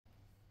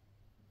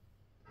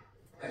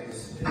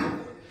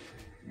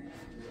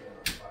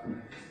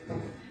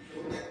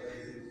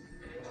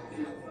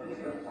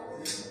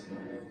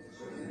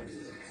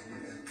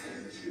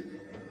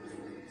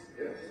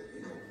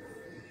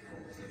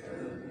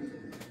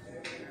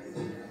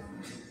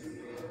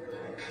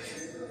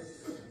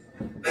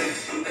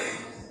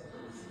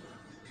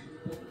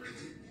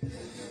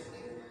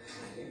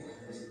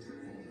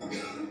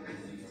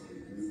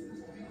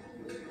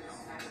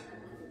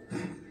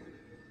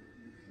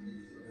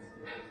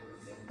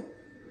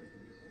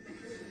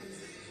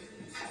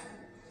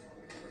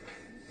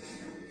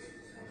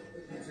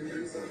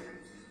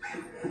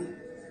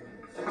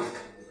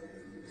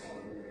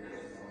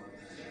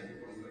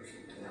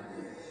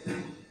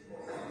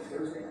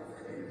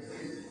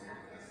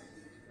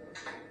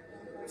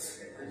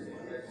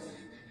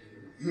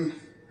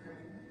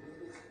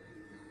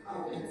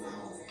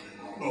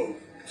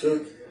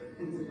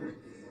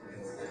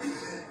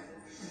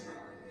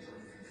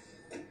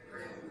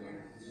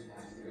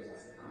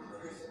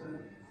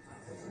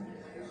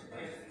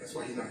That's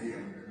why he's not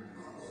here.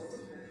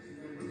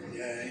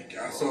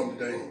 Yeah, I saw him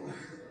today.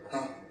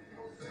 Huh?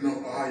 No,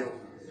 Ohio.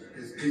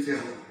 He's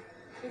here.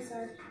 Yes,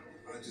 sir.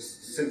 I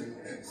just sent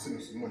him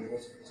some money.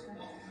 What's it?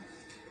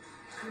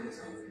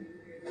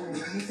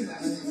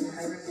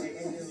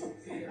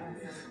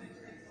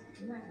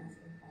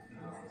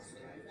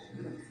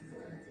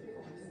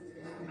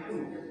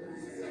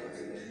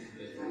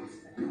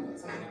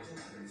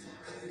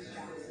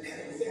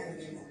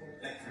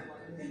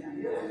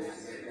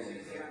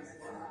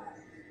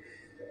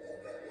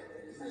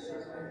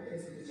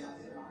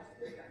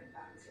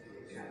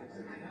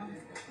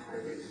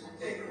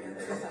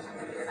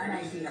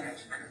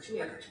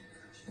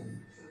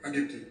 I'll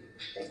give it to you.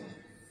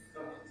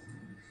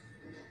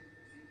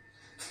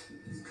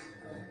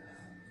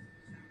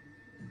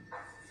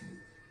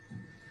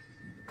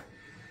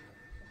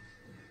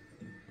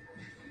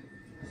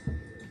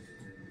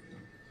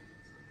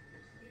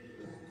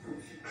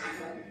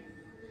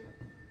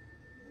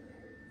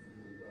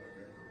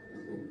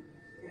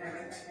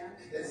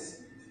 Yes.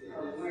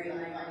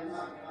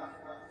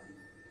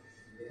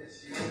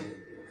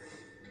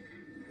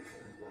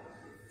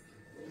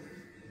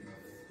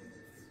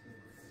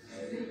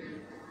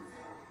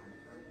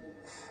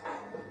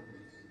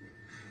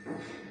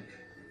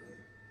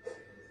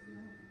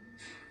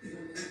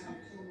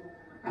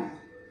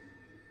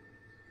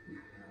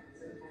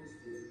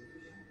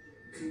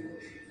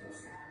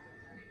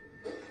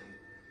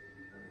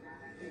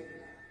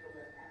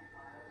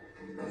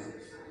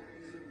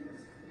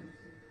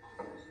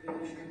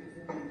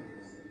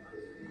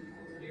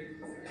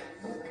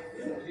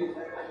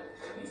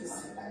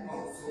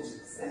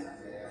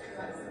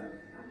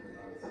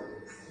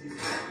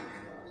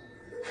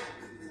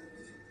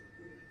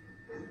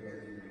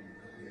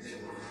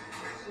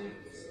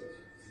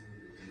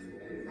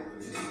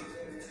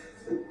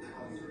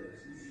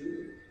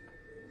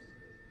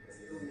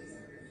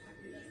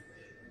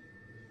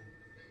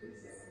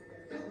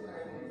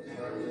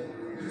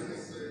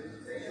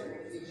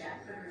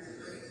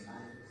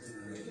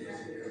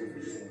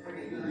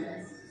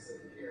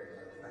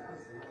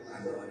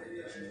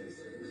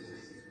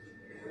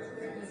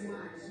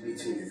 Me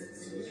too.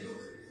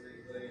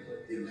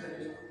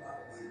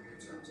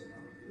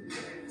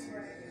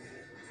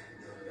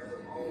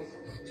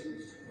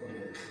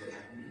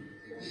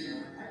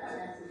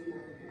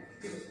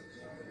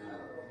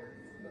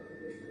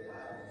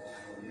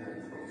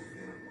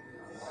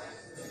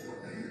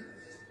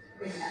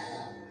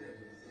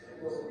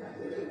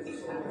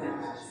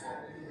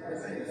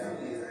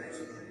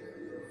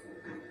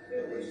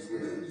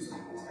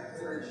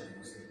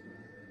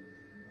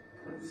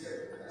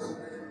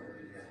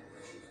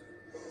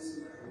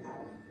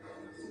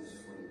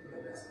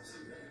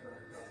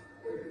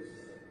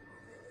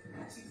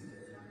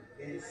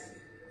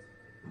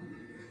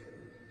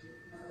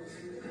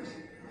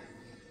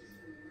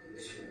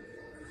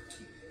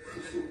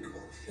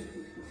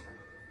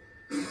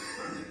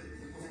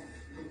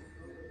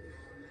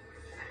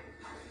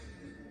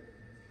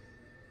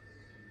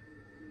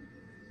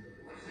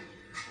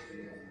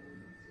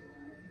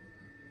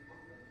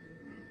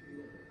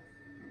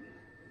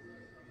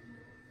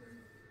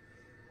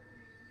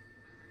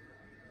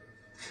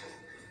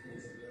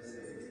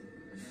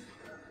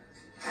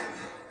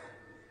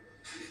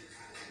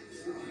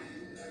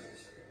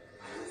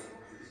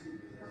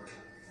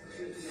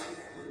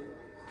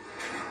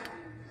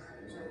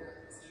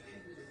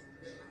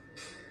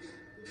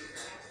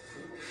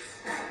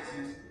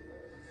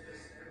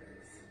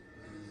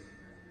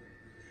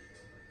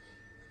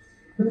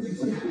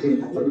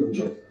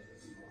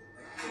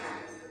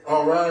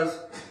 All rise.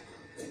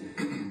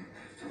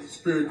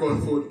 Superior Court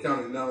of Fulton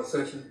County now in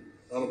session.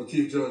 Honorable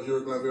Chief Judge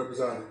Yuri Glanville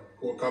presiding.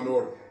 Court come to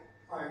order.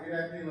 All right, good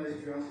afternoon, ladies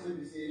and gentlemen. Please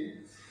be seated.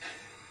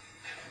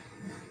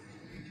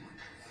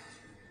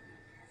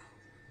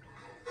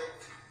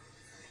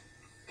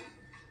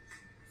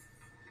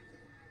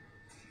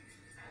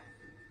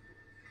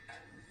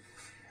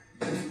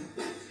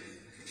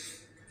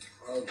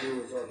 All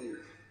jurors are here.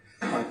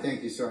 All right,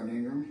 thank you, Sergeant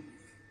Ingram.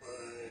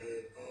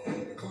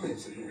 The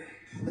clients are here.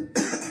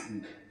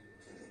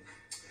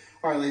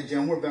 All right, ladies and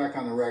gentlemen, we're back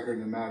on the record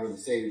in the matter of the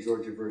state of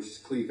Georgia versus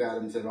Cleve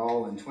Adams et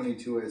al. In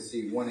 22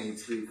 SC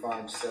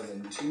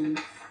 183572.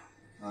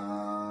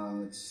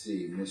 Let's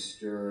see,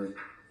 Mr.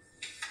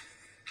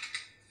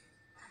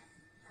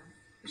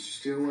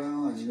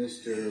 Stillwell and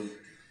Mr.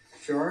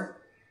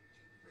 Sharp.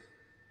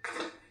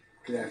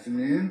 Good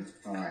afternoon.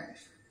 All right.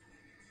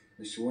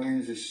 Mr.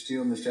 Williams, Mr.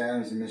 Steele, Mr.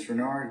 Adams, and Ms.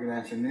 Renard, good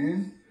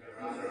afternoon.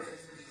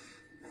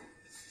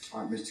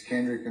 All right, Mr.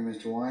 Kendrick and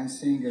Mr.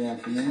 Weinstein, good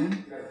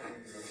afternoon.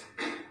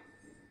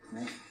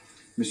 Right.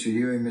 Mr.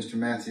 Huey, Mr.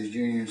 Matthews, Jr.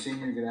 and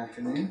Sr., good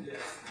afternoon.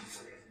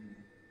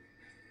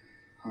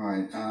 All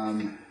right,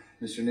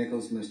 Mr.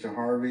 Nichols, Mr.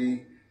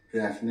 Harvey,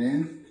 good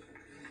afternoon.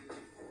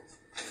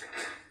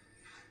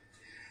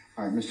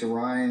 All right, Mr.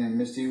 Ryan and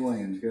Misty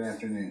Williams, good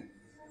afternoon.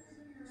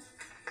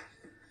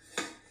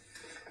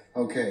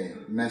 Okay,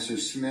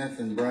 Messrs. Smith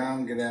and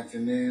Brown, good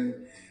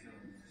afternoon.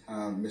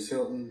 Ms.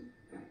 Hilton,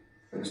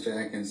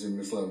 Mr. Atkins, and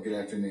Ms. Love, good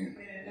afternoon.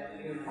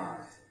 All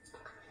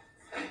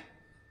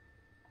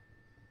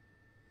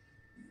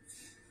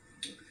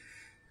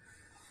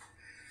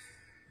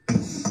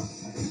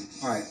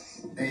right.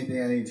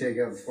 Anything I need to take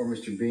out before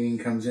Mr. Bean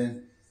comes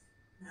in?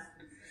 No.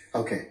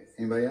 Okay.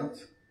 Anybody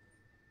else?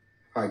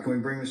 All right. Can we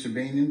bring Mr.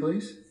 Bean in,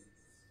 please?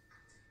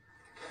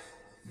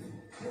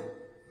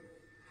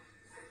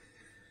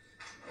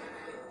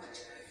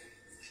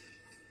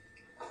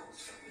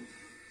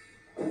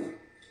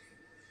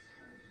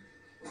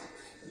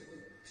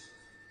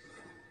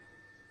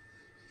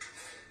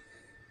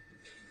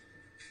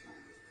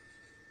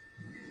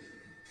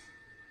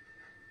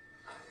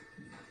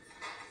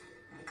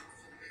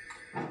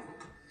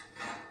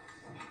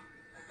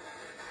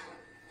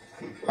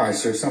 All right,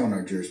 sir. Someone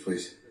our jurors,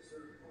 please.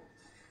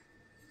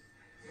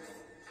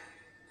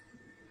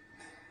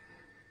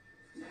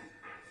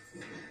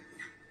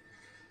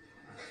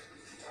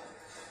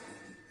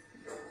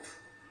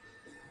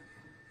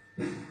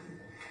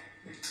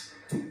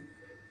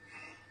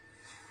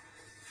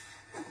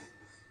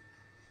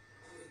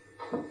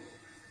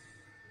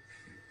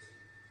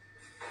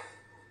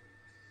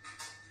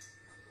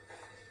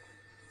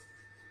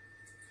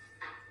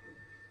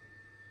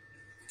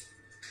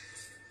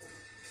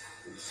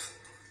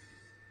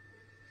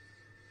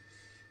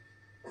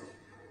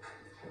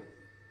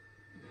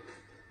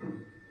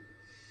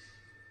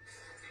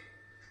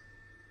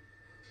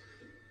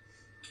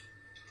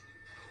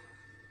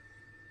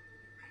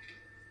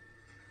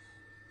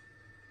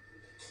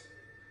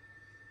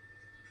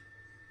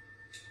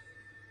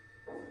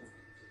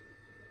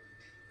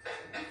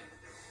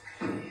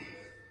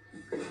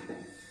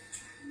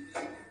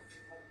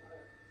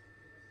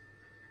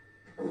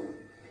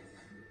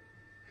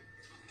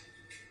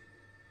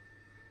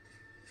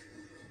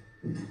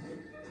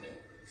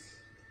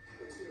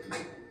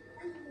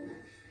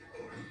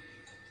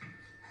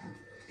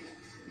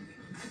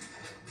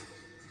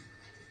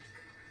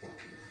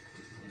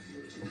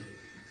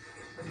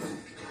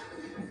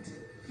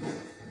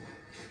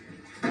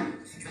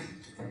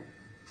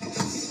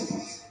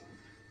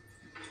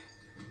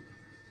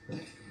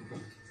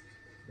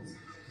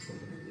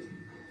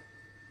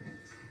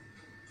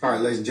 All right,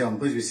 ladies and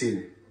gentlemen, please be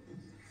seated.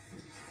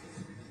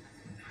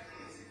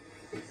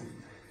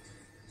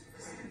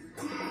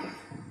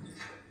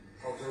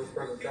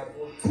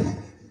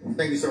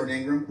 Thank you,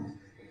 Sergeant Ingram.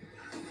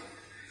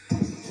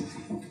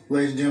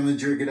 Ladies and gentlemen of the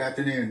jury, good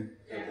afternoon.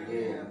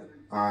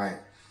 All right.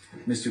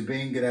 Mr.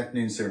 Bean, good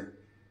afternoon, sir.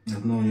 Good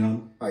afternoon, Your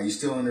Honor. All right, you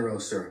still under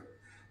oath, sir.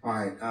 All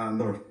right,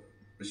 Mr.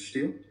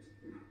 Steele?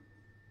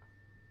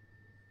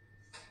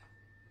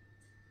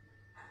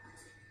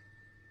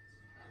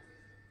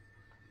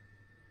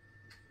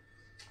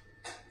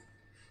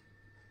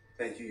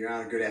 Thank you, Your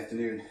Honor. Good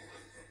afternoon.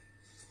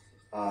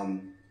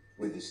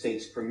 With the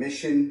state's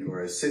permission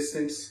or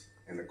assistance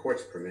and the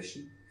court's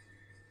permission,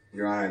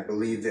 Your Honor, I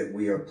believe that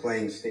we are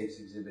playing state's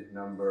exhibit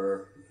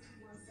number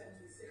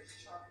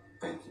 176.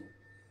 Thank you.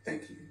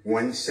 Thank you.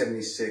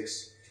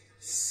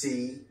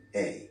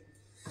 176CA.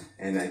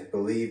 And I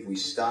believe we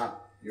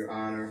stop, Your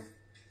Honor.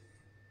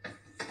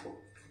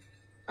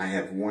 I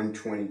have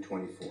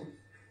 12024.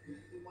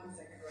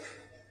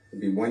 It'd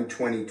be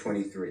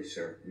 12023,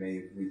 sir.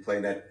 May we play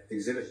that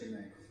exhibit?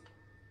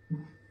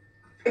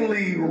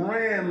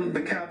 Rammed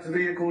the cop's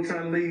vehicle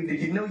trying to leave.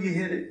 Did you know you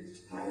hit it?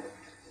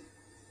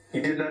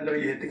 You did not know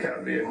you hit the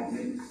cop vehicle.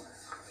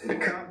 The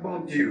cop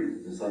bumped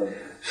you.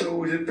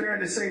 So is it fair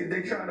to say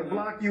they tried to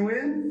block you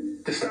in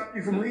to stop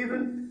you from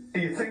leaving?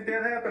 Do you think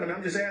that happened? I mean,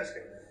 I'm just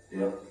asking.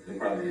 Yeah, they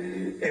probably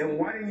did. And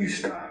why didn't you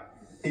stop?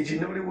 Did you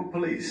know they were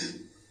police?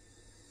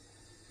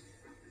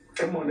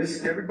 Come on,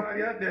 this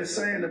everybody out there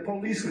saying the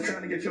police were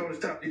trying to get you all to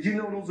stop. Did you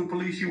know those were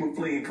police you were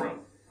fleeing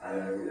from? At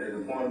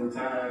the point of the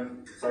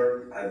time,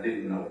 sir, I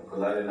didn't know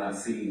because I did not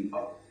see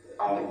a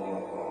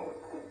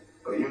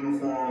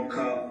uniform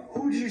cop.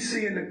 Who did you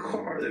see in the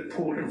car that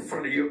pulled in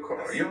front of your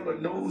car? Y'all are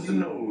nose to I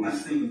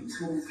nose. seen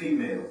two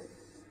females.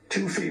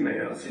 Two I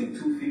females. seen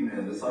two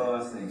females. That's all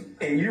I seen.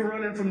 And you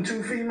running from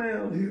two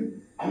females?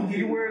 You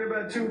worried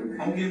about two?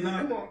 I'm getting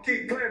out. Come on,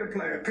 keep player to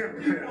player, pimp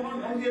to pimp.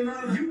 I'm getting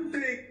out. You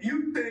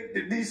think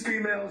that these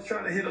females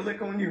trying to hit a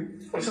lick on you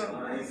or something?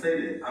 I ain't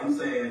say that. I'm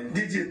saying.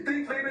 Did you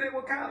think maybe they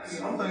were cops?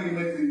 I'm thinking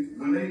maybe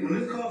when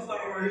this car stop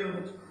right here,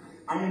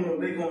 I don't know if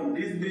they going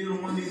this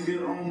building, one of these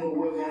buildings. I don't know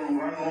what's going on.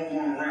 I know I'm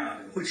going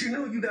around. But you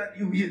know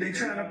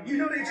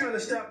they trying to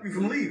stop you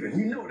from leaving.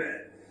 You know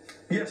that.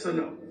 Yes or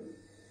no?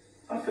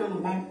 I feel the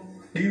bump.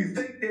 Do you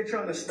think they're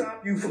trying to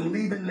stop you from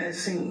leaving that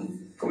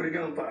scene where the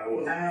gunfire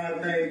was? I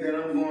think that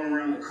I'm going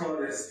around a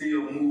car that's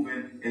still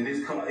moving, and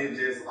this car is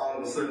just all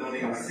of a sudden don't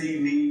even see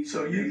me.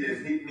 So you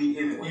just hit me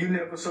anyway. You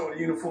never saw a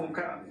uniformed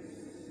cop?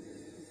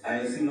 I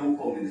ain't seen no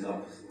police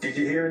officer. Did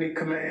you hear any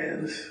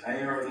commands? I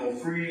ain't heard no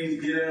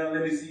freeze, get out,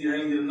 let me see. I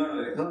ain't hear none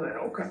of that. None of that,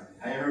 okay.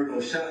 I ain't heard no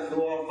shots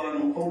go off by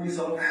no police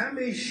officer. How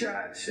many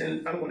shots,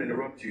 and I don't want to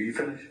interrupt you, you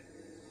finished?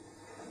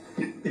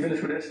 You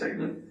finished with that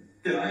statement?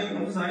 Yeah, I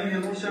ain't hear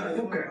no shots.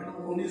 Okay. No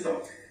police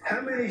officer.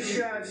 How many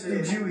shots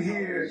did you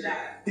hear?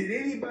 Did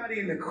anybody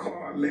in the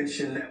car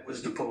mention that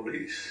was the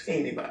police?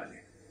 Anybody?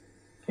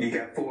 You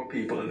got 4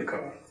 people in the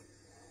car.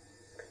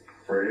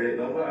 Fred,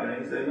 nobody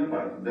ain't said nothing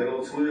about that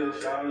old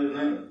 12 shot or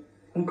nothing.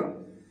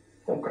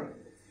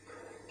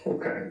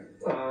 Okay.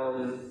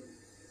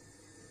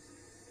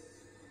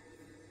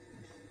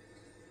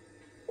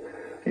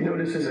 You know,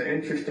 this is an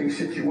interesting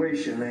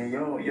situation, man.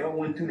 Y'all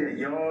went through that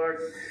yard,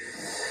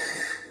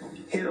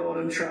 hit all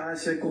them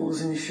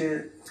tricycles and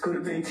shit. Could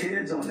have been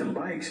kids on them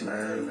bikes,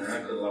 man.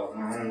 I could have lost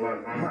my own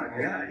life. My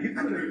God, you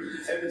could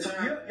have. At the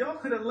time, Y'all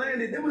could have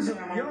landed.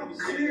 Y'all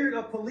cleared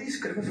a police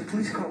car. There was a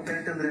police car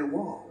back under that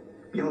wall.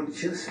 Y'all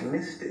just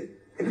missed it.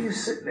 They were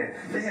just sitting there.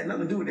 They had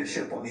nothing to do with that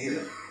shit up on the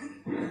hill.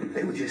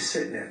 They were just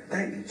sitting there.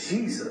 Thank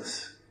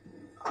Jesus,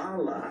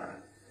 Allah,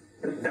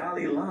 the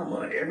Dalai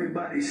Lama,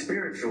 everybody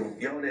spiritual.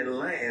 Y'all didn't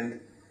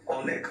land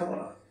on that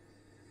car.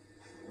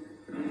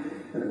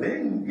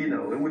 Then, you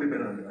know, it would have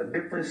been a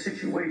different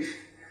situation.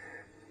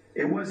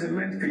 It wasn't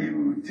meant for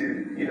you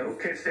to, you know,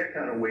 catch that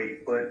kind of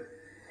weight. But,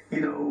 you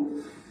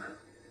know,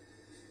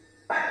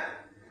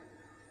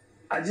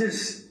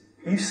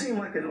 you seem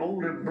like an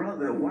older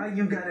brother. Why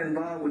you got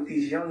involved with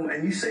these young,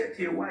 and you say it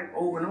to your wife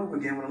over and over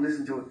again when I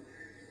listen to it.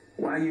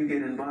 Why you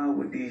get involved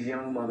with these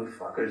young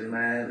motherfuckers,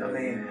 man? I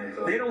mean,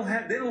 they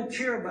don't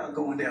care about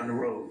going down the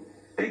road.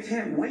 They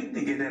can't wait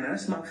to get in.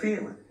 That's my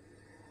feeling.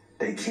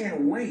 They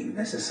can't wait.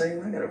 That's the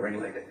same. I got a ring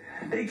like that.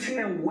 They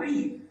can't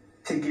wait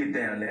to get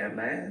down there,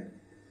 man.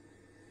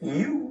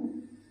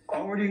 You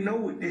already know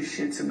what this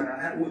shit's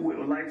about,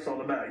 what life's all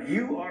about.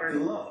 You are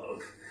in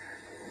love.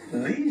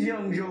 These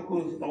young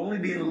jokers only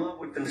be in love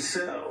with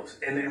themselves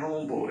and their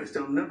homeboys.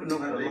 They'll never know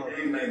how to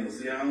love.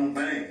 See, I don't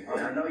bang.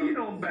 I know you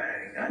don't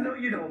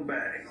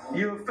bang.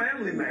 You're a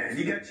family man.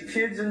 You got your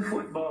kids in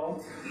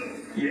football.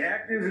 You're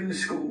active in the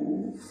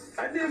school.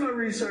 I did my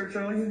research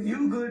on you.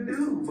 You a good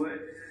dude, but,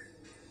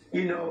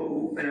 you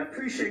know, and I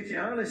appreciate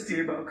your honesty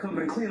about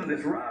coming clean on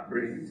this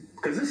robbery,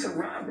 because it's a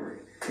robbery.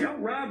 Y'all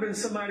robbing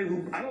somebody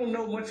who, I don't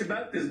know much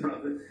about this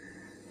brother,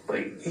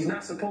 but he's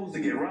not supposed to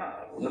get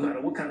robbed, no matter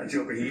what kind of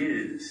joker he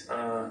is.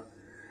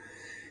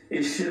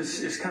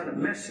 It's kind of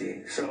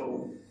messy.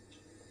 So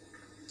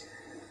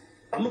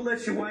I'm going to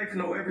let your wife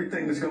know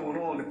everything that's going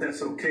on, if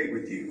that's okay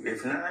with you.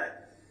 If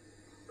not,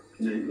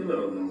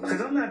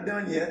 because I'm not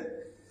done yet.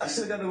 I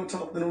still got to go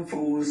talk to them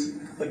fools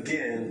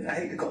again. I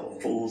hate to call them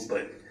fools,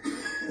 but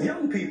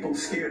young people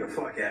scare the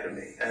fuck out of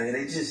me. I mean,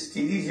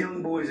 these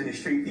young boys in the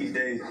street these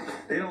days,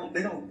 they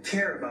don't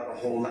care about a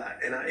whole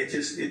lot, and it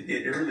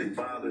really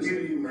bothers me.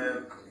 You,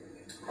 man.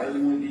 I just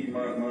want to give you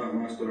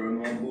my story. I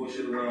know I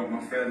bullshit around with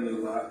my family a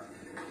lot.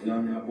 You know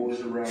what I mean? I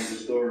bullshit around with the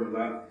story a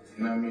lot.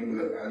 You know what I mean?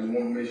 But I just want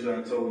to make sure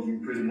I told you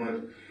pretty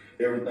much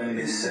everything.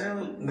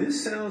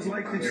 This sounds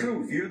like the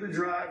truth. You're the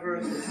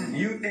driver.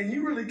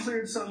 You really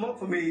cleared something up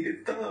for me, the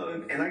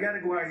thug, and I got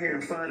to go out here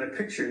and find a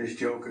picture of this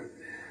joker.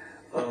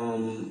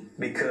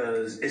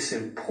 Because it's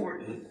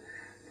important,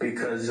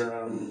 because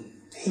I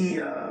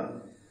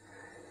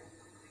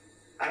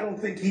don't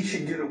think he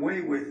should get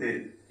away with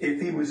it if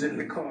he was in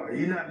the car.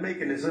 You're not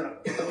making this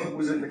up. Thug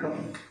was in the car.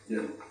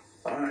 Yeah.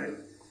 All right.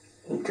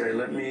 Okay,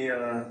 let me,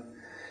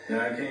 Now,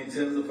 I can't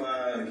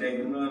testify. I can't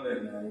do none of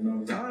that now. You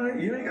know? All right,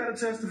 you ain't got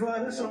to testify.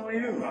 That's on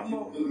you.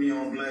 Put me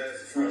on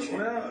blast.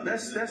 Well,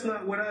 that's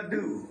not what I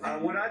do.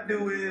 What I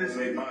do is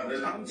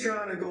I'm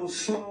trying to go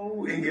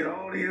slow and get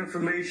all the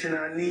information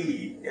I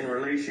need in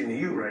relation to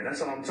you, right?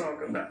 That's all I'm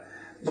talking about.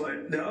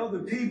 But the other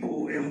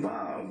people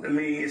involved, I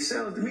mean, it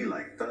sounds to me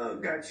like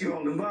Thug got you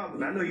all involved.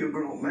 And I know you're a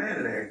grown man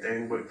and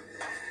everything, but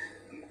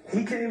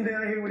he came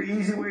down here with an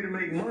easy way to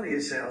make money,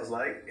 it sounds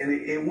like. And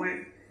it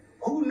went,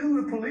 who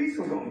knew the police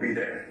were going to be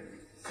there?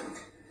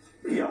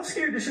 Y'all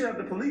scared the shit out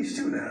of the police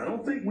too now. I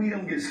don't think we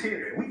don't get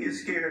scared. We get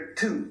scared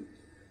too.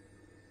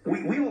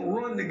 We don't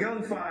run the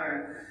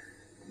gunfire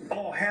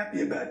all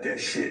happy about that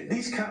shit.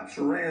 These cops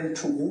ran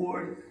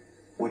toward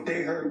what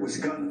they heard was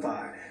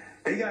gunfire.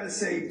 They got to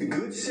save the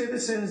good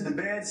citizens, the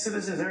bad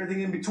citizens,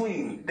 everything in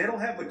between. They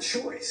don't have a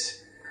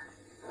choice.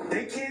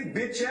 They can't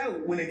bitch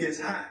out when it gets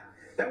hot.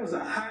 That was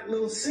a hot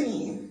little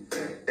scene.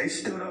 They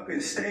stood up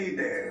and stayed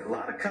there. A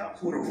lot of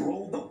cops would have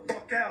rolled the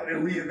fuck out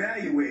and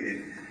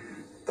reevaluated.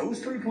 Those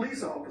 3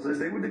 police officers,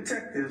 they were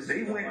detectives.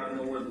 They went.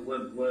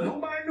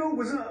 Nobody knew what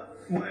was up,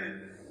 but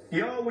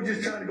y'all were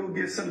just trying to go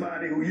get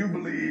somebody who you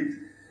believed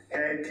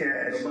had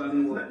cash. Nobody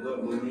knew what was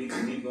up with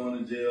me going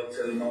to jail,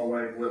 telling my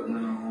wife what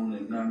went on,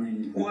 and I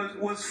mean.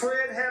 Was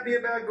Fred happy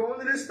about going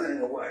to this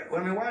thing or what?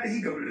 I mean, why did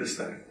he go to this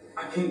thing?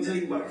 I can't tell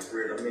you about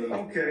Fred. I mean.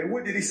 Okay,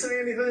 what did he say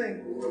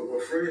anything? Well,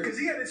 Fred. Because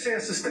he had a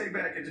chance to stay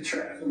back at the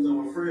trap.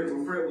 When Fred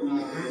was on,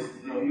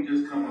 you know, you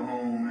just coming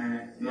home,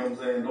 man. You know what I'm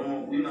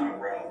saying? We're not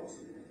robbers.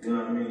 You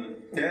know what I mean?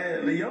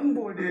 Yeah, the young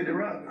boy did the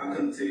robbery. I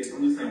couldn't tell you.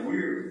 I'm just saying,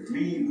 weird.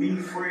 Me,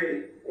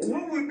 Fred.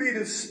 What would be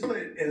the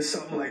split in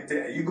something like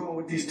that? You going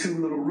with these 2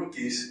 little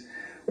rookies.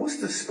 What's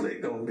the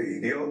split going to be?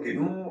 Do y'all get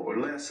more or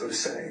less or the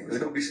same? Is it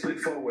going to be split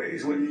 4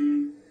 ways? I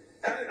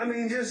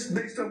mean, just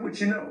based on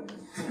what you know.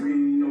 I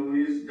mean, you know,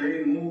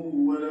 they move,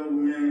 whatever,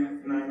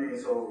 man. You know what I mean?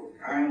 So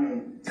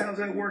How's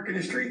that work in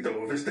the street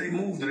though? If they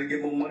move, do they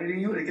get more money than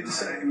you? Or they get the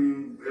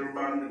same.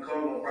 Everybody in the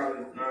car will probably,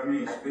 you know what I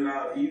mean, spit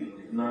out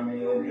evenly. You know what I mean?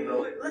 You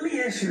know. But let me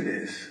ask you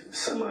this: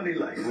 somebody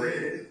like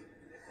Red,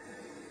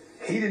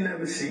 he didn't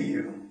ever see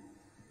you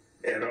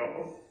at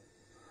all.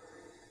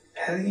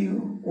 How do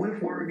you? What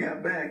if word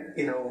got back?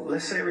 You know,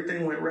 let's say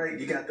everything went right.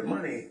 You got the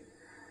money.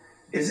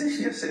 Is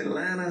this just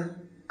Atlanta?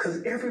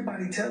 Because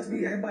everybody tells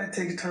me everybody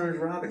takes turns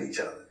robbing each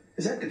other.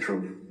 Is that the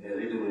truth? Yeah,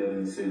 they do that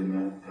in the city,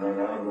 man. I've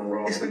been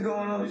wrong. It's been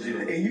going on,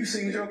 and you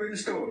seen each other in the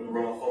store. I've been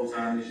wrong 4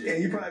 times this year.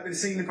 And you probably been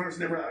seeing the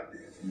person that robbed you.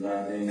 You know what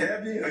I mean?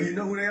 Have you? Or you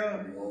know who they are?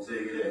 I won't tell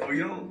you that. Oh,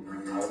 you don't?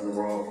 I've been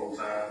wrong 4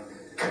 times.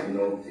 You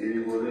know, it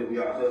is what it is. We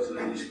out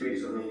hustling in these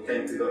streets. I mean, you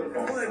can't pick up the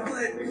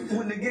phone. But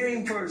when the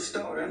game first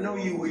started, I know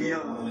you were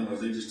young. You know,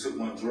 they just took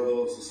my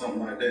drugs or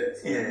something like that.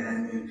 Yeah. You know what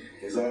I mean?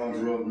 It's all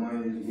drug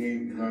money, weed,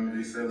 you know what I mean?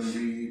 They selling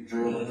weed,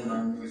 drugs, you know what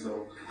I mean?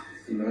 So,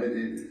 you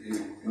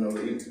know,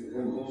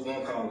 who's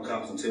gonna call the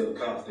cops and tell the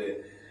cops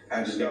that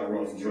I just got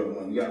robbed for drug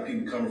money? You got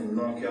people coming from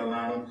North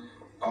Carolina,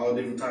 all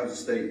different types of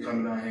states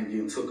coming out here and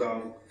getting took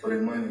off for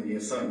their money and getting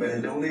something back.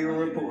 And don't even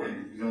report it.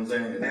 You know what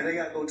I'm saying? Now they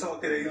got to go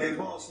talk to their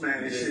boss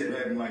man and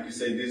shit. And like you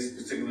say, this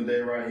particular day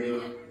right here,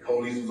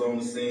 police was on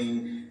the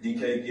scene,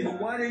 DK get.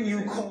 But why didn't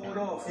you call it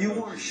off? You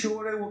weren't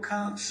sure they were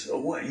cops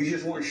or what? You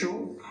just weren't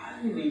sure?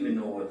 I didn't even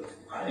know what.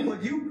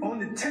 But you on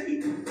the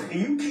tape, and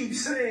you keep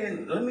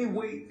saying, let me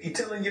wait. You're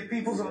telling your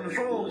peoples on the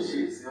phone.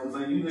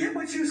 Yeah,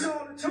 but you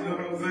saw the tour. You know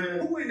what I'm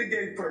saying? Who in the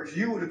gate first?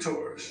 You or the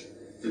tourists?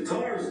 The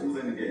tourist was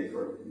in the gate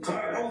first.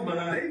 I was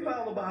behind. They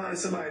followed behind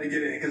somebody to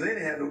get in because they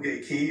didn't have no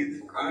gate key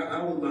either.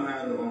 I was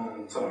behind the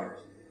Tars.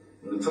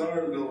 When the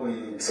Tars go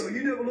in. So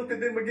you never looked at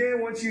them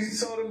again once you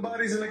saw them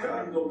bodies in the I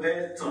car? didn't go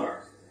past the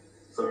Tars,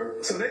 sir.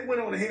 So they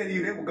went on ahead of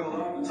you. They were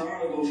gone. The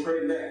Tars go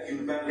straight back in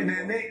the back. And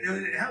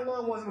then how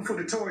long was it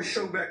before the tourists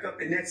showed back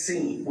up in that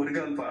scene where the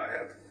gunfire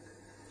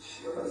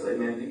happened? I say,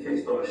 man, you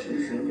can't start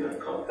shooting. You got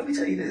caught. Let me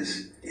tell you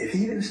this: if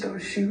he didn't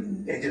start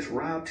shooting and just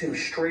robbed him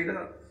straight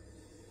up,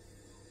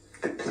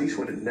 the police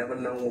would have never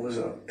known what was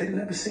up. They'd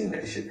never seen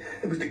that shit.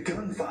 It was the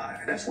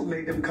gunfire. That's what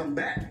made them come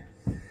back.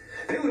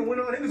 They would have went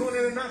on. They were going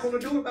in and knock on the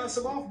door about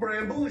some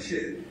off-brand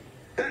bullshit.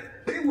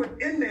 They were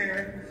in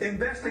there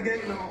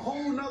investigating a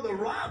whole nother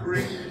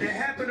robbery that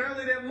happened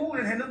early that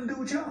morning. Had nothing to do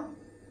with y'all.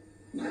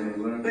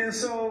 And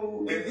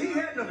so if he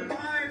hadn't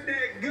fired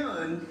that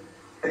gun,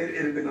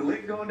 it'd have been a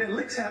lick going there.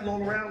 Licks happen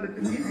all around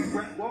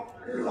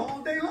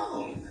all day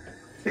long.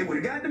 They would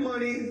have got the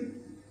money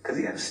because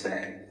he had a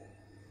stack.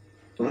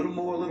 A little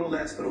more, a little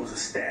less, but it was a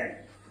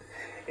stack.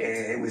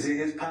 And it was in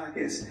his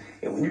pockets.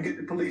 And when you get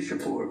the police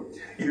report,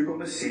 you're going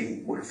to see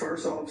where the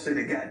first officer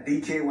that got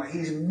DK while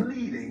he's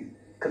bleeding,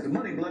 because the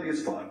money bloody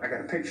as fuck. I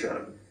got a picture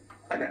of it.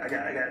 I'm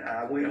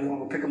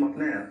going to pick him up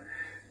now.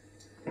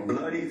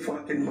 Bloody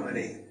fucking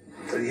money.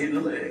 So he hit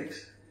the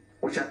legs,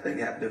 which I think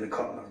happened in the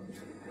car.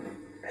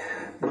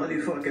 Bloody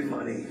fucking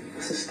money.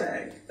 It's a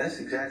stack. That's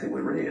exactly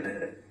what Red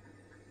had.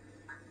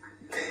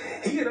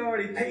 He had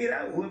already paid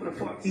out whoever the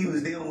fuck he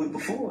was dealing with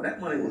before. That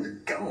money was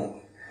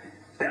gone.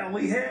 That all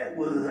he had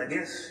was, I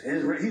guess, he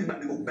was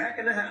about to go back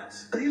in the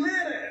house. He lived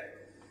there.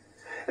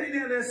 They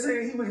down there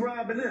saying he was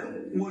robbing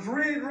them. Was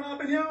Red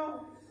robbing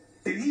y'all?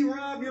 Did he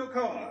rob your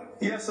car?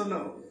 Yes or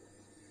no?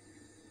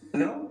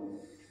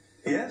 No?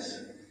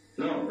 Yes?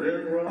 No,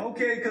 Red robbed.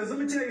 Okay, because let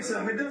me tell you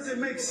something. It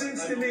doesn't make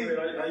sense to me.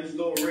 I used to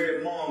go with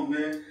Red Mom,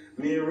 man.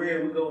 Me and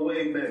Red, we go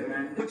way back,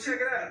 man. But check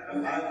it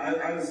out.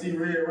 I can see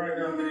Red right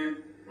now, man.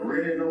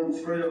 Red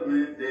knows straight up,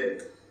 man,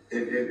 that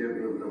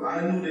if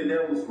I knew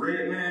that was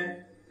Red,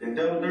 man, if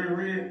that was Dirty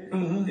Red,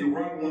 it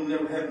robbery would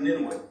never happen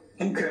anyway.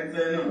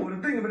 Okay. Well,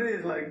 the thing of it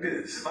is like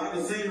this. If I'd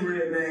have seen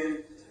Red,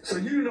 man. So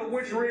you didn't know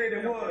which Red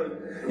it was.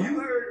 You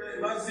heard.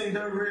 If I'd seen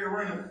Dirty Red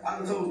running, I'd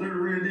have told Dirty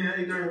Red, then,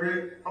 hey, Dirty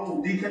Red,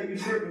 oh, DK, you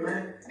tripping,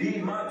 man.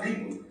 These my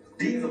people.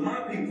 These are my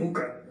people.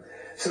 Okay.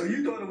 So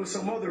you thought it was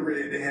some other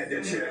Red that had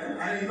that check?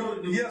 I didn't know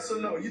the dude. Yes or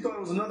no? You thought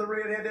it was another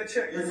Red that had that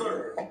check? Yes,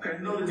 sir. Okay. I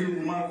didn't know the dude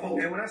was my fault.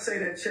 And when I say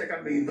that check,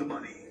 I mean the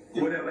money.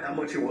 Whatever, how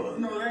much it was.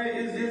 No,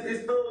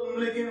 it's thug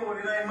lick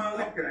anyway. It ain't my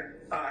lick. Okay.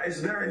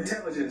 It's their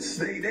intelligence.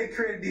 They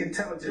created the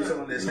intelligence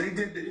on this. They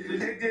did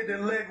the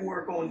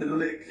legwork on the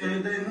lick. Yeah,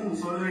 they move,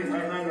 so it ain't.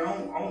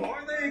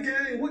 Are they a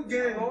gang? What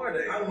gang are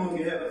they? I don't know if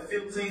you had a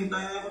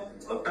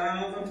 15,000,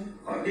 1,000,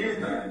 or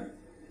anything.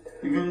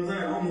 You know what I'm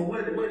saying? I don't know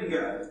what he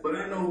got, but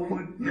I know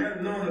now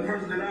knowing the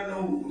person that I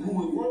know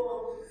who it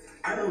was,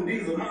 I know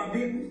these are my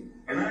people,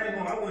 and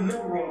I would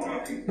never rob my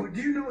people. But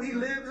do you know he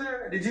lives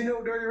there? Did you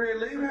know Dirty Red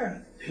lived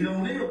there? He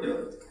don't live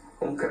there.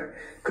 Okay,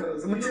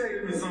 because let me tell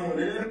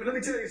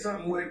you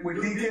something with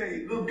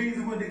DK. Little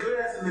Beezy with the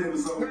glasses live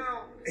somewhere.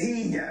 Well,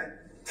 he got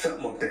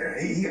something up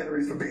there. He got a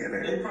reason for being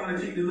there. They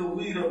probably keep the little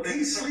weed up there.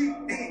 He sleep.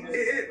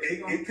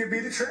 It could be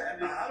the trap.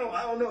 I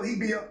don't know. He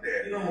be up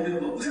there. He don't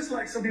live over there. Just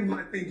like some people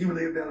might think you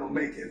live down on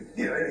Macon.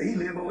 You know, he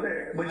live over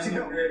there, but you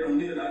know,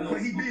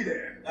 but he be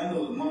there. I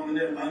know his mom and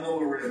dad. I know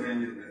where Red Man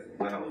live there.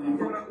 Well,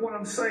 what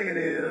I'm saying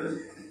is,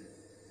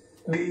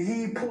 Did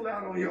he pull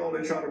out on y'all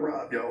and try to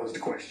rob y'all is the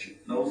question.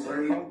 No,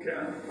 sir. Okay.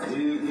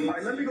 All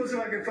right, let me go see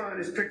if I can find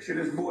this picture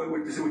of this boy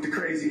with the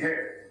crazy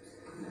hair.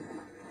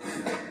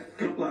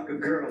 Look like a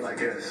girl, I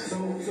guess. So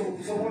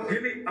what?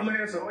 I'm gonna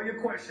answer all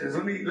your questions.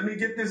 Let me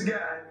get this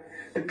guy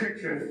the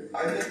picture.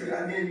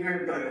 I gave you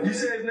everything. You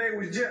said his name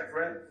was Jeff,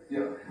 right?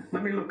 Yeah.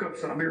 Let me look up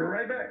something. I'll be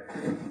right back.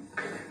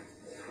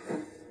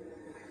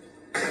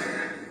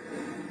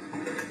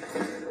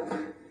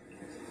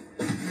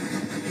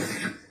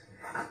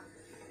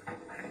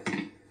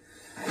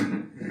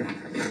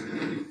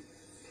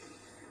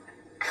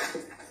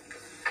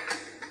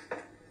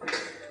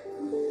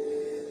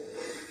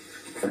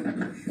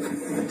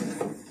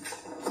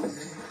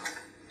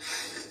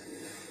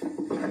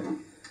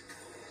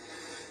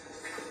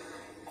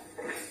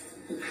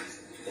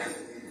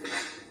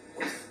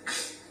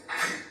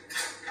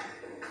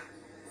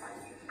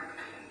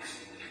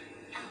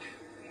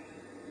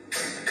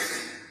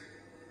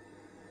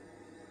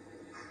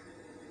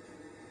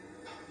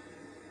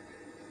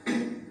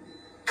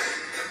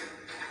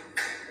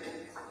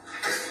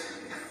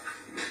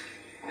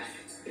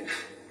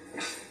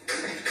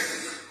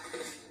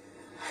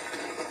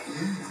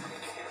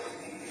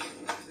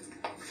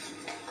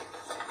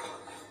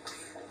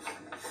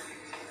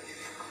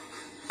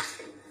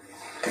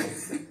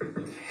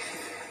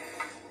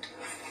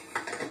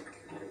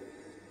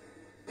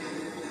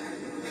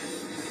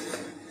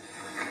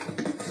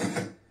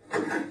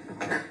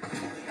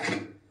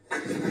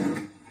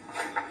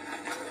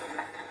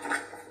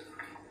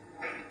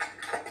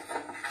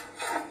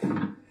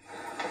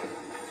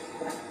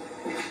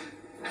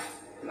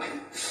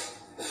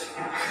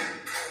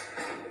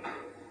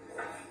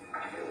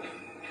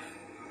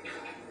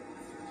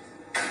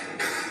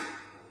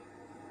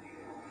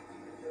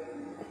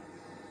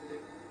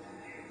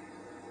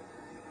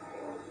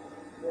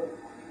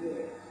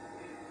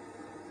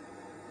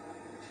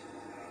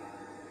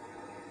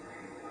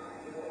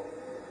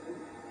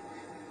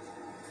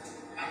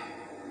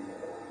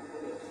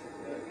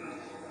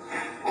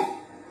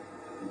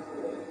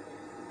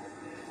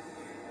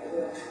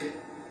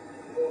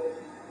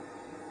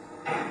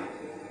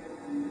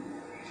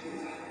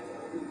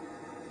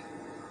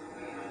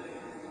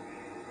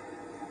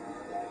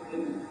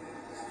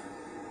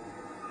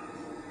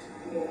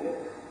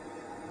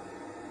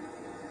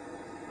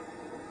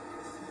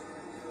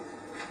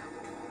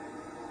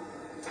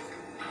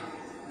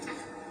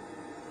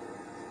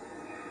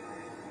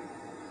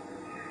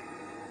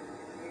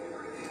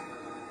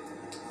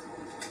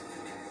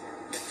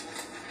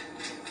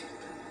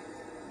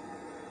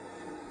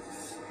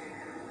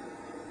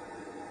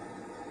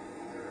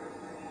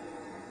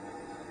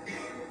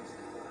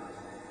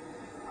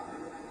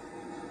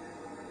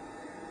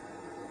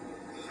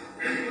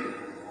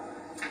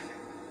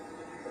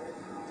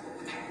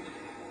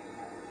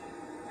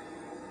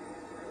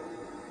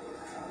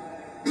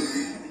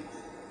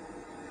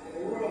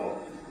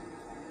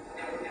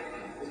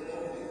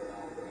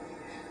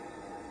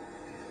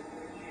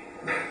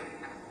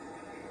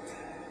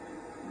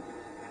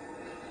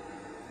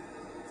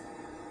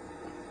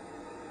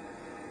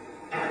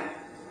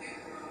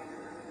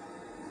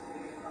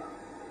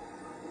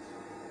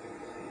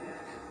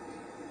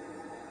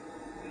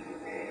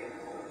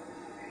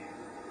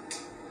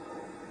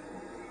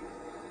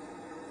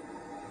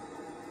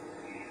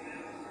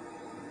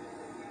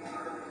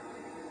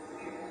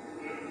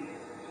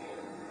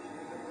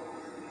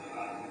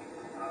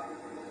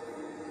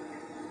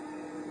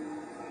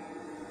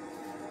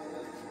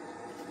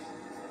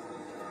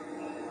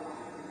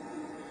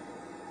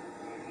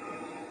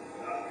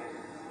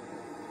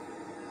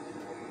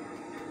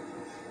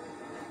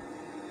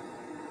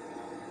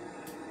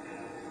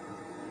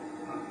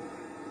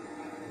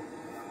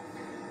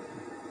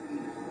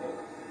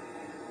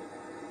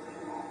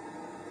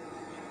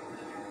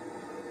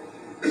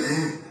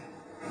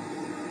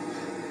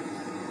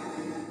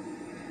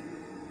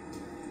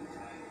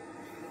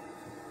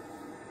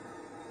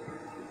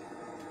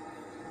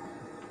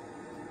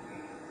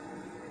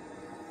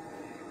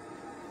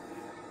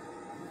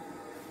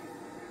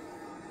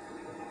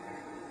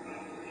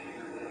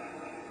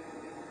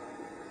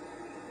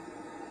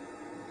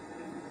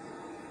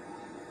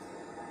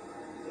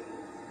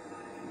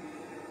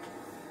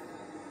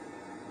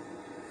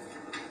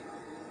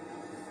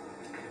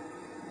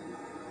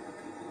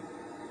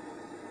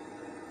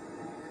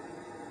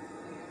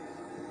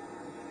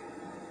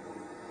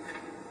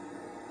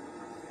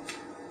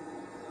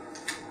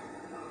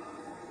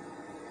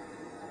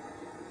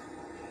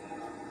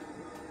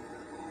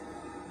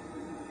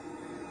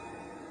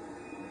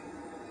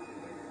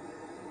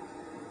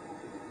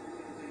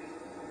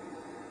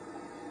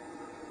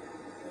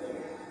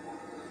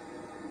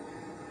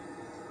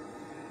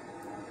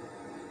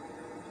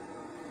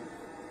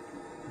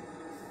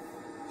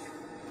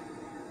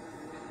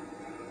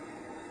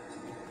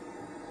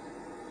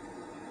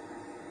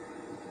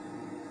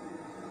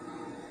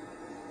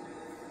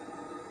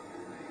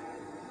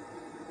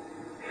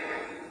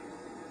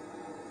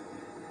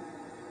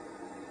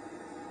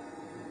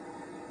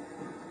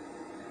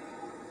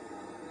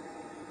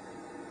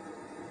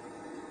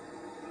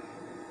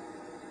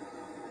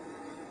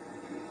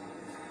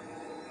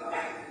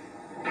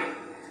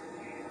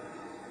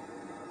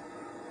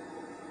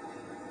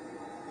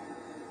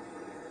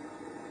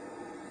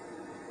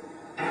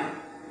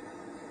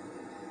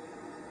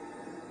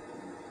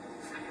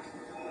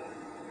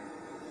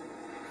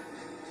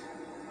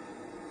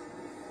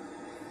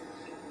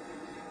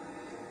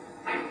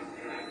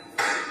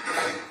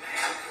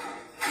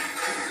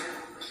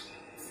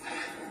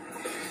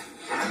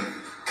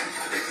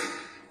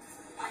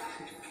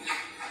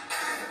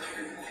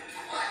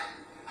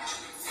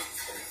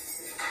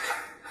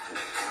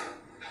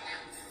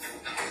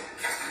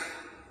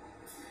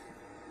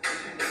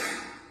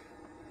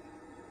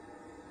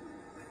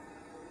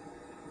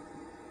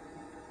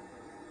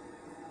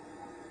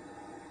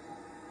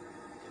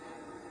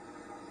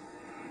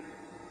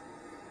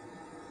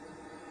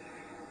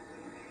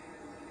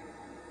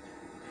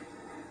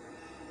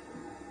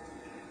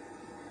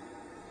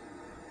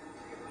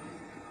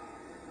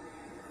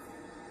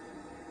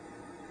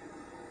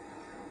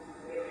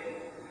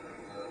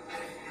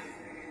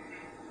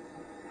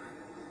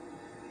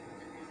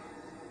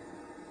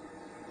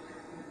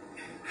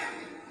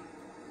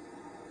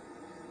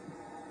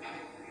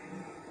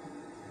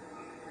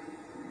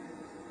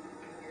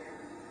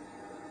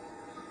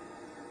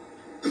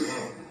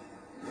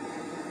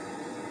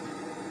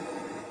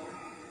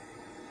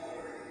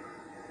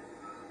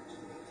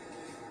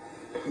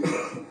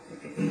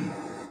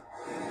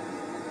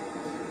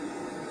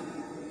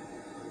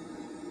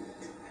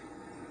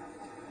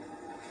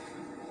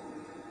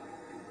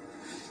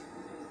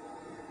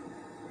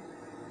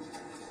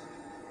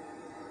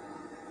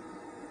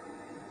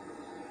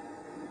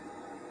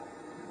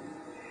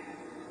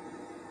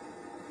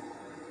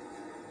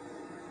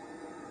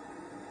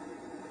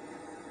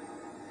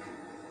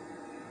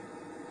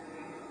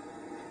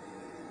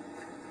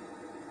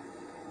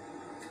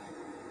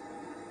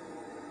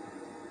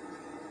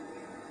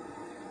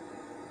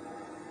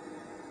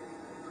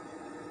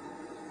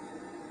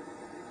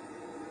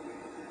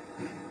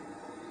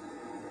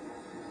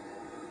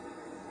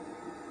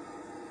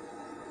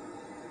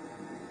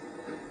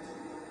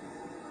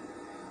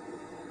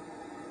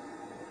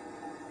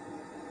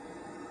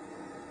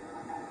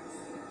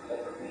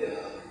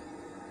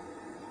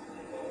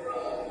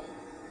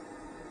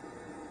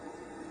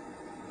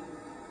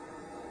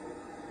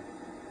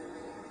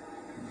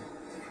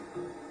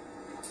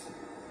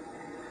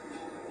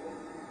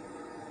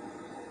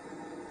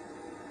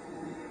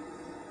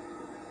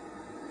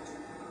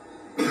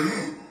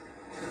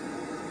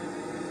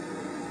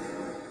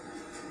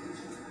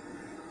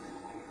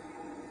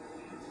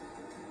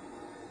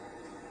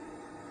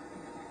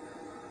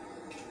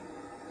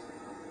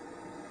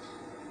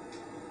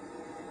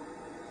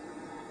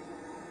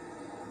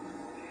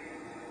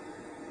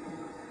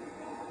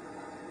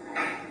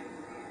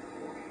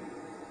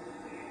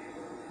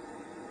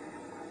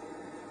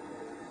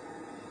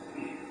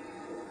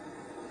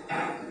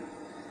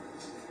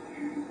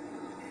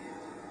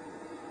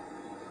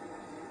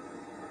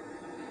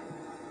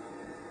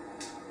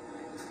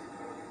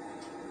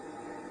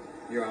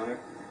 Your Honor,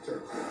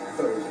 Sir. I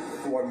thought it was a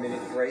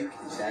 4-minute break.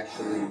 It's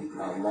actually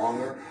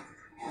longer.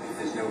 If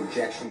there's no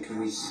objection, can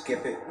we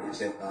skip it?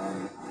 It's at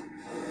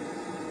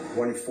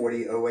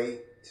 1:40:08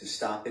 to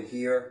stop it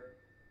here,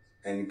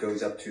 and it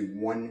goes up to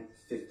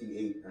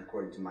 1:58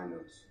 according to my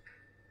notes.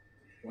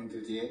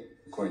 158.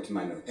 According to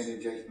my notes. Any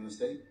objection from the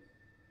state?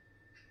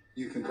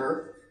 You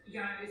concur?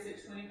 Your Honor, it's a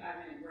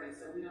 25-minute break,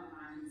 so we don't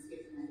mind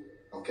skipping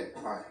it. Okay,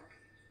 all right.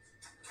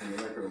 And the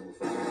record will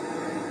reflect.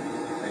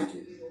 Thank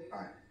you. All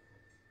right.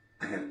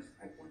 I have 1:58.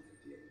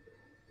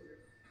 Whatever.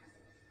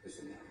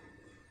 Listen now.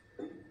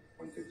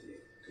 1:58.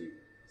 Is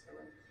that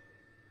right?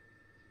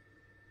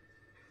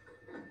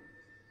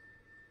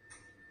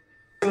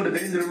 Go to the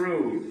end of the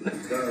road.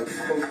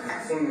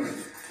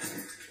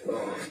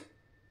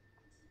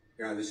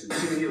 Your Honor, this is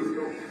 2 years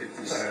ago. All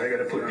right, I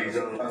gotta put these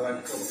on. Like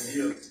a couple of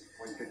years.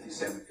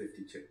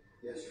 1:57:52.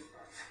 Yes, sir.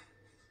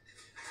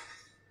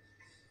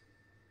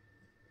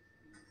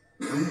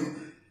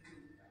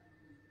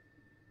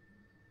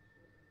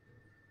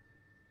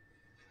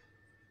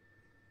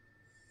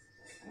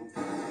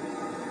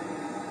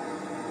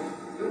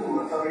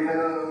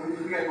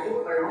 We got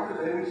court later on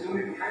today, we still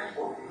need to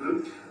transport you,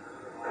 dude.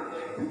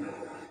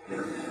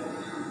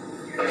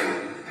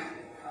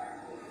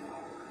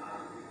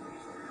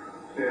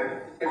 Yeah.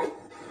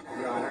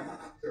 Your Honor,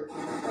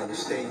 the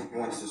state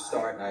wants to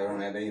start, and I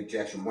don't have any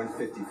objection.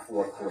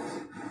 1:54:40.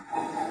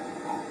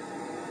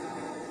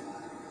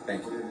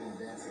 Thank Put you. it in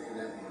advance of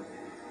that.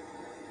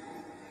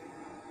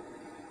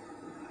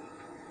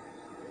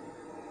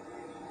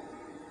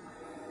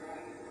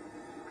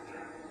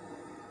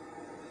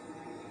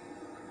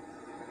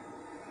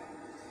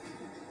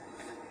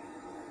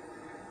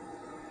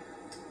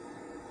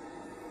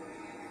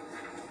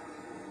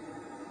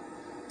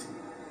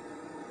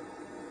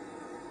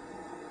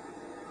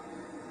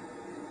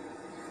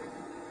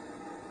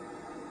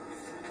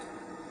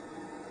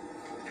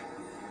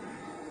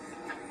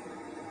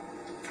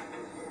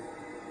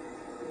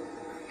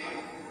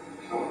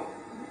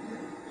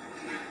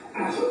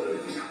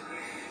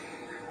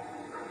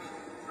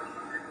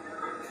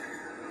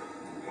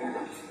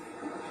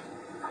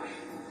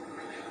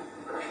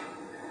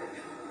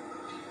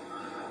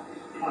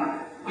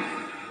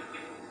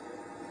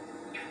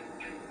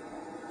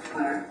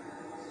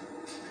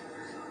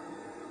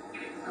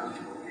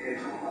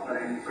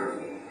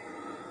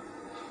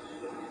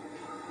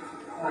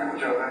 Alright,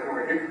 Joe, back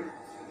over here.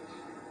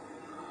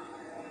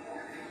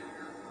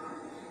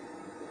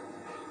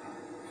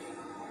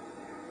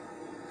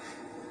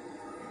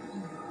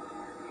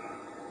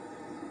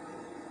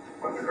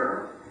 What's the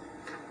girl?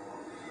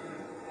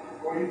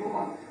 Where are you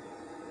going?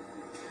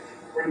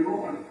 Where are you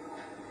going?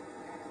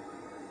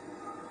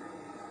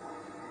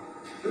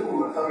 Dude,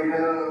 I thought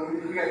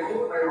we got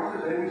court later on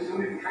today, we still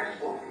need to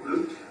transport you,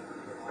 dude.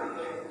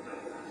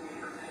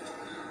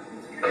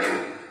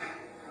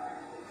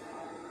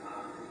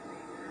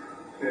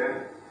 Yeah.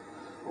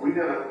 We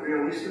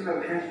still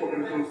gotta transport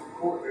them to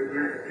court. If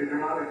they're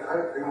not at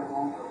that, they don't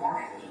belong to the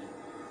marshals.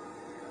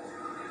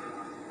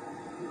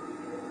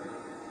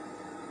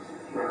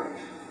 Right.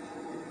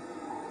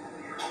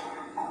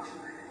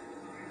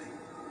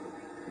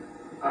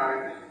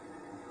 Alright.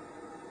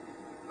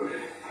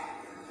 Okay.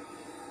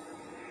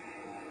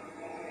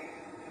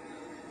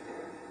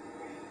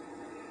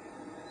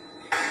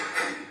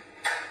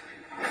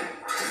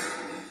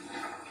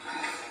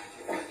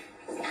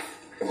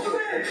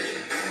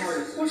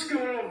 What's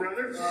going on,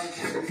 brother? You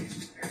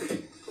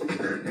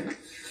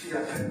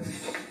got that.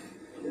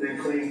 It ain't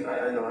clean. I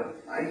know it.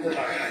 I ain't All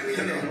right,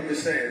 no, I'm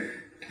just saying.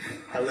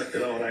 I left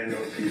it on. I didn't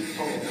know if you.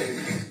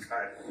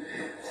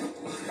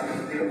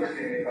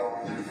 All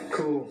right.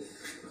 Cool.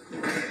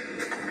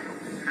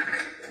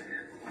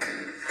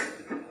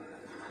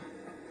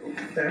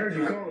 I heard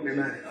you calling me,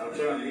 man. I'm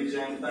trying to get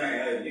you on the thing.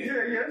 Hey,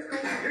 Yeah, it's cool.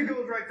 It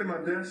goes right to my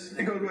desk.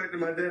 It goes right to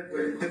my desk.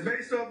 The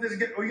based off this,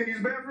 oh, you gonna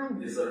use the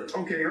bathroom? Yes, sir.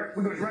 Okay, right.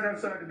 We go right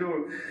outside the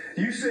door.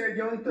 You said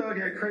Young Thug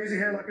had crazy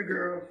hair like a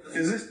girl.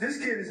 Is this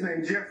kid is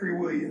named Jeffrey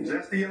Williams?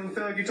 That's the Young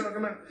Thug you're talking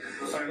about?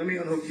 All right, let me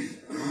unhook you.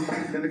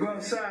 And to go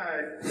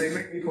outside, they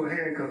make me put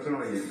handcuffs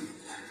on you.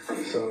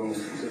 So,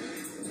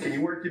 can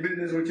you work your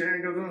business with your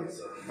handcuffs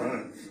on? All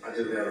right. I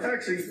just got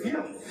Actually, you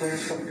know, man,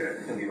 fuck that.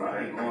 I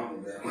ain't going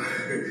with that.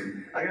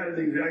 I gotta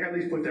at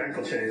least put the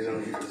ankle chains on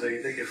you because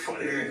they get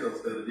funny.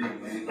 Handcuffs better than you,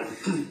 man.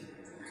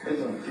 They're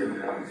gonna kill me.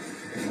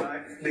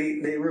 But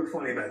they real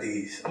funny about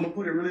these. I'm gonna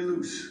put it really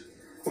loose.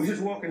 We're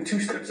just walking 2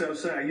 steps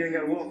outside. You ain't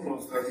gotta walk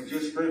for. You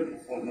just stripping.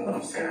 Oh,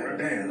 God,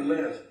 damn.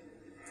 Left.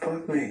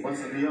 Fuck me.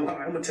 What's in the yellow? All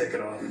right, I'm gonna take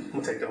it off. I'm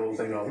gonna take the whole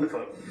thing off. Lift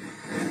up.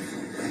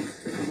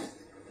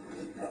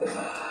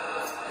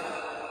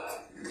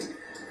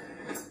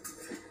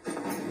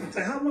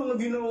 And how long have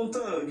you known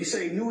Thug? You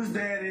say he knew his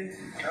daddy.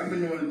 I've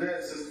been doing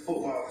that since the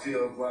football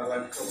field for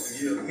like a couple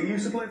of years. He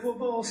used to play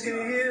football, skinny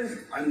years.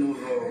 I know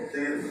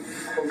daddy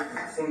coached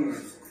my son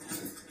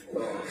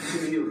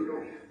 2 years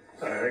ago.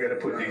 All right, I gotta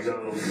put these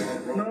on.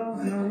 No,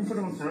 you put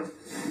them on front.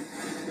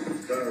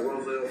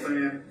 Roselle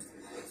fan.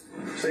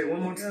 Say it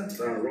one more time.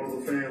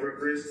 Roselle fan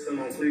recreation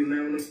center on Cleveland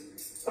Avenue.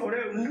 Oh,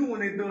 that new one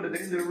they built at the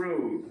end of the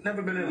road.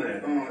 Never been in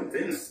there.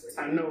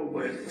 I know,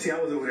 but see, I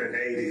was over there in the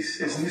 80s.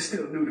 It's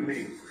still new to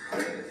me.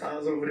 I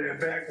was over there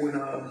back when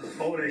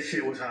all that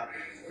shit was hot.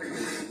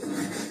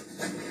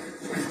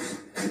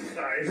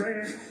 All right, it's right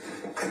here.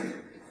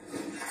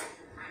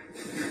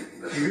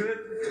 You good?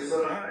 Yes,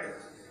 all right.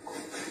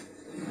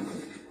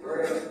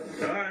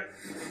 All right.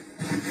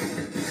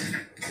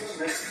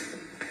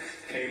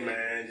 Hey,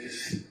 man,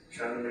 just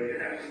trying to make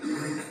it happen.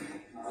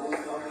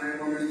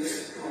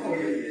 Oh,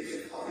 yeah.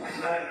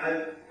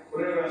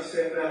 Whenever I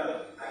step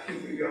out, I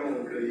keep it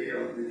going because, you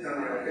know, the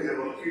time I think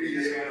about 3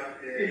 days out.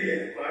 Yeah,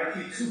 but I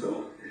keep 2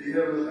 going. You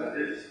never look like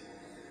this.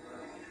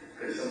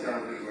 Because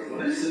sometimes it's well,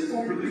 this is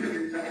really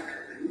good.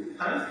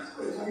 Huh?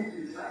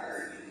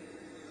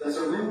 That's a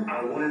rule. I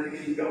wanted to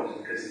keep going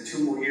because in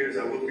 2 more years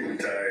I will be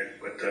retired.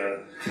 But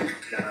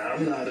nah,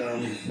 I'm not.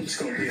 It's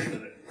going to be a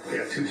minute. I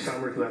got 2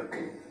 summers left.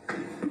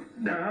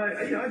 Nah,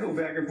 I go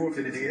back and forth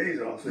to the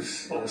DA's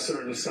office on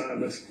certain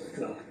assignments.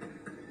 You know.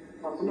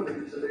 I want to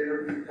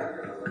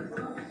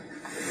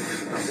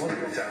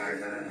retire,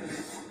 man.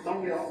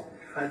 Don't we all?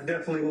 I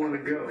definitely want to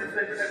go.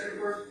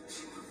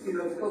 You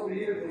know, a couple of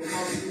years when we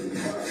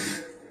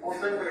on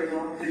Saturday, you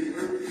know,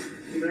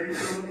 you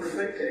show up for a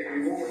paycheck,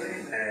 you won't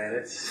name. Man,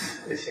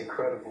 it's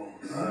incredible.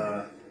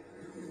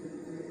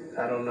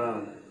 I don't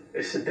know.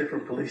 It's a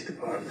different police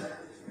department.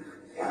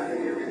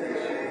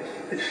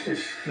 It's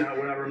just not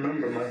what I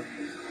remember, man.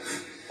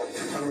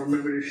 I don't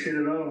remember this shit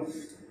at all.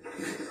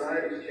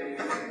 Society's changing,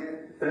 man.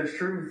 That's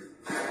true.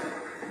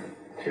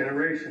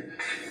 Generations.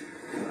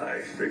 All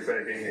right, stick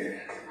back in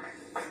here.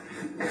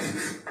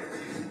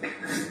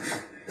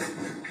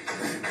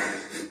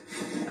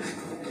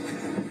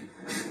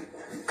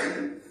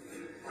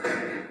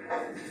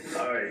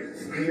 All right,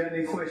 you got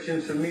any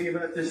questions for me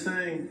about this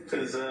thing?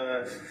 Because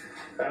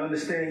I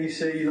understand you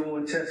say you don't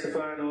want to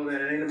testify and all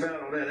that. It ain't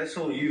about all that. That's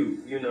on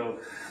you. You know,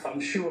 I'm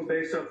sure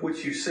based off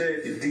what you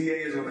said, the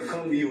DA is going to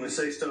come to you and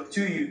say stuff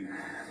to you.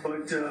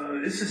 But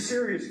it's a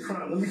serious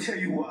crime. Let me tell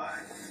you why.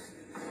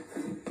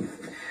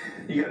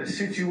 You got a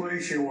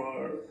situation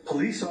where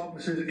police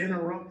officers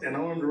interrupt an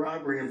armed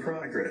robbery in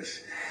progress.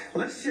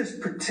 Let's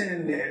just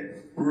pretend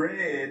that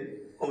Red,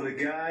 or the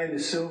guy in the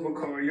silver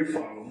car you're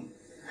following,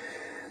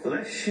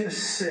 let's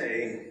just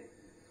say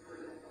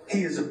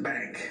he is a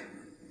bank.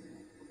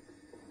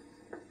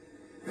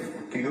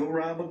 You go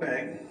rob a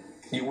bank,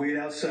 you wait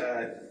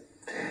outside.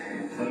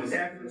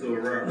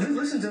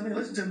 Listen to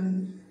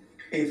me.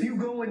 If you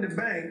go in the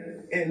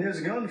bank and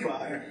there's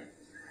gunfire,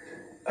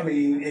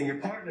 and your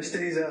partner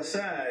stays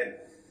outside,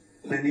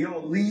 then you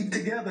all leave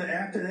together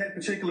after that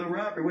particular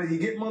robbery, whether you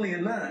get money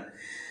or not.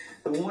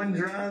 The one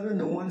driving,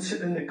 the one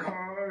sitting in the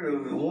car,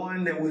 the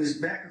one that was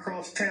back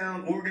across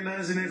town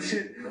organizing that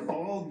shit, are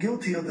all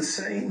guilty of the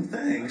same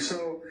thing.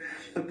 So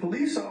the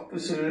police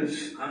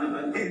officers,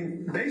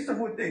 based on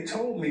what they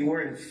told me,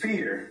 were in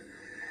fear.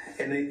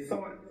 And they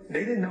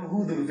didn't know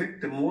who the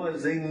victim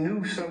was. They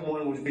knew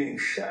someone was being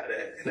shot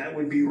at, and that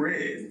would be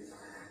Red.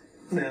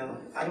 Now,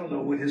 I don't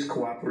know what his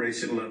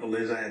cooperation level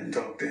is. I hadn't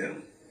talked to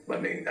him. I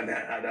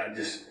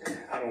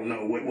don't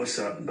know what's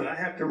up. But I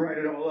have to write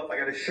it all up. I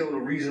got to show the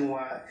reason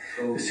why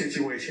the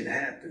situation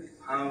happened.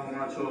 How am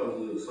I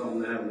charged with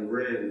something that happened to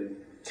Red?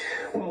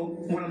 Well,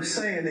 what I'm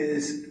saying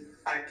is,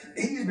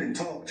 he's been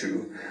talked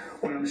to.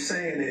 What I'm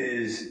saying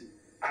is,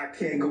 I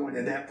can't go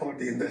into that part of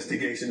the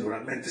investigation, is what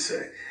I meant to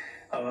say.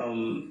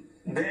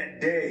 That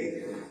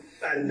day,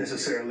 I didn't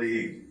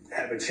necessarily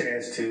have a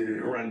chance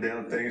to run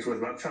down things with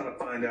him. I'm trying to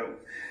find out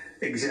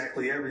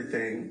exactly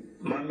everything.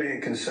 My main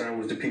concern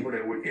was the people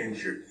that were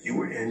injured. You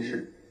were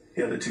injured.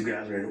 The other 2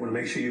 guys were injured. I want to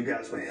make sure you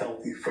guys were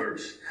healthy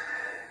first.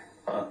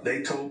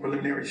 They told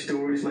preliminary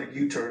stories like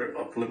you told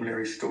a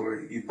preliminary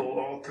story. You both,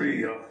 all 3 of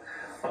y'all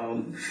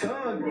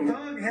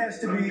Thug has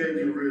to I be. gave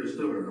you a real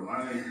story, though.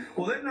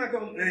 Well, they're not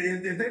going to,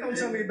 if they don't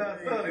tell me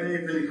about Thug. They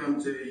ain't finna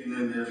come tell you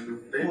nothing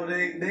extra. Well,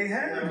 they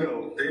have,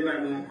 though. They not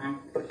going to,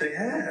 But they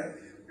have.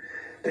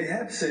 They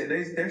have said,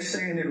 they're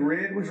saying that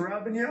Red was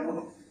robbing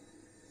y'all.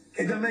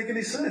 It doesn't make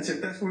any sense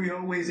if that's where he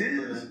always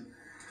is.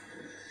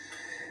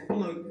 Well,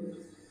 look,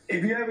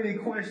 if you have any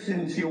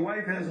questions, your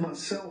wife has my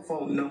cell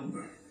phone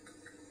number.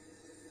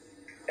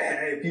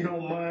 If you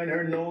don't mind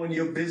her knowing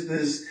your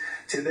business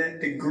to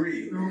that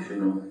degree,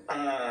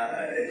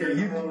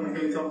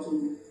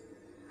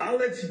 I'll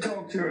let you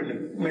talk to her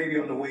maybe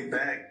on the way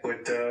back.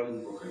 But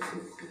the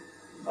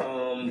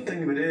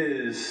thing of it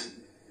is,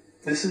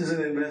 this is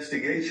an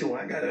investigation.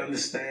 I got to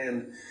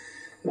understand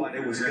why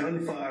there was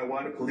gunfire,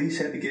 why the police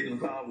had to get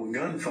involved with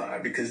gunfire,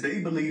 because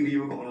they believe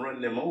you were going to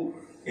run them over.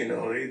 You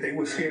know, they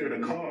were scared of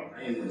the car.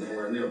 I ain't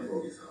nowhere near a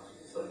police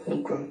officer. So.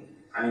 Okay.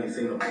 I ain't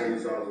seen a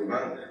police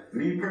officer.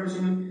 Me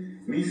personally,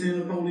 me seeing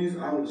the police,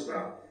 I would have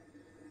stopped.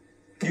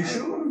 You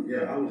sure?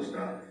 Yeah, I would have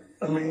stopped.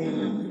 I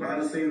mean, if I'd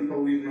have seen the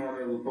police knowing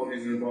there was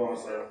police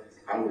involved, sir,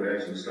 I would have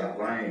actually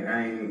stopped. I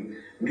ain't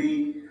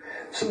me.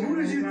 So who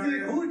did you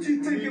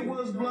think it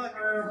was blocking?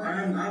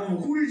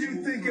 Who did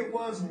you think it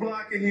was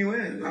blocking you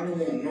in? I don't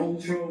want no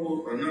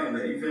trouble or none of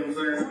that. You feel what I'm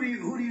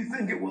saying? Who do you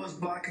think it was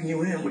blocking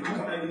you in with the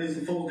car? I'm thinking it's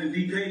supposed to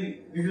DK.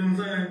 You feel what I'm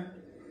saying?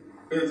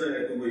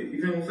 Exactly. You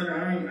feel what I'm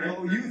saying?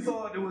 Oh, you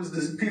thought it was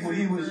the people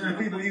he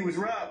was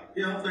robbing?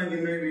 Yeah, I'm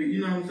thinking maybe,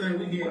 you know what I'm saying?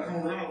 We getting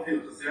come off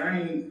here. See,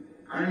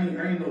 I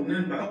ain't know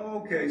nothing about it.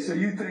 Oh, okay, so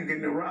you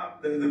thinking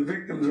the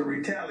victims are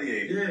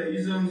retaliating? Yeah,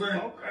 you see what I'm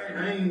saying? Okay.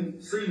 I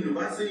ain't seen them.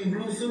 If I seen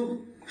blue suit,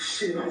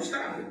 shit, I'm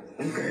stopping.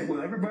 Okay,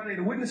 well, everybody,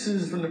 the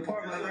witnesses from the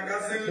park,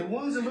 the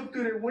ones that looked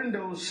through their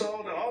windows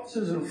saw the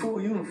officers in full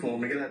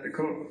uniform to get out the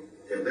car.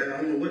 Yeah, I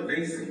don't know what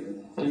they seen.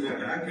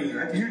 Okay. I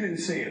can't. You didn't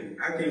see him.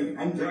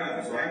 I'm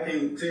driving, so I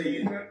can't tell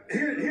you. Well,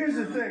 here's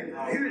the thing.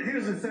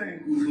 Here's the thing.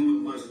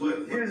 Who's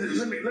what?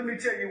 Let me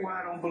tell you why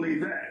I don't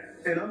believe that.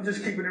 And I'm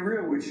just keeping it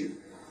real with you.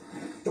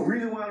 The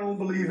reason why I don't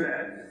believe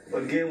that,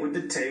 again with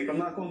the tape, I'm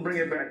not going to bring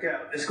it back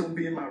out. It's going to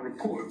be in my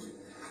report.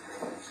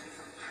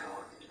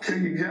 Tell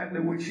you exactly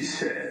what you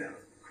said.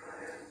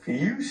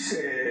 You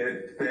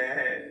said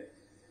that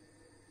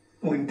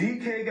when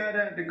DK got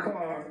out the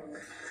car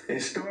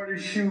and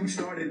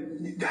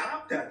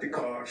hopped out the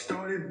car,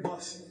 started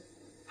busting,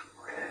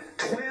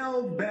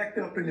 12 backed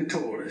up in the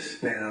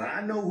Taurus. Now,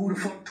 I know who the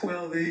fuck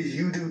 12 is.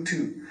 You do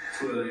too.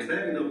 12 ain't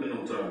backed up in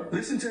no Taurus.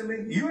 Listen to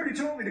me. You already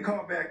told me the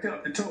car backed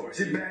up, the Taurus.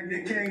 It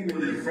came.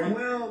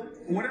 Well,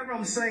 whatever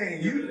I'm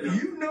saying,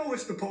 you know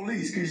it's the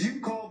police because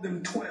you called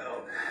them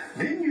 12.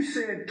 Then you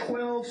said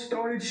 12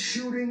 started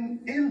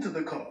shooting into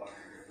the car.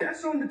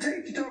 That's on the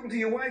tape. You're talking to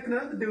your wife and the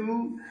other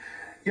dude.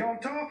 Y'all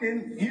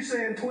talking, you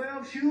saying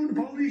 12 shooting, the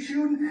police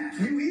shooting.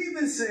 You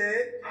even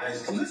said,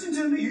 listen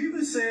to me, you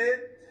even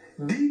said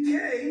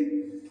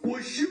DK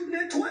was shooting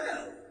at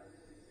 12.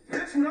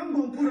 That's what I'm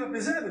going to put up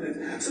as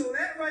evidence. So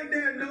that right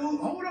there, dude,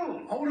 hold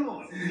on.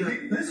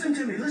 Listen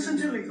to me.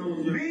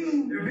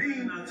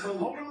 Bean,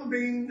 hold on,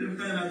 Bean.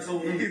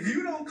 If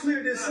you don't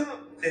clear this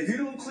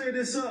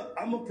up,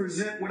 I'm going to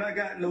present what I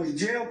got in those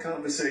jail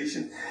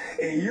conversations.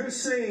 And you're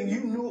saying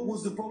you knew it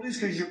was the police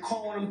because you're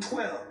calling them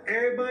 12.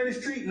 Everybody in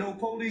the street know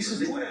police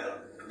is 12.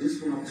 This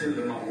is what I'm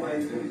telling my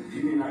wife, and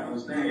you may not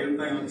understand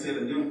everything I'm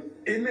telling them.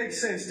 It makes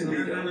sense to me.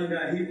 I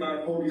got hit by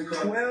a police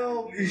car.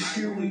 12 is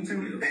shooting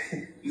through.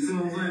 You see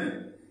what I'm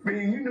saying? I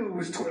mean, you knew it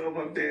was 12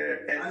 up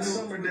there at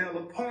Summerdale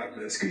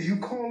Apartments because you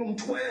call them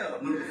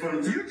 12.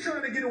 You're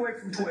trying to get away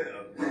from 12.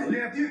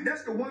 Now, if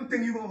that's the one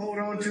thing you're going to hold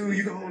on to,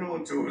 you can hold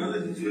on to it. Now,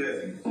 listen to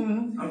that.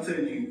 I'm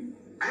telling you,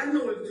 I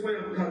know it's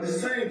 12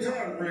 because the same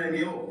car ran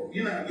me over.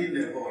 You're not getting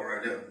that far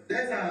right there.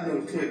 That's how I know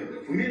it's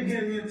 12. For me to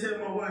get in here and tell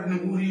my wife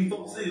who these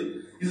folks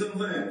is, you see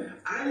what I'm saying?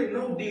 I didn't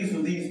know these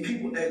were these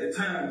people at the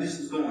time this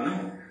was going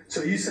on.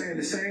 So you're saying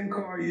the same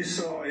car you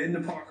saw in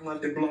the parking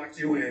lot that blocked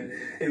you in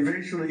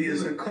eventually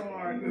is the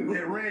car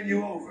that ran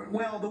you over?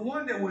 Well, the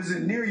one that was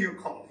near your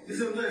car. You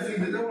see what I'm saying?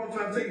 That's what I'm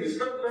trying to take. The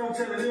stuff that I'm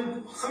telling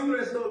them, some of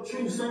that stuff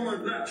true, some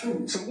of it not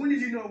true. So when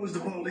did you know it was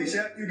the police?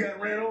 After you got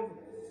ran over?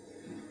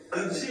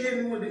 She hit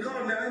me with the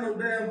car. Now I know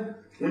damn.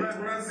 When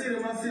I see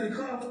them, I see the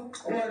car.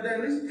 I'm like,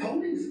 damn, this is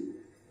police.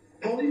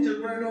 Police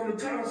just ran over the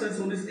car. Said,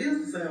 so this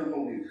is the same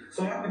police.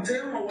 So I can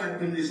tell my wife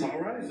from this. All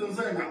right. You know what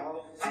I'm saying?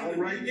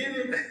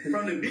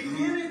 From the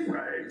beginning,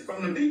 right.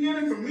 From the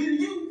beginning, from me to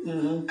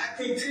you, I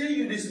can't tell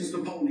you this was the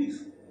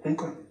police.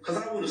 Okay. Because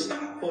I would have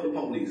stopped for the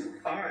police.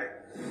 All right.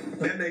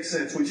 That makes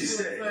sense what you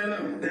say.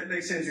 That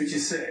makes sense what you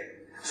say.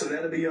 So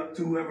that'll be up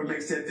to whoever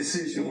makes that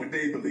decision what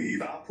they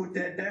believe. I'll put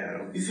that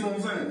down. You see what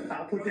I'm saying?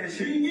 I'll put that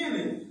shit. In the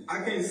beginning,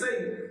 I can't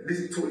say this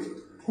is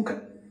twisted. Okay.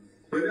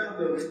 But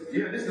after,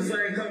 this the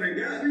same car that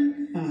got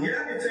me,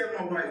 I can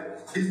tell my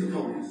wife, this the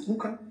police.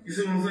 Okay. You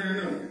see what I'm saying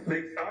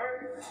now? All right.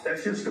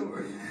 That's your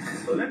story.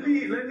 Let me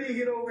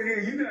get over here.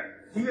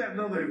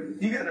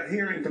 You got a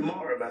hearing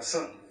tomorrow about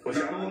something, which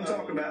I don't want to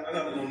talk about. I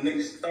got it on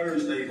next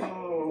Thursday.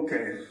 Oh,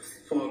 okay.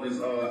 For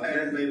this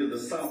aggravated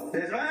assault.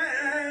 That's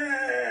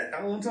right. I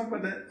don't want to talk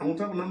about that. I don't want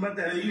to talk nothing about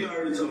that. Hey, you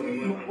already told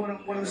me.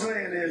 What I'm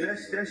saying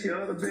is that's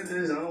your other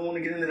business. I don't want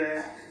to get into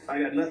that.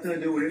 I got nothing to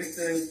do with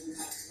anything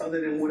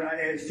other than what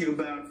I asked you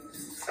about.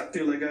 I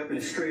feel like I've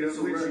been straight up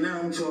So with right you. now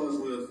I'm charged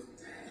with.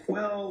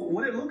 Well,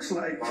 what it looks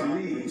like to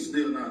me, I'm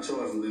still not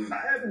charged with anything.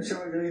 I haven't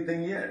charged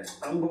anything yet.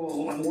 I'm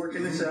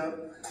working this out.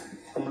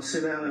 I'm gonna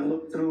sit down and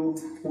look through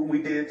what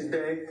we did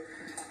today,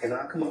 and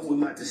I'll come up with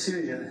my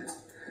decision.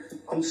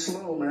 I'm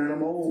slow, man.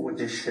 I'm old with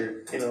this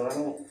shit. You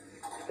know,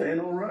 there ain't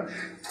no rush.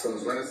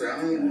 Cause like I said,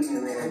 I don't want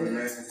no robbery,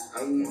 man.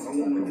 I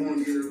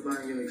want to get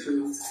everything in the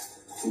clear.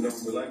 You know,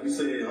 but like you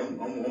said, I'm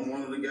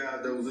one of the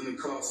guys that was in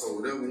the car, so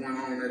whatever went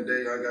on that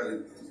day, I gotta,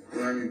 you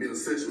know what I mean, be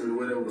accessory to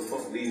whatever the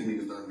fuck these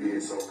niggas done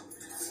did, so.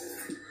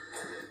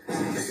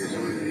 It's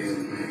what it is,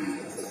 man.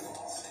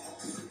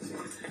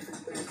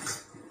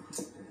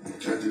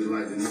 I just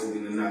like to know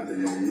and not to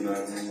know, you know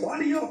what I mean? Why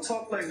do y'all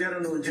talk like that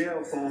on those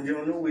jail phones?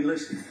 Y'all know we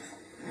listen.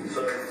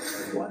 So,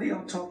 Why do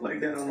y'all talk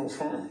like that on those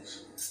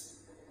phones?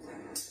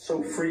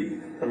 So free.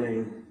 I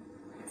mean,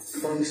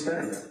 I don't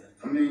understand that.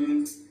 I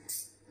mean,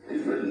 it's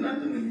really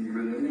nothing to me,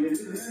 really. I mean,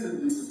 it's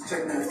just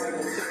take my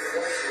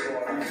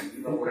wife,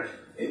 you know. Okay.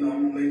 You know,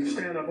 I'm gonna make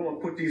Stand up. I'm gonna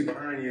put these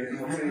behind you. I'm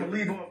gonna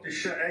leave off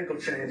the ankle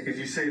chains because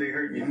you say they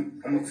hurt you.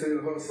 I'm gonna tell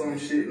her some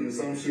shit and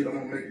some shit I'm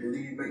gonna make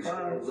believe, make sure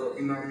I was up,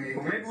 you know what I mean?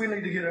 Well, maybe we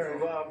need to get her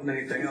involved in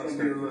anything else. Some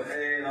be a little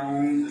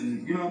add-ons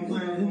and, you know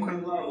what I'm saying? Who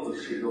comes out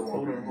with shit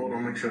going on? Hold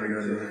on. Make sure I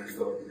got it.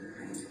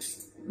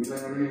 You know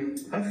what I mean?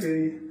 I feel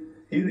you.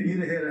 You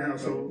the head of the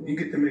household. You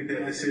get to make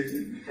that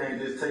decision. You can't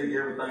just take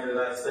everything that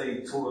I say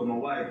toward my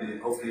wife and,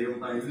 okay,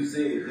 everything you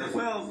said. That's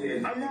Well, what you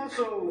said. I'm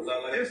also,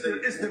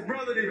 it's the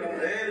brother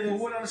that, well,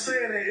 what I'm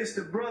saying is, it's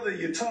the brother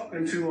you're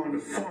talking to on the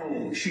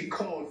phone. She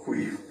called for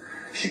you.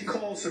 She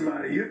called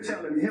somebody. You're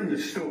telling him the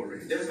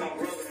story. That's my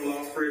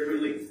brother-in-law, Fred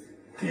Lee.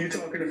 You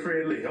talking to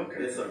Fred Lee?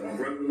 Okay. Yes, sir. My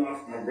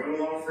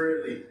brother-in-law,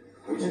 Fred Lee,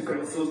 which is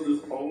my sister's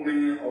old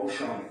man,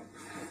 O'Shawn.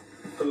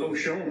 Oh,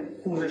 Sean.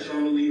 Who's that?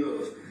 O'Shawn Lee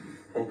husband.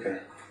 Okay.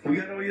 We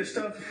got all your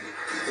stuff?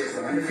 Yes,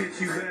 sir. I'm gonna get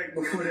you back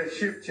before that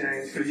shift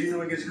change, because you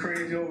know it gets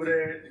crazy over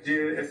there at the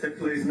jail, at that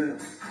place now.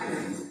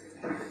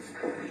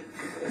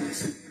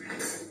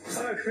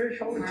 All right, Fish,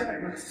 hold it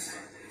tight, man.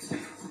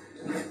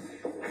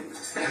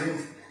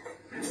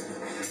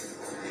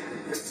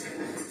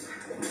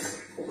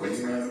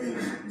 You know what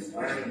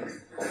I mean?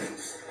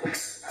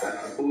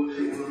 I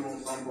bullshit with him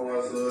on some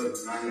parts of it.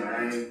 I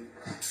ain't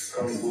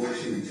come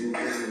bullshit with you, you know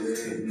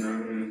what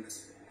I mean?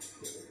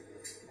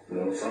 You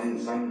know, some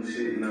of the shit,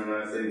 you know,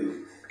 like I say,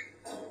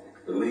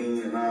 the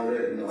lean and all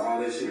that, you know, all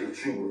that shit was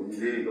true. But we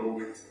did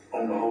go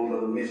on a whole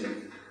other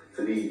mission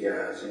to these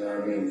guys, you know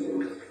what I mean? So,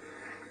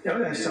 Y'all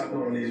gotta stop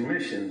going on these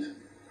missions.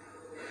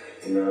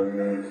 you know what I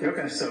mean? Y'all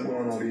gotta stop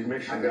going on these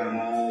missions. I got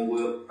my own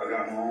whip, I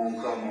got my own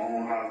car, my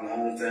own house, my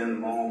own family,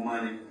 my own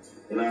money,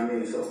 you know what I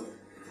mean? So,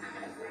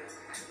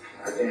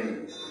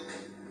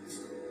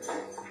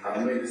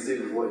 I'll make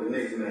decisions for what the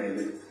next man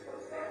do.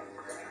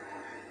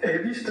 Hey,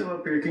 if you're still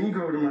up here, can you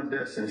go over to my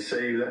desk and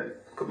save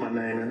that? Put my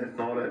name in it and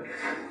all that.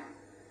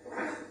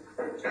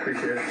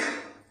 Appreciate it.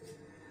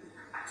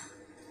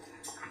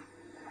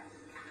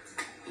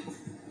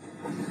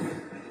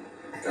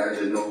 I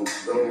just know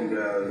those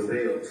guys,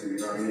 they up to, you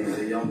know what I mean?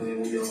 They're younger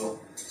than we are.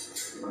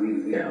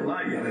 Yeah, I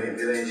like you, man.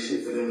 It ain't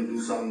shit for them to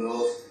do something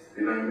else,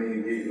 you know what I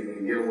mean?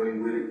 Get away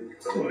with it.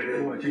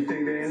 What, you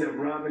think they end up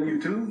robbing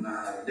you too?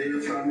 Nah,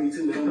 they'll try me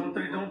too.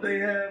 Don't they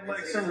have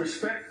like some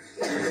respect?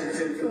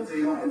 $10,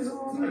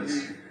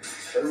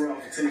 $15. They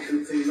rob for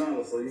 $10,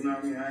 $15, so you know what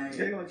I mean? I ain't.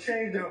 They're gonna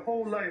change their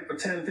whole life for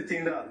 $10, $15. You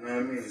know what I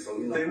mean? So,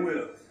 you know. They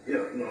will. Yeah,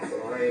 you know, so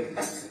I ain't.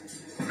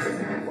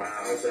 Wow,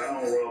 I said,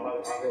 I don't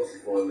rob, I hustle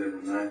for a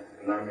living, man.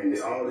 You know what I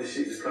mean? All this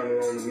shit is coming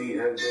on to me.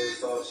 Having those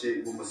soft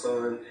shit with my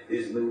son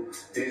is new.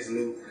 It's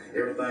new.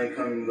 Everything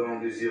coming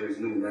on this year is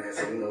new, man.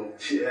 So, you know,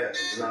 shit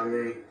happens, you know what I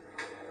mean?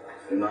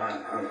 You know,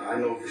 I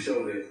know for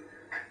sure that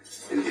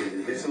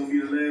if this gonna be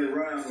the last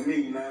ride for me,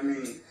 you know what I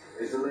mean?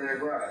 It's the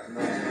last ride, you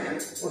know what I mean?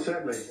 What's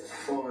that mean?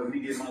 For me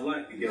get my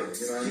life together,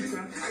 you know what I mean?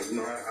 You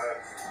know, I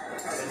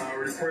done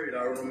already prayed, I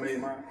already made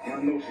my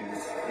notion,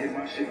 get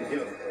my shit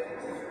together.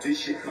 This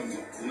shit coming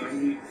up, you know what I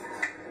mean?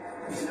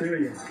 Feel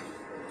you.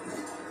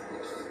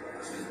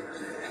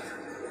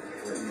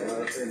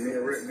 I said, me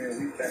and Rick, man,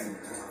 we family.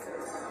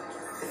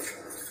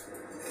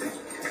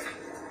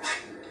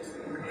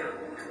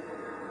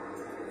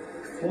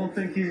 I don't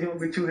think he's gonna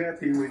be too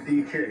happy with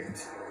DK.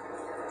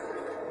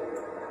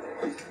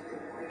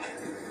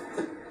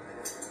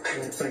 I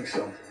don't think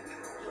so.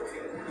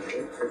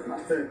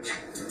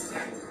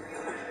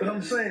 But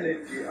I'm saying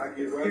that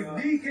if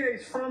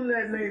DK's from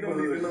that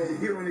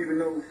neighborhood, you don't even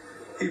know.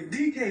 If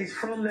DK's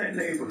from that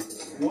neighborhood,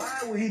 why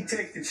would he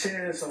take the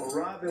chance on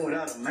robbing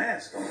without a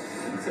mask on?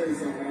 Let me tell you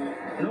something,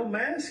 man. No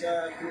mask? You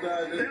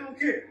guys, They don't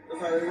care.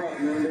 that's how they rock,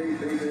 man.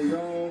 They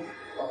young.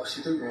 Oh,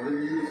 shit, they're gonna let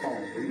me use the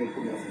phone. They're gonna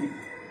put me on speaker.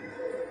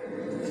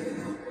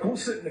 We'll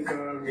sit in the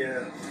car,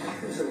 yeah.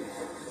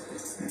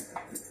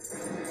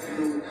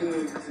 Doing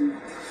good, too.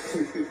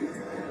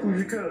 Who's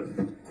your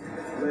cousin?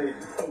 Lady.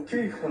 Oh,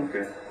 Keith?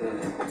 Okay.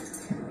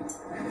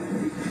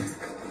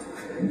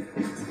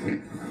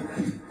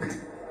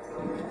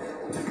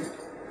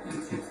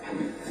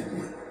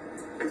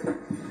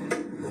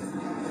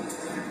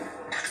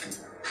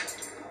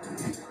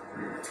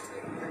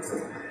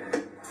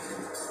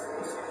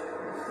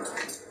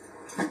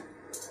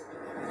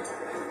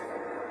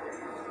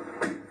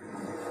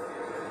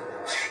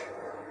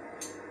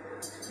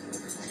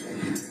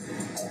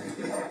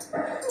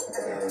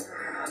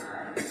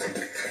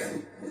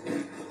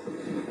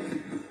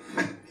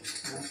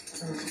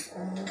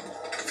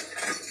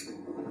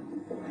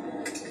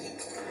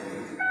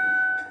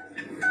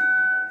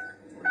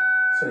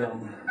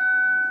 Number.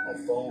 On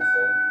phone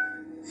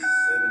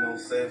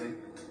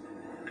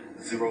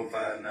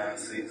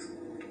 707-0596.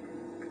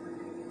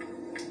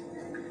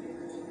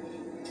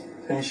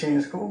 Ain't she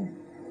in school?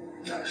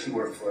 Nah, she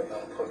worked for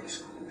another public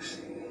school.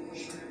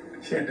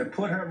 She had to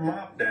put her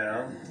mop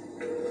down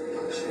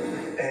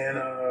and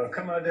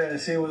come out there and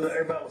see what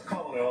everybody was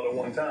calling her all at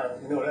one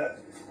time. You know that.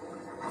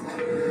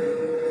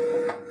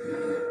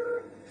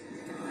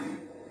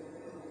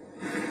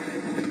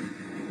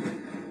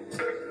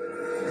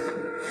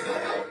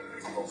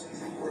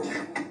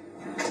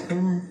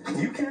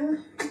 You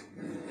can.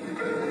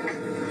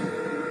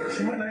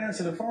 She might not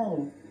answer the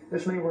phone.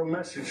 Just leave her a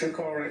message. She'll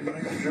call right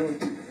back. I'm sure.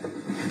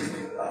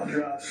 I'll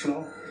drive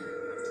slow.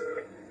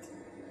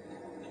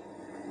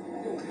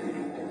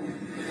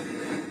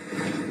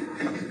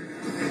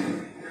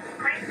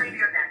 Please leave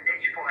your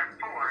message for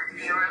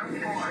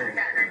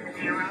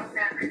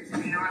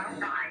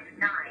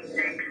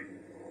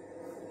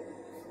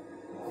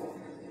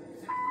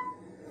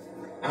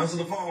 404-707-0596. Answer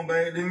the phone,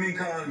 babe. Didn't me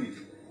calling you.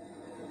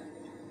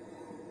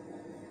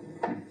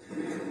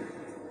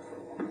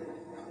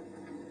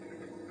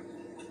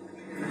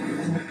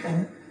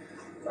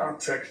 I'll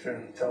text her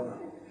and tell her.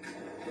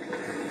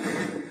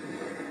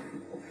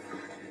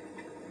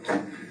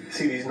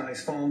 See these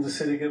nice phones the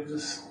city gives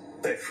us?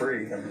 They're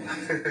free. I mean,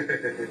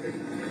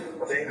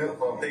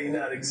 they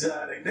not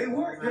exotic. They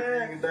work,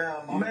 man.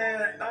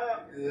 Man,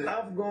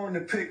 I'm going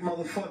to pick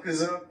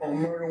motherfuckers up on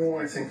murder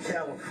warrants in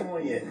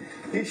California.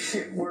 This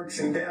shit works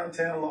in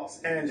downtown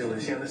Los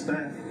Angeles. You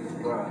understand?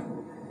 Right.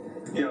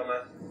 Yeah,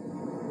 man.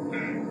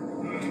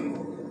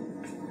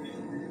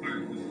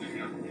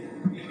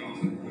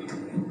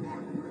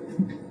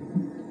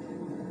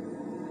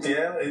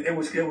 Yeah, it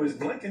was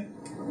blinking.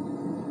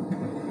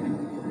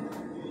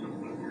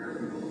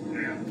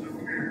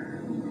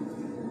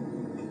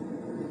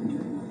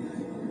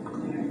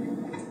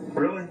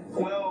 Really?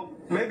 Well,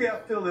 maybe I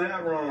filled it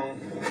out wrong.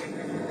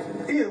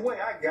 Either way,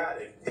 I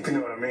got it, if you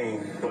know what I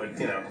mean. But,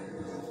 you know,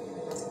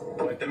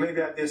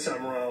 maybe I did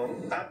something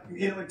wrong.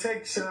 It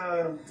takes,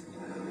 now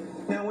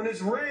when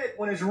it's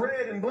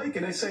red and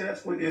blinking, they say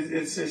that's what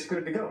it's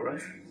good to go,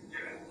 right?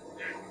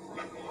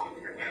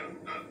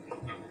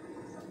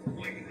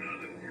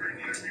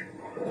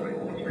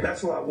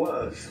 That's who I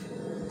was.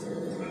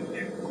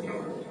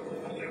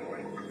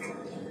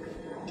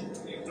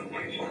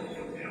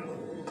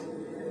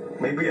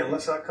 Maybe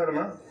unless I cut them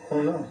out. I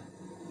don't know.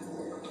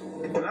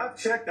 When I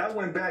checked, I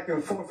went back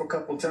and forth a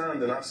couple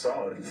times and I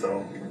saw it.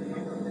 So,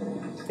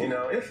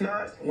 if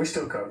not, we're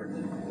still covered.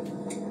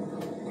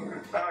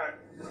 All right.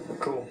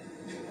 Cool.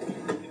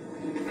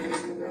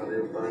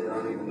 Everybody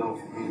don't even know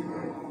for me,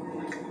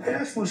 man.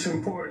 That's what's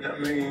important. I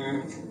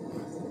mean,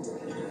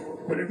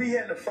 but if he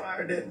hadn't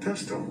fired that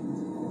pistol,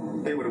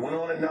 they would have went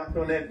on and knocked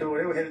on that door.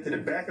 They would headed to the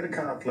back of the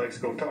complex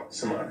to go talk to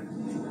somebody.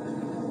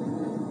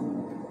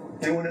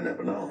 They would have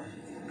never known.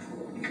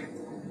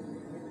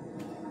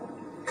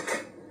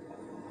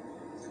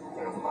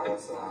 Like I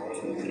said, I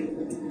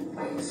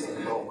ain't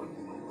seen no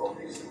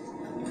police.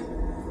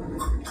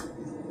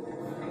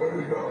 Where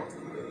we go?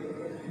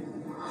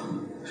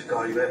 She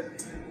call you back?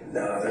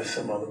 Nah, that's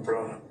some other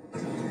brother.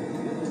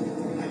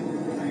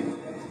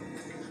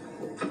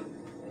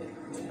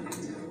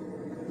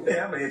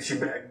 Yeah, I'm gonna hit you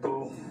back,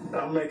 boo.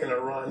 I'm making a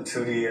run to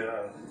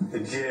the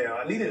jail.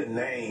 I needed a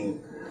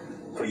name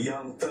for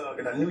Young Thug,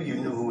 and I knew you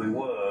knew who he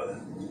was.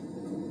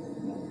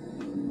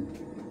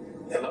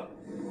 Hello?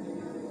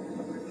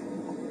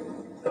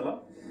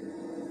 Hello?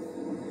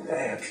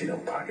 Damn, she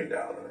done pocket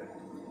dollar.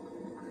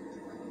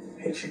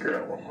 Hit your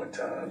girl one more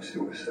time. She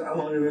was, how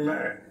long you been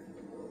married?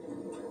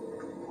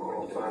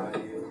 5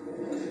 years.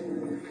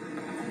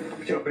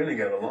 Y'all been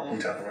together a long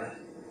time, right?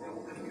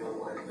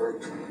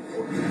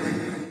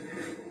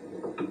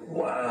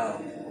 Wow.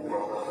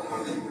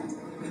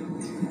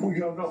 Where'd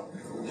y'all go?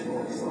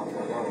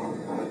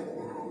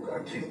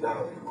 Got kicked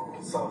out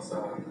on South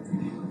Side.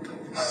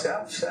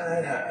 South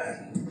Side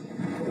High.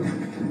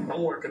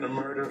 I'm working a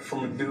murder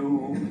from a dude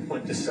who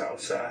went to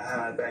South Side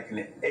High back in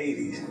the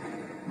 80s.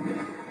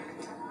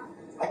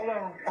 Hold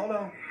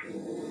on.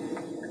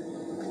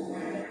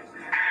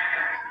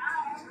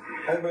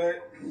 Hey, babe.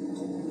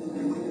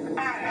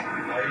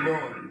 How you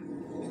doing?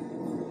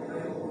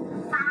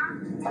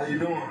 How you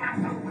doing?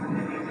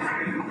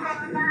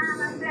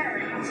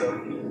 So,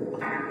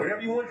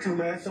 whatever you want to,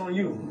 man, it's on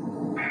you.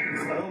 I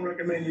don't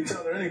recommend you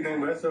tell her anything,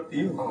 but that's up to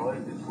you. Oh,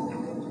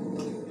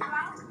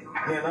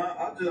 man,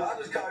 I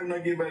just called you when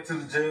I get back to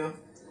the jail.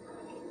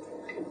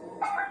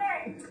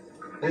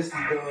 This is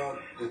the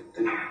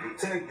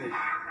detective.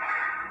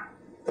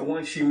 The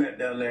one she met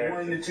down The there.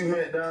 one that you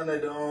met down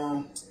at the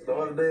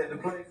other day at the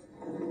place?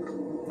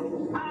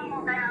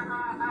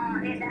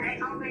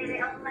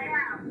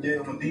 Yeah,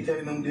 when DK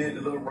and them did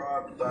the little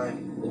robbery thing.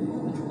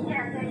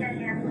 Yeah.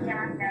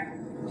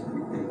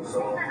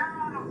 So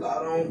I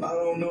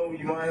don't know.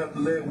 You might have to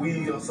let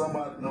Weed or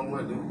somebody know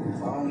what to do.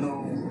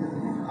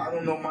 I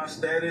don't know my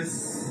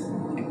status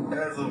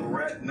as of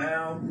right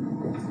now.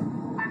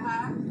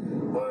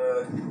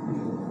 But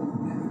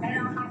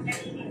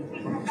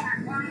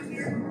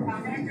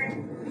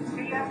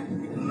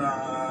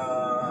nah,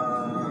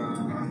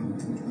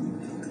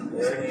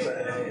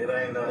 it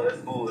ain't none of that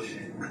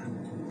bullshit.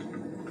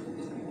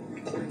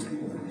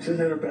 Just hit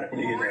her back when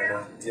you get there.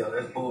 Huh? Yeah,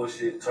 that's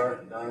bullshit. I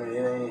mean, it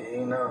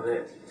ain't none of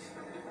that.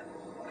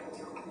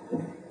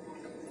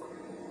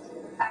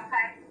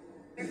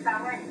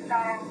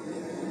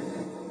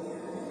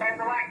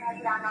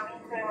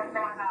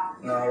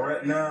 No,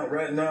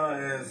 right now,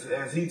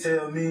 as he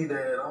tell me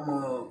that I'm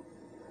a,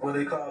 what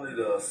they call it,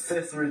 a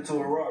accessory to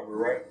a robbery,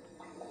 right?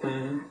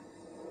 Mm-hmm.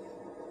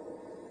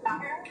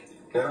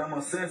 That I'm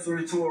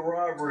accessory to a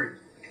robbery.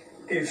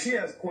 If she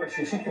has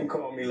questions, she can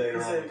call me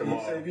later on tomorrow.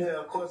 He said if you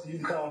have questions, you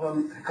can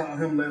call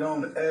him later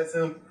on to ask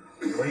him.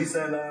 But he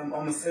said I'm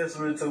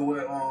accessory to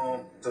what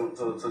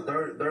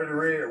to Dirty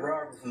Red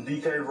robbery from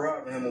DK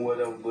robbing him or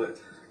whatever. But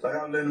like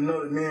I let him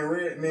know that me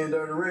and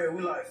Dirty Red,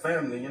 we like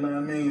family. You know what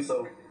I mean?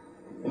 So.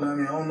 You know what I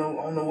mean? I don't know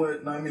what, you know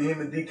what I mean,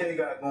 him and DK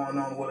got going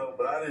on, whatever,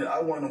 but I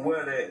wasn't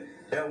aware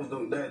that was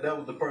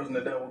the person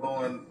that was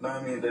going, you know what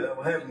I mean, that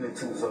was happening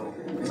to, so,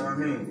 you know what I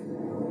mean?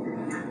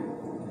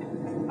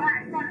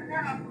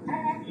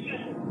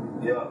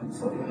 Yeah,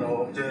 so, you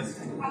know, just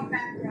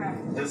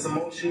some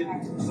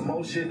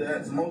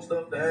more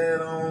stuff to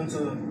add on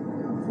to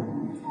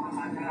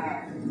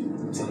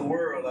the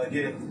world, I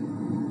guess.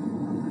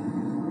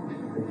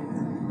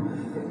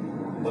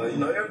 But, you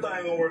know,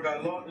 everything gonna work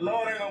out.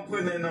 Lord ain't gonna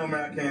put nothing on me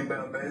I can't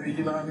bear, baby.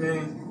 You know what I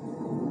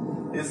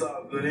mean? It's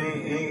all good. He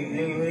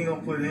ain't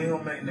gonna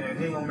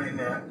make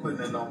that put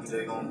nothing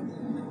on me.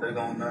 They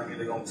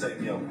gonna take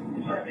me up.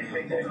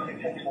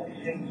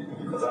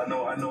 Cause I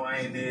know I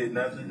ain't did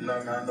nothing. You know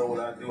what I mean? I know what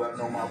I do. I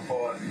know my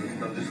part. You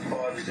know, this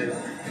part is just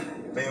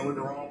being with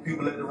the wrong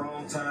people at the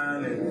wrong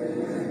time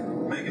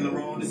and making the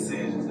wrong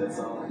decisions. That's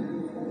all.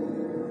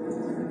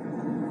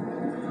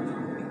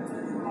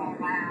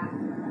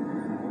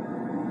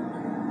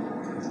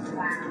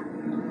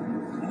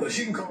 But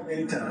she can call me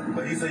anytime.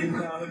 But he said you can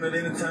call him at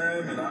any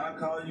time, and I'll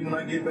call you when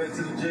I get back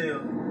to the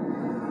jail.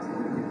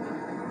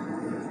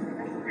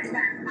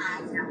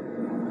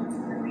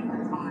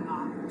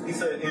 He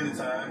said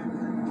anytime.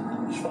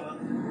 It's fine.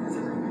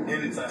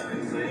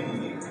 Anytime. He said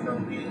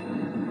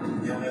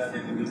he don't have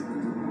anything to do.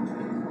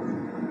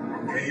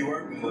 He ain't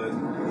working, but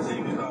he said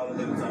you can call him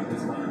anytime.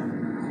 It's fine.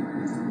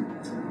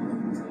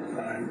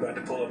 Alright, we're about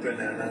to pull up in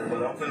there now. But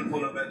I'm finna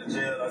pull up at the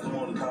jail. I just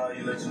want to call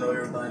you, let you know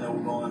everything that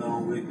was going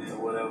on with me or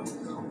whatever.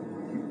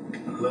 I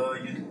love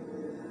you.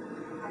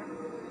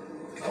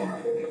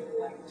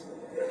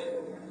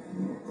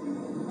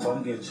 So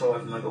I'm getting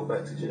charged when I go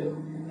back to jail.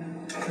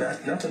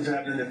 Nothing's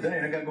happening today.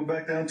 I gotta go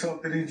back down and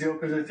talk to these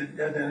jokers in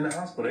the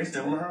hospital. They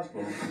still in the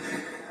hospital.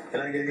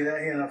 And I gotta get out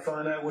here and I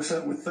find out what's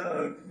up with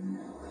Thug.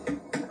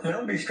 Now, I'm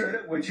gonna be straight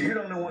up with you. You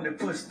don't know one that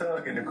puts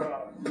Thug in the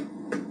car.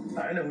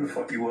 I know who the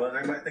fuck he was.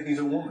 Everybody think he's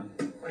a woman.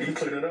 You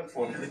cleared it up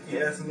for me. He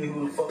asking me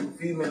who the fuck the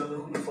female is,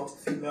 who the fuck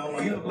the female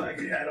is. He look like,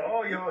 out of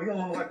all y'all, he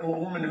don't look like a little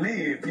woman to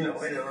me. If, you know,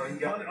 he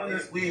got on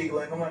this wig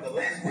like I'm like a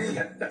last wig.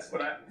 That's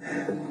what I.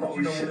 Oh,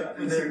 you know,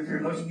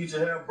 once you get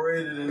your hair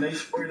braided and they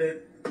spray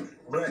that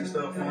black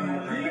stuff on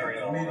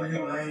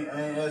you, I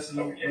ain't asking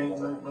no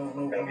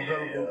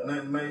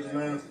nothing major,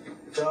 man.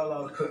 Y'all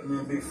ought to cut me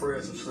and Big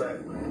Fred some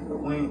slack, man.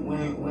 We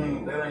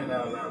ain't, that ain't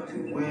our allowed.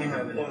 We ain't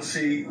having that. Well,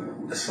 see,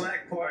 the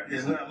slack part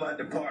is not my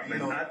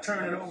department. I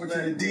turn it over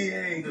to the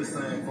DA because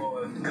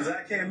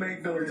I can't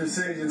make those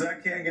decisions. I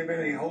can't give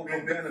any hope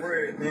or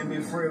benefit. Me and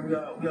Big Fred, we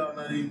all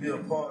not even be a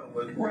part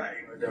of it.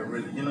 Right. That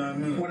really, you know what I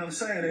mean? What I'm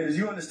saying is,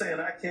 you understand,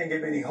 I can't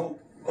give any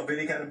hope of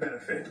any kind of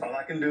benefit. All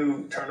I can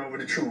do, turn over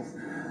the truth.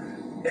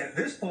 At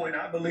this point,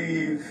 I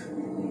believe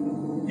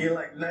you're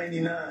like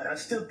 99. I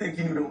still think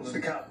you knew those was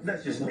the cops.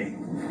 That's just me.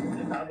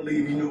 I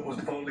believe you knew it was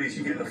the police.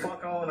 You getting the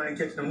fuck on. I ain't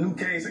catching no new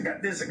case. I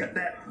got this. I got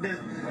that. This.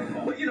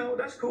 But you know,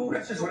 that's cool.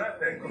 That's just what I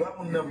think. Because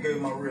I would never gave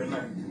my real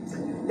name.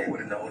 They would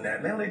have known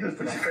that. Man, all they do is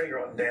put your finger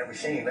on the damn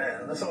machine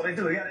now. That's all they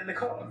do. They got it in the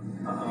car.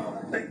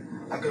 I'm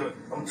gonna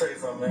tell you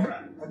something, man.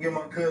 Right. I give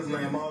my cousin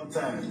name all the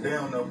time. They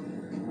don't know.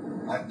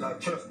 I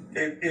trust him.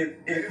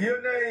 If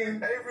your name,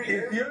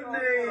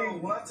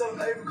 when I tell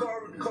him Avery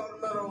Carter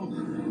Meadows,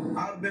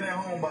 I'd have been at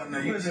home by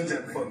now. Listen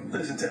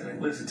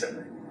to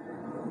me.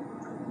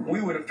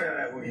 We would have found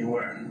out who you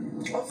were. I'm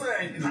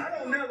saying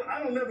I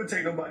don't never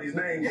take nobody's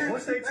name. But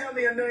once they tell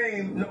me a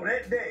name, no,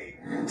 that day.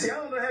 See, I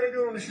don't know how they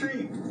do it on the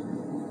street.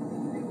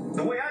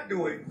 The way I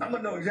do it, I'm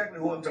gonna know exactly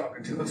who I'm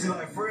talking to. But see,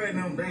 like Fred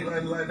and them,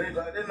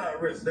 they're not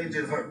rich. They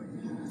just hurt.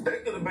 They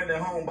could have been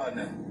at home by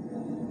now.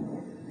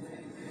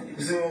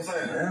 You see what I'm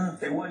saying? Yeah,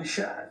 they wasn't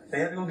shot. They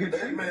had to go get They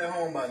treatment. been at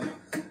home by now.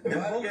 If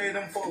I gave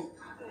them folks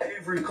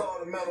Avery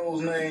Carter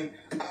Meadows' name,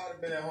 I'd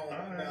have been at home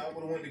by now. I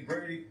would have went to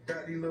Grady,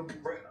 got these little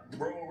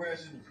road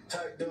rashes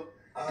typed up.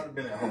 I'd have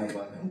been at home by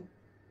now.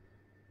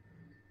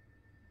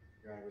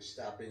 Your Honor, we're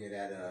stopping it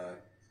at I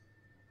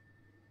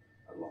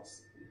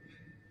lost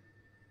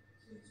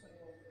it.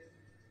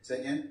 Say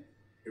again?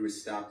 It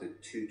was stopped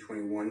at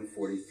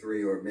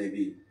 2:21:43, or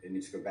maybe it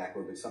needs to go back a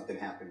little bit. Something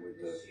happened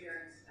with the.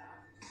 Sharing stop.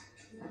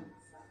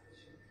 Stop the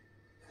share.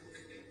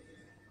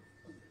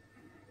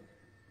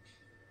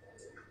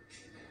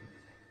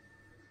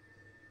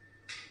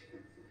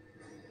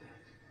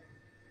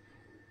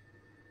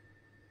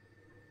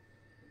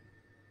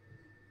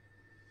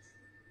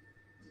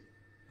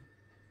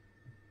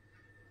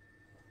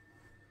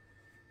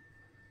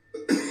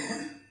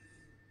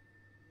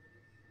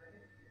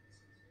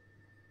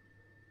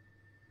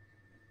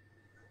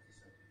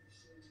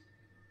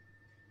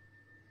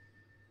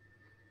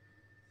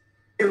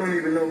 You don't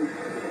even know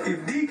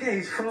if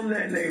DK's from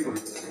that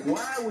neighborhood.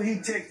 Why would he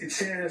take the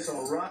chance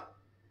on rock?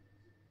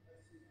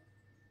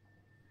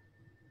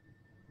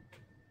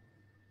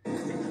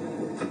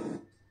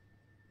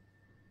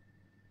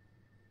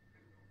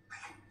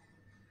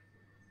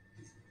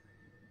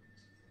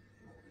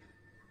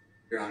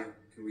 Your Honor,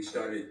 can we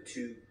start at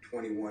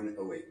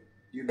 2:21:08?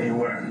 You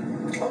were.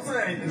 I'm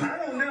saying,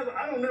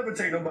 I don't never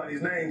take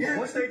nobody's name. But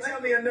once they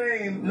tell me a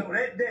name, no,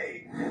 that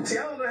day. See,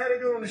 I don't know how they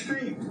do it on the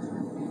street.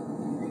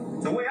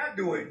 The way I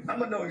do it, I'm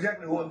gonna know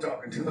exactly who I'm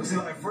talking to. see,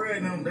 like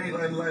Fred and them,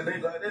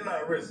 they're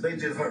not risks. They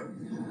just hurt.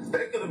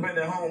 They could have been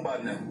at home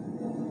by now.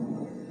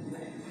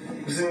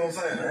 You see what I'm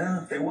saying?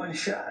 Yeah, they wasn't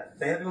shot.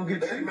 They had to go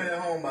get They been treatment. at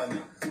home by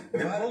now.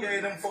 If I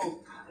gave them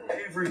folks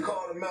Avery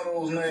Carter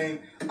Meadows' name,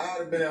 I'd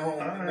have been at home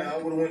by now. I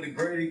would have went to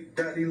Grady,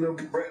 got these little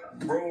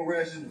road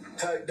rashes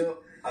typed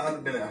up. I'd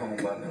have been at home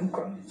by now.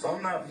 Okay. So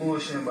I'm not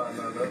bullshitting about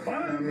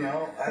nothing. You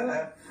know what I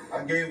mean?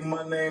 I gave him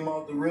my name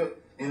off the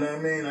rip. You know what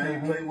I mean? I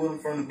ain't played with him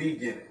from the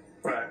beginning.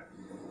 Right.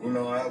 You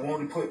know, I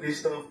wanted to put this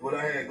stuff, what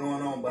I had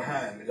going on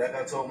behind me. Like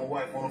I told my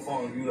wife on the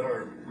phone, you'd have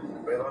heard me.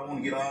 But I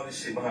want to get all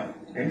this shit behind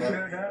me. You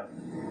shared that?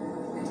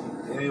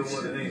 It is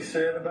what it You is.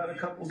 said about a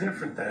couple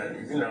different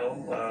things, you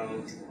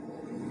know.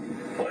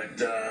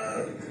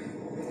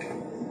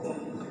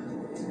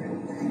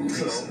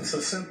 It's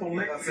a simple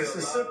lick. It's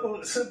a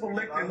simple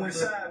lick that went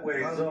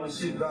sideways. A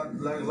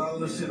lot of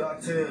the shit I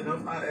tell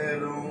them, I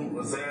add on,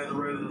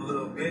 exaggerated a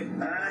little bit.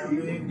 I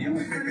mean, you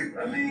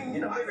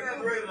know, I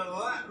exaggerated a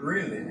lot,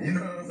 really. You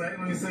know what I'm saying?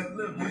 When you said a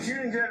little but bit. you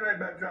didn't exaggerate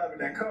about driving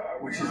that car,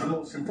 which is the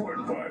most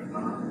important part.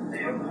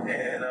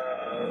 And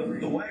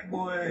the white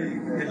boy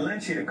that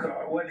lent you the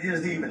car, wasn't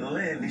his to even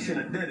lend. He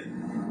shouldn't have did it.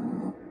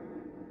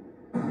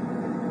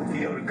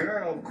 You know, the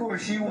girl, of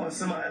course, she wants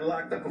somebody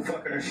locked up and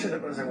fucking her shit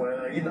up. I said,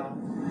 well, you know,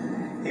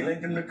 he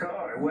lent him the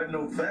car. It wasn't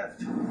no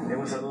theft. It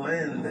was a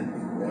lend.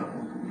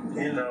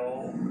 You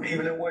know,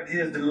 even though it wasn't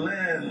his to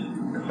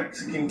lend, the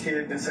Mexican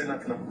kid didn't say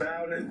nothing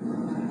about it.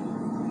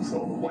 So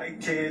the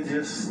white kid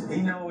just,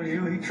 he knows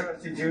you, he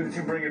trusted you that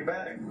you bring it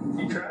back.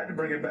 You tried to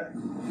bring it back.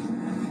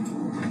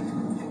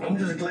 I'm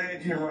just glad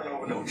you didn't run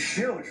over no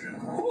children.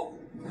 Whew.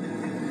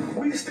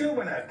 We still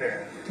went out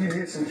there. You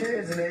hit some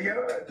kids in their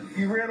yard.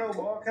 You ran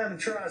over all kind of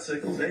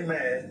tricycles. They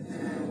mad.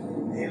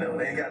 You know,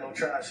 they ain't got no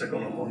tricycle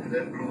no more.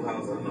 That blue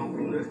house, I know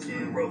blue, that's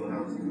Ken brother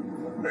house.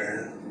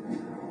 Man.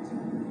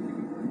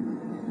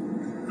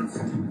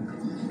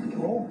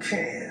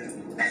 Okay.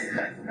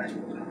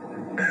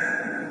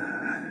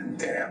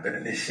 Damn, I've been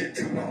in this shit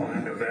too long. I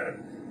know that.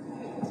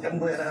 I'm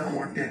glad I don't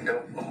work that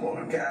dope no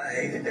more. God, I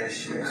hated that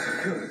shit.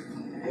 Good.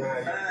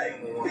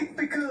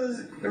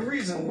 Because the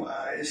reason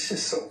why it's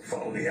just so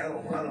phony. I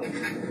don't.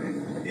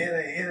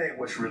 It ain't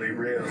what's really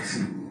real.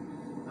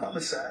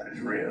 Homicide is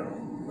real.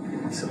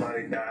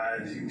 Somebody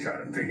dies, you try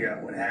to figure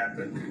out what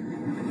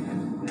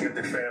happened. Give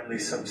the family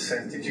some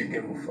sense that you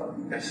give a fuck.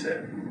 That's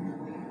it.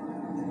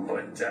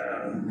 But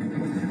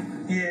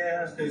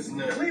yeah,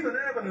 Cleveland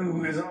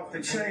Avenue is off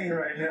the chain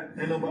right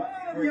now.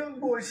 All them young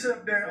boys sit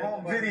up there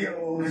on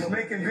videos,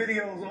 making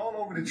videos all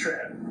over the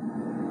trap.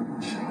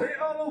 They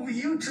all over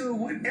YouTube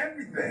with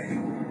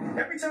everything.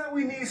 Every time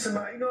we need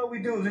somebody, you know what we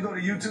do is we go to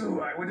YouTube,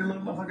 right? What the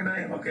little motherfucker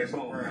name? Okay,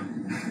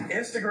 boom.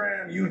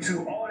 Instagram,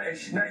 YouTube, all that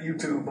shit. Not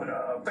YouTube, but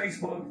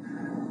Facebook.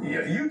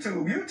 Yeah,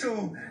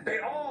 YouTube, they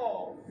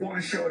all want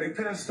to show their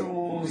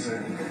pistols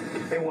and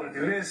they want to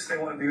do this, they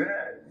want to do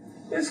that.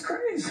 It's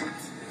crazy.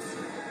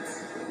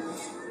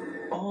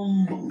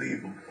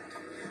 Unbelievable.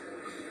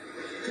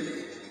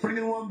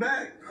 Bringing one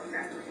back.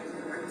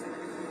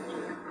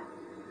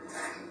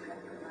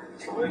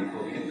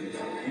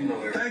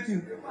 Thank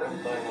you.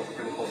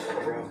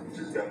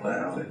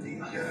 Well,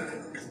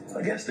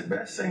 I guess the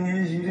best thing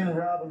is you didn't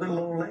rob a little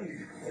old lady.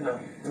 You know,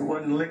 it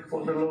wasn't licked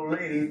for a little old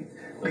lady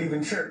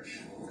leaving church.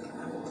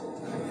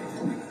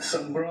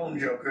 Some grown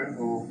joker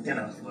who, you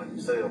know, Like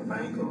you say, a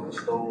bank or a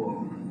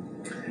store.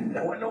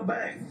 there wasn't no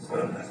bank.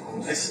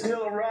 It's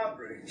still a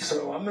robbery.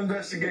 So I'm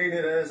investigating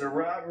it as a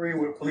robbery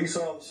where police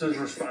officers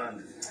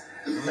responded.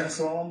 That's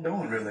all I'm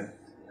doing, really.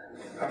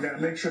 I gotta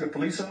make sure the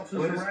police officers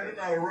But are it's right.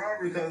 not a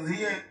robbery because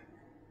he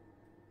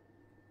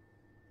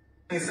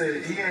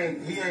said he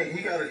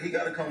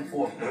gotta come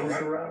forth. It was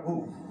a rob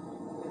who?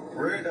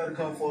 Red gotta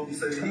come forth and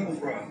say that he was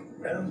robbed.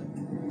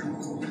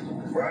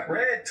 Right?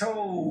 Red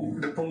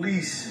told the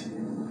police.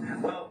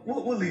 Well,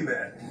 we'll leave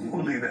that.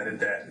 We'll leave that at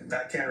that.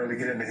 I can't really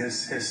get into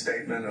his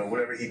statement or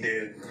whatever he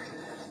did.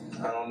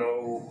 I don't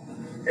know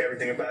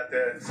everything about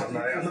that. So I'm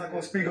not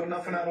going to speak on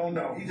nothing I don't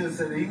know. He just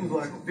said that he was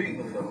like a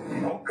victim, though.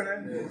 Okay.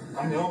 Yeah.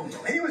 I mean, I don't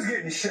know. He was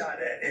getting shot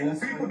at. And when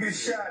people get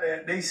shot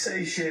at, they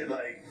say shit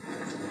like,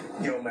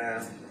 yo,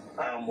 man,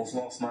 I almost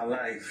lost my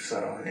life.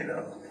 So, you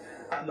know,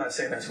 I'm not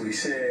saying that's what he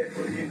said,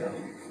 but, you know,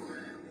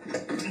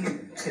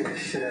 get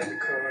this shit out of the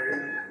car,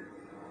 yeah.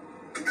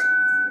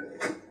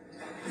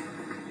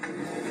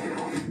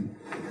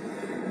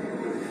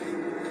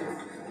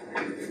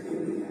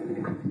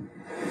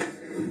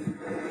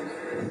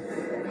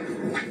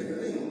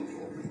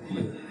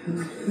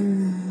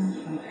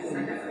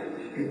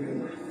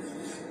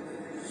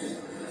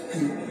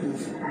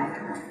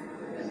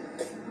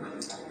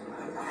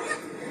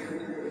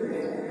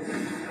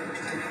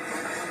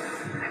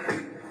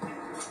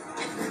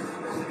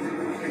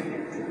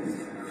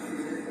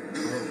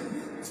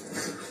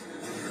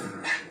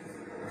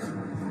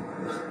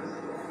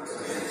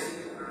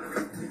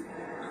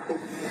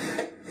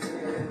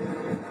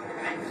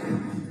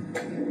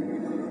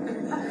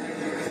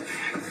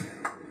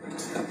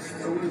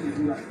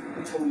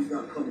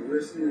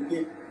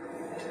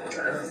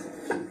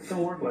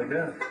 Don't work like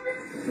that.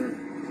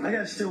 I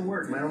gotta still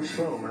work, man. I'm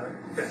slow, man.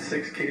 Got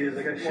 6 kids.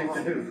 I got shit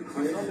to do.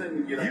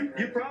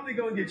 You probably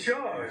gonna get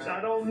charged. I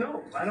don't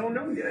know. I don't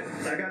know yet.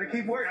 I gotta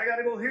keep working. I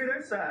gotta go hear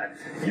their side.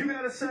 You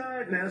got a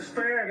side, and that's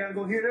fair. I gotta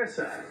go hear their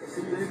side.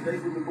 See, they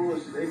do the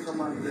bullshit. They come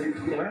out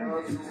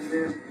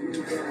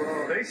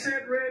They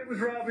said Red was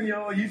robbing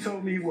y'all. You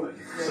told me he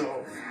wasn't.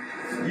 So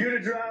you're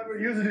the driver.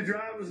 Usually the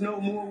drivers know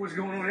more what's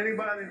going on.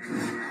 Anybody?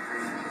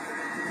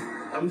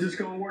 I'm just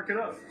gonna work it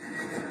up.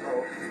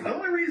 The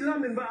only reason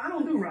I'm in, I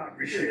don't do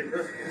robbery shit.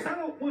 I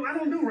don't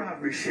do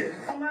robbery shit.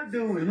 All I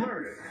do is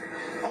murder.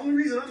 Only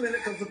reason I'm in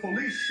it because the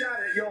police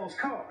shot at y'all's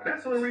car.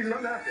 That's the only reason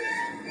I'm out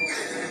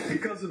there.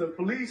 Because of the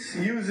police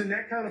using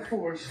that kind of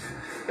force,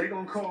 they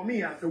gonna call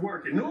me out to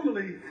work. And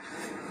normally,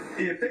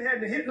 if they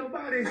hadn't hit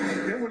nobody,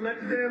 they would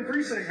let the damn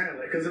precinct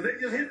handle it. Because if they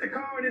just hit the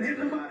car and didn't hit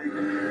nobody,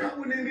 I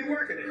wouldn't even be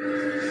working it.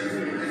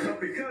 But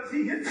because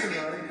he hit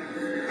somebody,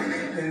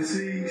 and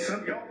see,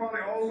 some y'all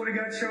probably all would have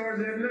got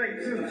charged that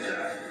night too.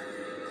 Huh?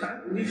 I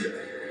don't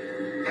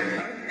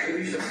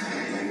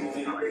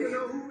even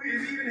know who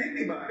if even hit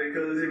anybody,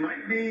 because it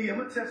might be, I'm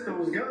gonna test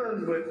those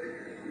guns, but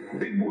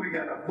Big Boy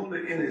got a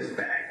bullet in his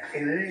back,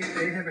 and they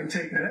haven't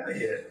taken it out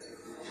yet.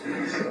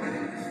 So,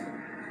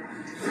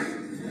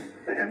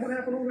 man, what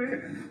happened over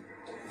here?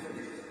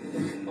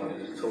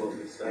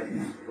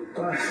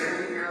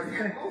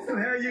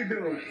 How you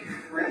doing?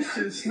 That's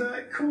just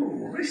not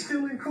cool. We're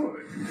still in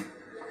court.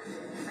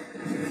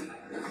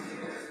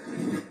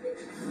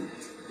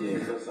 Yeah,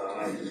 that's all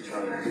I'm just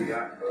trying to figure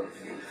out.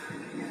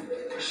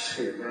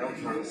 Shit, man, I'm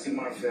trying to see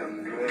my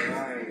family, man.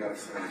 I ain't got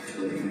time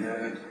for it,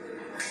 man.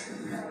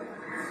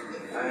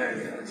 I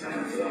ain't got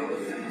time for all of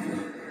that.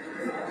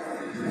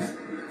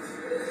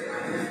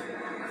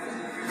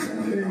 I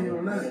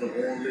want to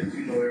let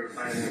you know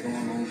everything that's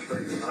going on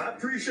straight. I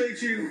appreciate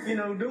you,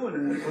 doing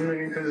that. I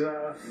mean, because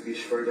Be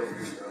straight up.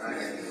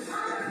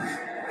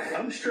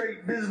 I'm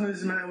straight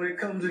businessman when it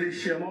comes to this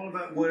shit. I'm all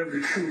about whatever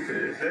the truth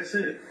is. That's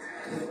it.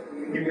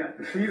 You're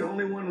the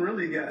only one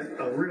really got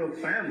a real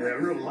family, a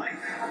real life.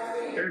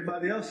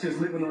 Everybody else just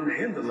living on the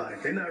end of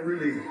life. They're not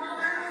really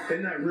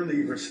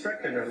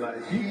respecting their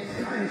life. You're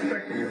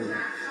respecting your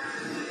life.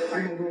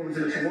 We're gonna go over to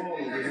this wall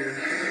over here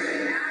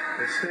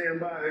and stand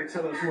by. They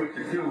tell us what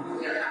to do.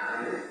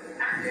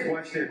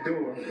 Watch that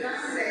door.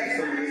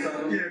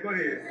 Yeah, go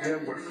ahead.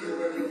 That works.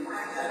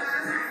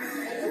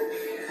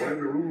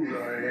 Whatever the rules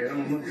are in here, I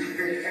don't know.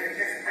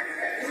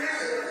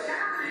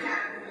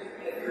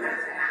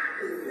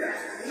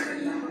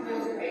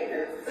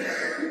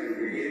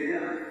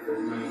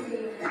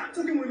 I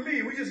took him with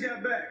me. We just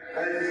got back. I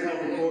just come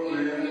from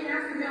Portland.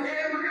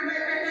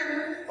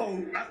 Oh,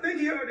 I think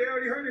they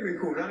already heard him in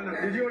court. I don't know.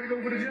 Did you already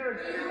go for the judge?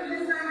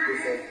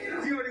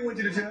 He already went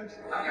to the judge?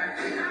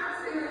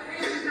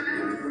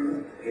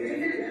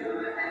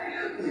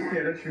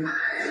 Yeah, that's true.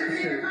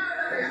 That's true.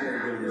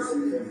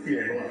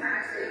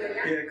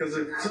 Yeah, because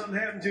if something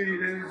happened to you,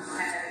 then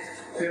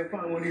they'll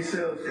find one of these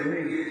cells for me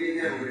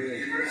over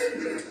here.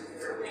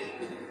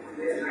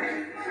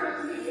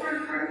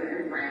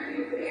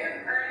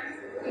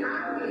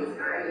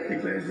 He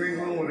claims being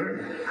home with her.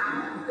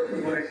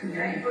 Why she home?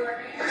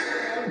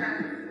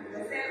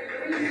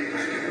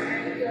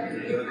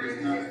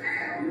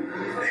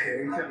 Hey,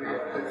 ain't tell me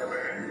about that,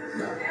 man.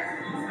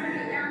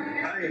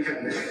 I ain't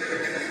telling you.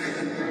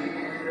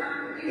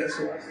 That's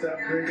why I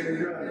stopped drinking and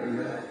driving,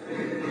 man.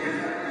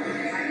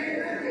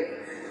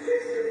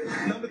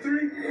 Number 3?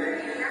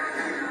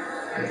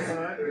 All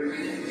right.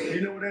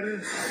 You know what that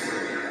is?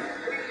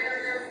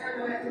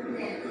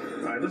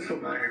 All right, let's go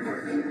by here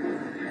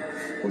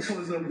first. Which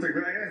one's number 3?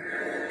 Right here?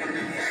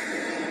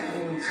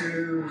 1,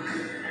 2.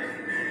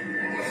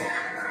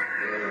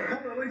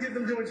 Hold on, let me get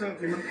them joints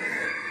off you, man.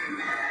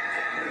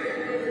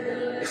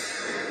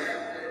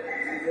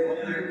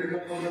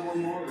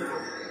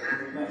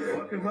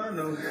 Fucking fine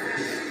though.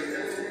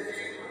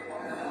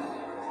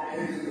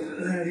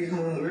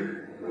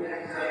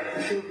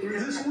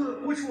 Is this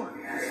one? Which one?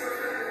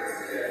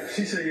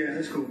 She said, yeah,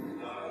 that's cool.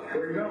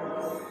 Where you going?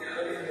 All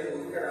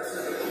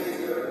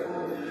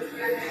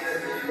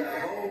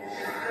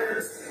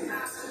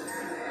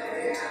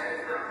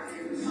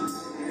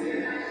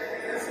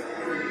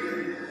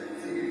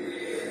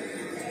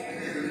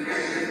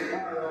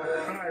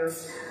right.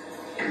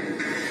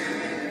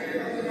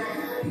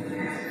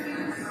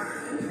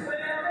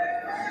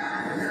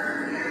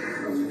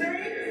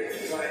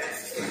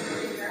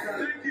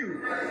 Thank you.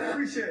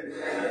 Appreciate it.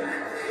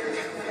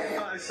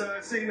 All right, so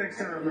I'll see you next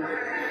time, man.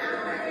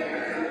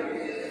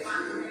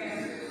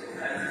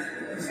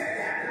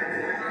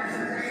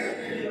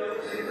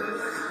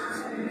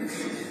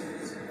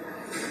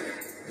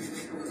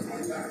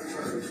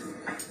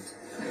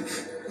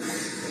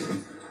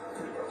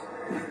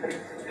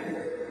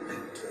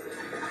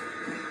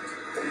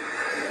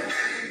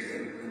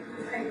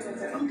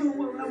 I'm doing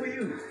well. How are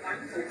you?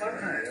 All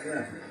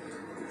right.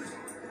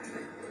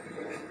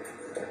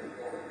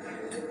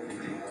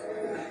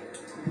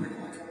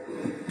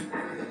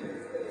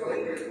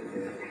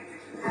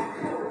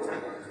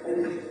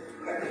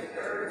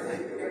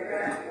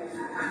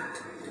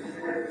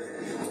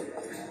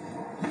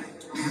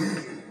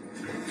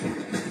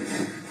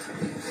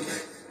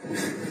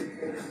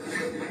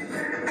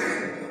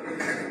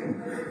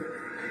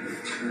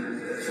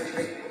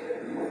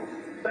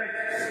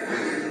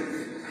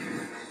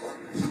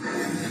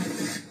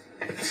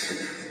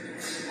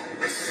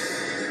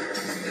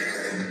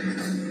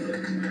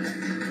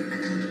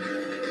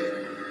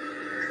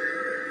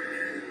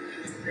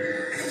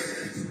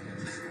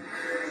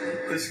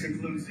 This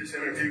concludes this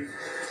interview.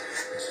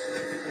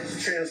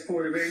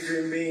 Transport of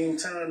Adrian Bean,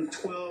 time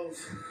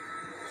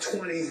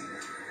 12:20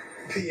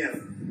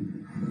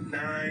 p.m.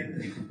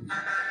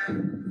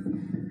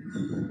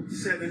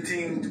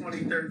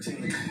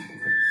 9/17/2013.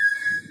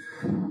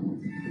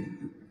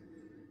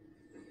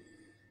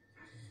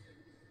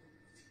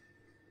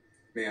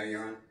 May I,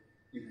 Your Honor?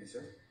 You may,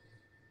 sir.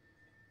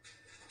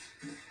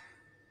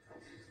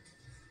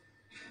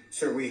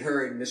 Sir, we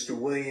heard Mr.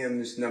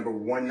 Williams, number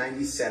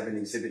 197,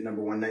 exhibit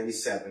number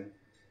 197.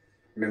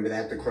 Remember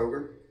that, the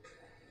Kroger?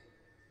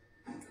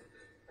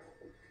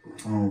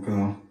 Oh,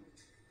 God.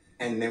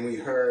 And then we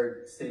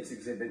heard State's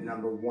exhibit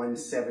number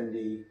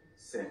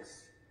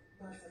 176.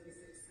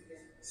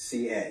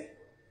 CA,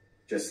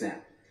 just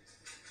now.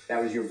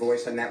 That was your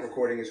voice on that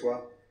recording as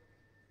well?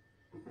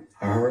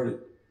 I heard it.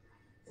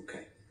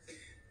 Okay.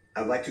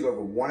 I'd like to go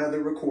over one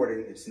other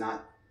recording. It's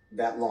not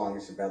that long.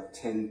 It's about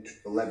 10,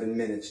 11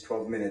 minutes,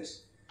 12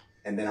 minutes.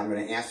 And then I'm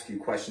going to ask you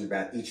questions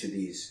about each of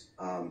these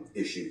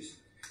issues.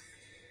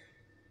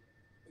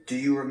 Do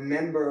you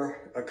remember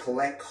a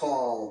collect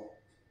call?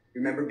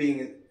 Remember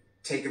being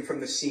taken from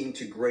the scene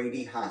to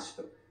Grady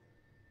Hospital?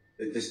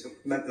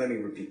 Let me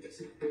repeat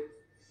this.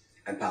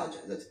 I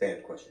apologize. That's a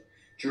bad question.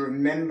 Do you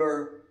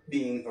remember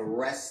being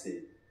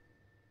arrested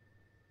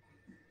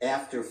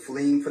after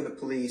fleeing from the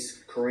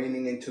police,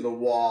 careening into the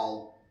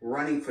wall,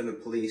 running from the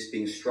police,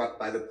 being struck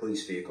by the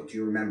police vehicle? Do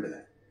you remember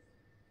that?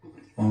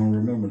 I don't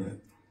remember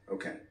that.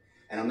 Okay.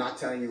 And I'm not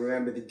telling you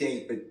remember the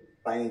date, but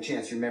by any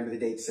chance, you remember the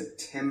date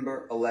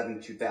September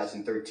 11,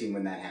 2013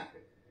 when that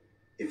happened,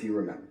 if you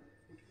remember.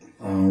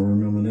 I don't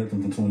remember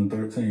nothing from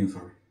 2013,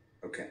 sir.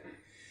 Okay.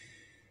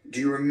 Do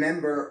you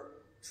remember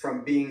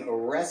from being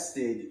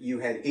arrested, you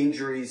had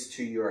injuries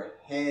to your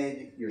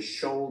head, your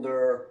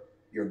shoulder,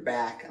 your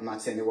back? I'm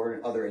not saying there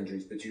weren't other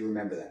injuries, but do you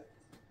remember that?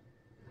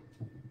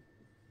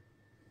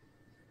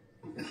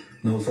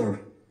 No, sir.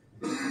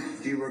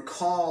 Do you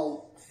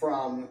recall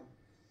from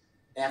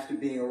after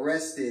being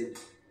arrested,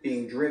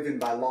 being driven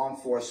by law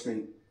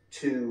enforcement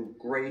to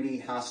Grady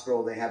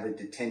Hospital? They have a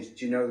detention.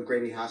 Do you know the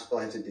Grady Hospital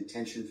has a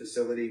detention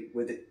facility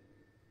with it?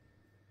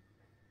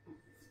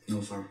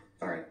 No, sir.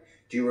 All right.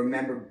 Do you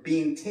remember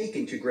being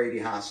taken to Grady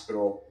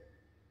Hospital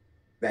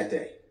that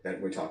day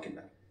that we're talking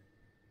about?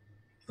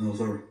 No,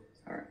 sir.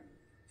 All right.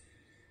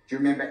 Do you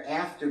remember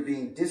after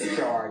being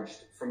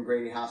discharged from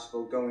Grady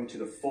Hospital going to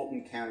the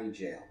Fulton County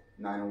Jail,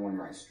 901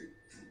 Rice Street?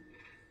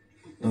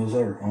 No,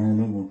 sir. I don't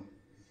remember.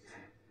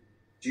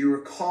 Do you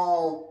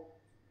recall,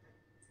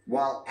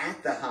 while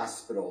at the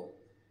hospital,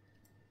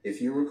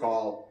 if you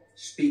recall,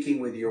 speaking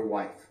with your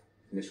wife,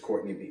 Miss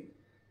Courtney Bean?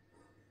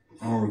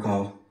 I don't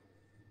recall.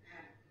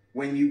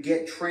 When you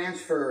get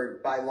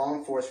transferred by law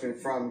enforcement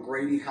from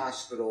Grady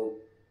Hospital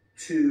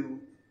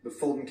to the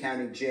Fulton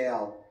County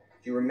Jail,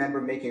 do you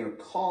remember making a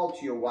call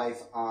to your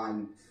wife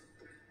on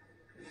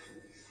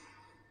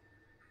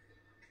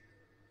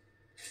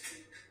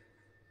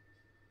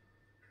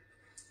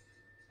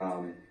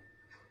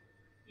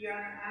Your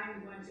Honor,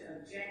 I'm going to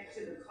object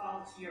to the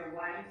call to your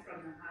wife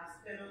from the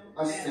hospital.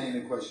 I sustain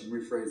the question.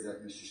 Rephrase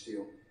that, Mr.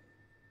 Steele.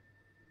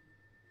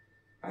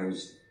 I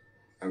was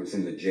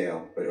in the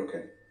jail, but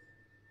okay.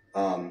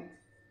 I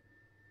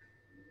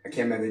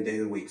can't remember the day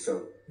of the week.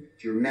 So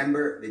do you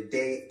remember the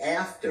day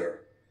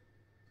after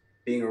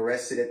being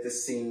arrested at the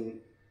scene,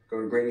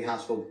 going to Grady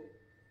Hospital,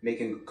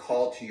 making a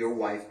call to your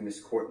wife, Miss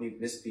Courtney,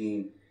 Miss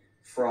Bean,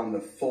 from the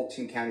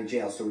Fulton County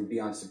Jail? So it would be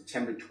on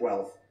September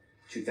 12th,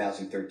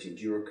 2013.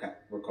 Do you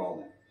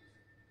recall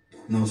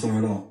that? No, sir,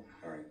 I don't.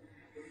 All right.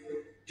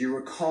 Do you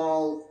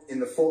recall in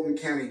the Fulton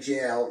County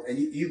Jail, and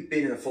you've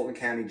been in the Fulton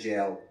County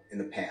Jail in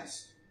the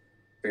past,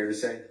 fair to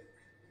say?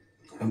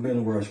 I've been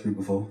in Rush Street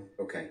before.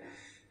 Okay.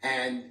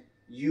 And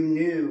you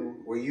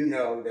knew, or you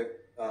know, that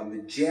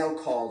the jail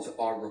calls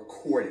are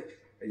recorded.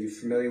 Are you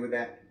familiar with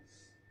that?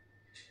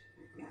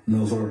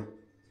 No, sir.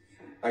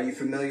 Are you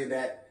familiar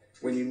that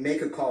when you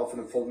make a call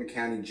from the Fulton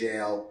County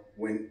Jail,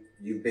 when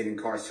you've been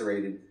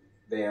incarcerated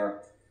there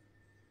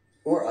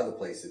or other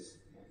places,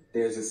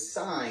 there's a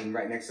sign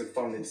right next to the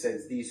phone that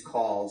says these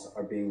calls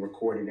are being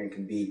recorded and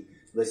can be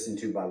listened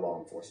to by law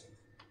enforcement?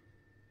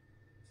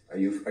 Are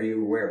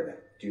you aware of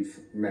that? Do you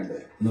remember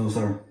that? No,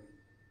 sir.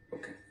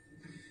 Okay.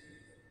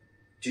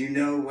 Do you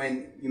know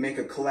when you make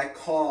a collect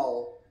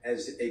call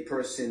as a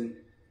person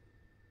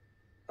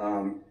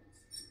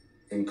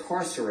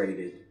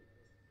incarcerated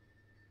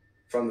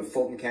from the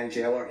Fulton County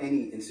Jail or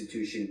any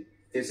institution,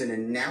 there's an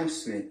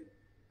announcement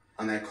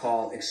on that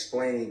call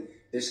explaining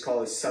this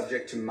call is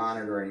subject to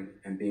monitoring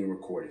and being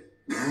recorded?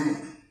 No,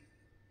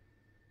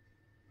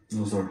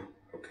 sir.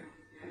 Okay.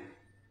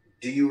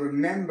 Do you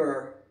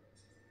remember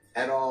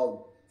at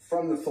all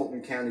from the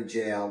Fulton County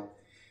Jail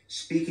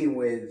making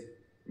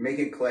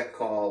a collect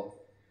call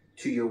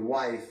to your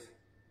wife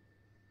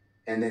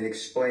and then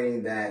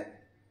explaining that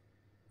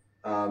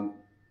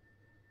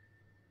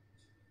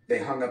they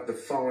hung up the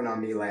phone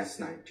on me last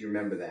night? Do you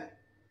remember that?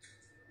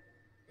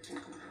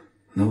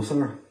 No,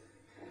 sir.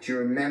 Do you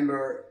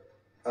remember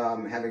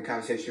having a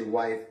conversation with your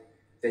wife?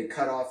 They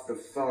cut off the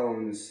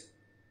phones.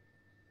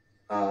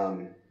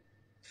 Hell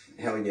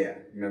yeah. You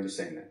remember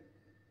saying that?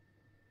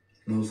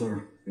 No,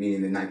 sir.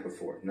 Meaning the night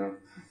before. No?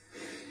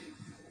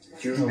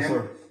 Do you No,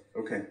 remember? sir.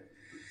 Okay.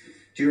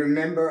 Do you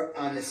remember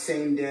on the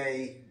same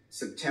day,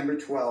 September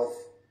 12th,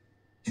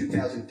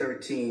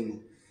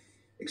 2013,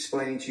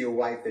 explaining to your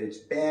wife that it's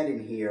bad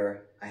in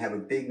here, I have a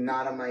big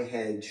knot on my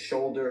head,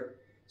 shoulder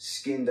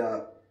skinned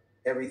up,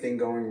 everything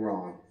going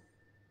wrong?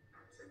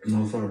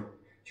 No, sir.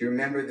 Do you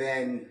remember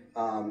then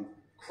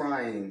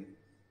crying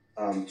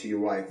to your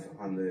wife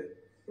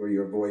or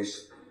your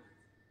voice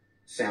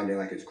sounding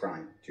like it's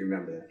crying? Do you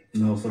remember that?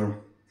 No, sir.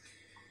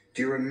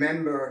 Do you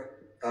remember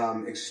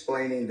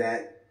explaining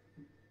that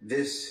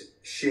this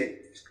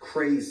shit is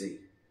crazy?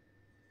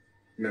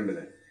 Remember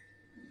that?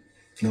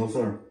 No,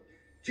 sir.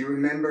 Do you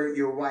remember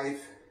your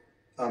wife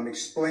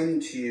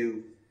explaining to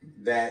you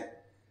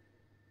that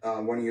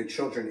one of your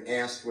children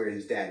asked where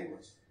his daddy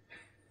was?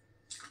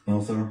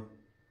 No, sir.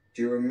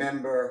 Do you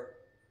remember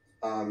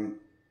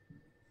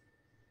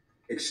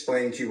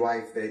explaining to your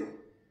wife that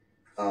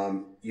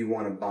you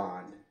want a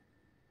bond,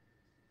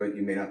 but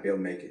you may not be able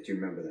to make it? Do you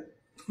remember that?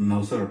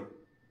 No, sir.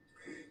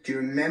 Do you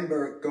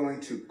remember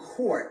going to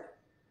court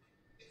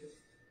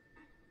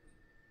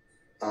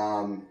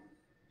or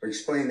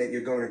explaining that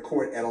you're going to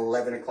court at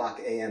 11 o'clock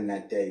a.m.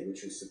 that day,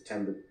 which is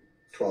September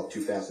 12,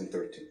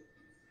 2013?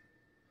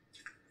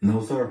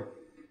 No, sir.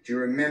 Do you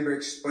remember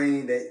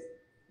explaining that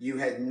you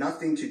had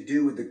nothing to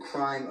do with the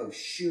crime of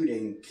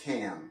shooting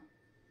Cam?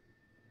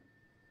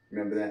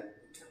 Remember that?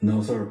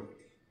 No, sir.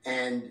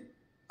 And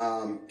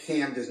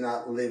Cam does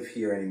not live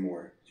here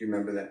anymore. Do you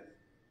remember that?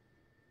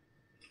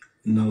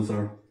 No,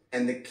 sir.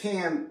 And the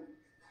Cam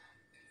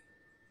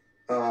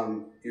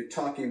you're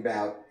talking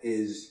about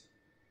is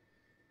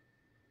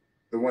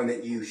the one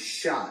that you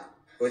shot.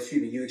 Oh,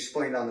 excuse me, you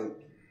explained on the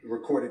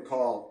recorded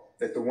call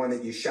that the one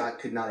that you shot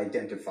could not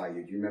identify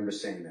you. Do you remember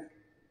saying that?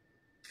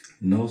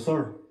 No,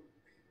 sir.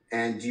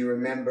 And do you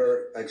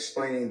remember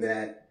explaining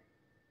that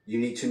you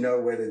need to know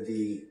whether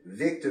the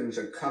victims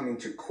are coming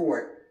to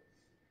court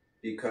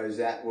because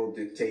that will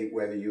dictate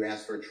whether you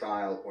ask for a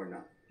trial or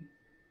not?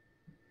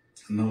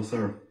 No,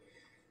 sir.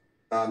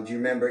 Do you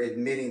remember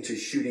admitting to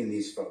shooting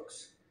these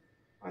folks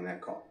on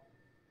that call?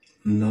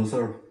 No,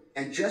 sir.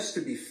 And just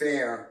to be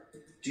fair,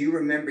 do you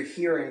remember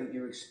hearing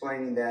you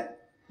explaining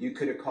that you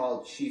could have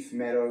called Chief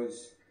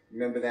Meadows?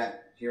 Remember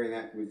that, hearing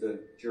that with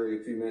the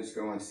jury a few minutes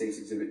ago on State's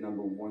Exhibit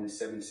number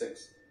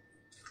 176?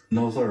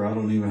 No, sir. I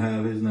don't even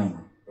have his number.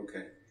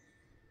 Okay.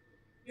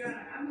 Your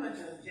Honor, I'm going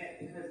to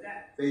object because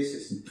that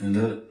Basis. And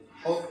that,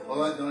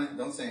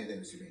 Don't say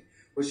anything, Mr. Bean.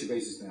 What's your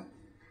basis now?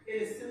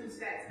 it assumes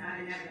facts not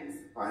in evidence.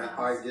 All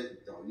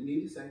you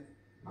need to say.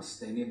 I'll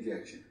sustain the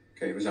objection.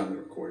 Okay, it was on the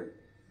recording.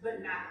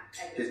 But not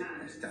at the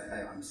time.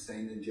 I'm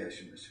sustaining the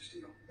objection, Mr.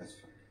 Steele. That's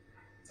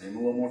fine. Name a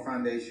little more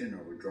foundation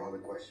or withdraw the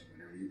question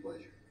whenever you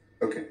pleasure.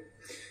 Okay.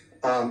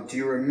 Do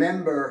you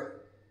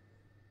remember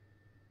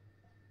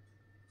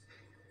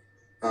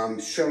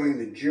showing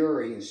the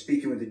jury and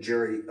speaking with the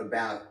jury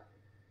about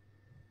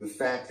the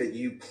fact that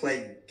you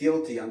pled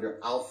guilty under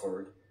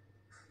Alford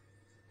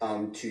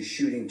to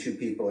shooting two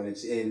people, and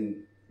it's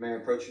in, may I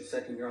approach it a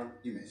second, Your Honor?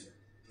 You may, sir.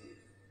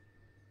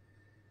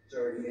 It's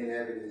already in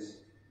evidence.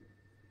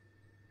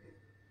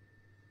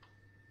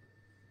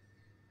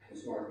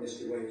 Let's mark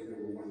Mr. Williams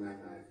number 199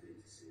 for you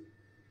to see.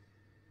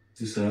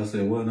 You said I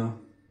said what now?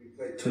 You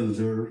pled To the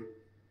jury.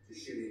 to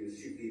shooting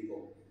with 2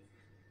 people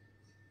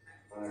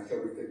on about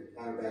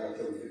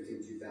October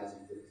 15,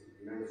 2015.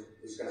 Remember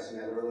discussing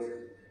that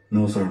earlier?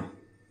 No, sir.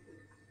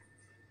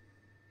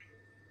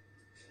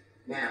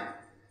 Now,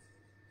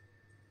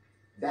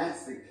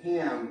 that's the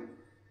cam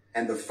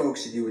and the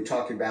folks that you were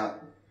talking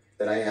about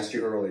that I asked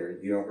you earlier.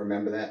 You don't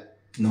remember that?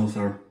 No,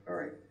 sir. All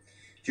right.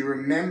 Do you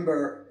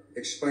remember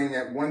explaining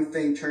that one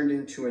thing turned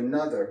into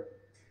another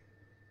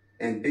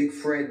and Big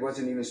Fred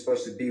wasn't even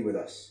supposed to be with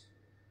us?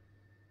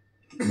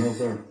 No,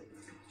 sir.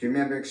 Do you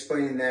remember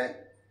explaining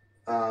that,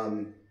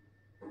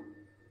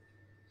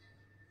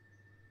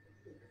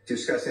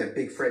 discussing that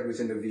Big Fred was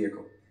in the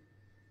vehicle?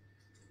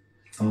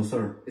 No,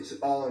 sir. It's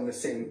all in the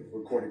same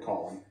recorded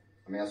call.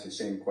 I'm asking the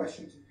same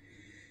questions.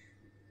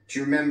 Do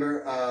you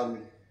remember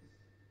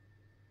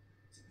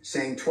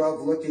saying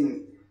 12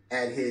 looking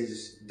at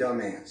his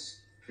dumb ass?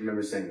 Do you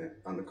remember saying that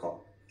on the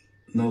call?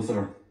 No,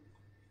 sir.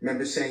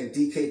 Remember saying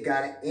DK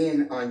got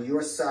in on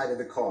your side of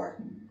the car?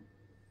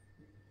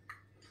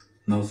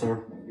 No,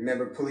 sir.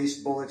 Remember police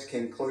bullets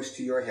came close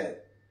to your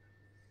head?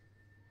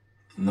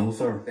 No,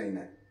 sir. Saying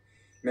that.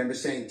 Remember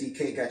saying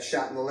DK got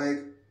shot in the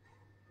leg?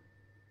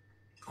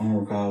 I don't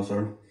recall,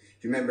 sir. Do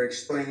you remember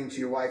explaining to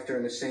your wife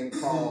during the same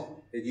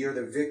call that you're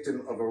the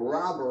victim of a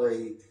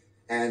robbery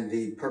and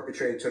the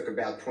perpetrator took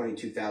about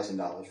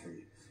 $22,000 from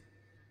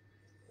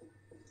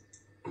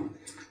you?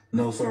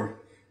 No, sir.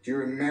 Do you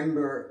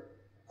remember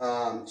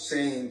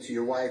saying to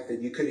your wife that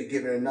you could have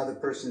given another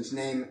person's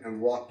name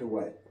and walked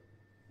away?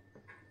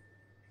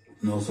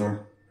 No, sir.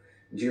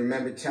 Do you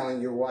remember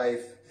telling your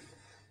wife,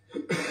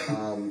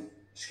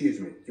 excuse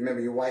me, do you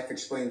remember your wife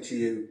explained to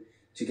you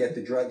to get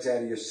the drugs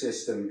out of your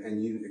system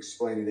and you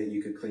explaining that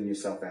you could clean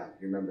yourself out?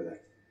 You remember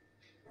that?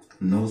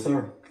 No,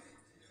 sir.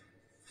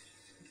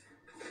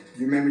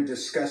 You remember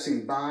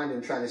discussing bond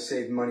and trying to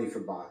save money for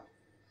bond?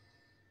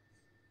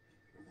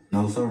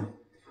 No, sir. Do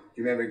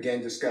you remember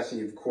again discussing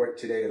your court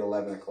today at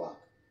 11 o'clock?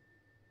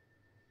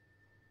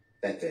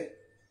 That day.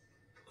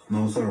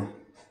 No, sir.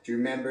 Do you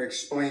remember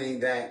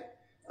explaining that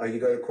you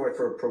go to court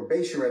for a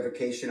probation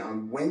revocation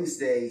on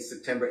Wednesday,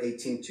 September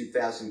 18,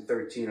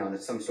 2013 on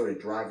some sort of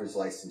driver's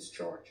license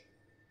charge?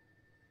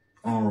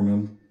 I don't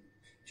remember.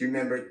 Do you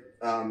remember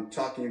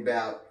talking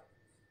about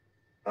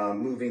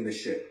moving the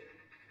ship?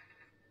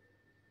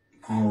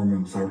 I don't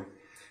remember, sir.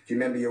 Do you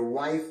remember your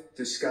wife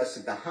discussed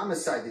that the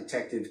homicide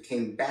detective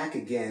came back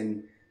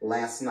again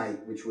last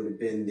night, which would have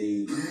been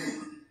the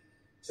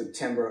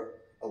September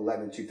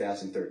 11,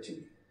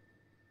 2013?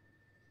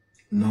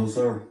 No,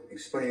 sir.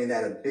 Explaining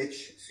that a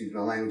bitch, excuse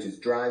my language, is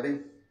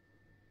driving?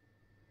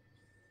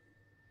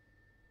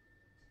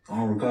 I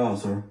don't recall,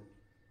 sir.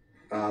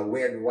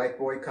 Where did the white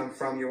boy come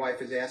from, your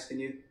wife is asking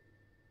you?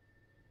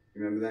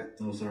 You remember that?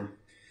 No, sir.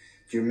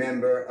 Do you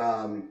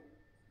remember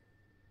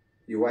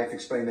your wife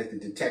explained that the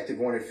detective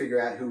wanted to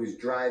figure out who was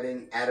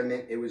driving,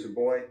 adamant it was a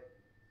boy?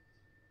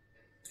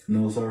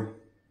 No, sir.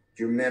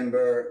 Do you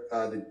remember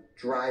the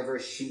driver,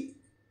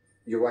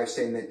 your wife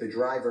saying that the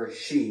driver,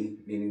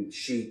 meaning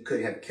she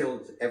could have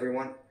killed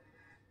everyone?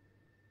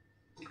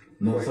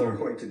 No, sir.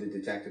 According to the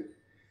detective.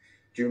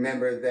 Do you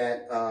remember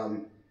that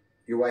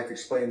your wife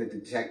explained that the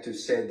detective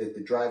said that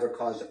the driver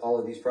caused all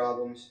of these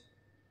problems?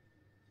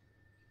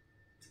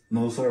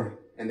 No, sir.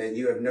 And that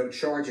you have no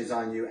charges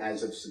on you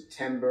as of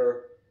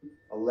September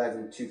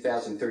 11,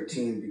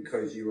 2013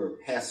 because you were a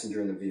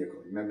passenger in the vehicle.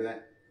 Remember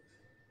that?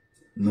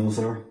 No,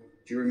 sir.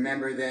 Do you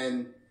remember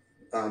then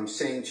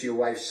saying to your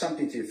wife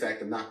something to the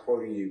effect, I'm not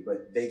quoting you,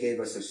 but they gave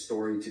us a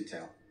story to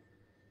tell?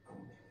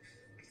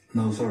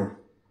 No, sir.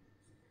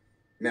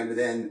 Remember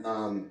then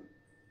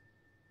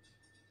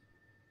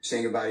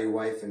saying about your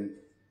wife and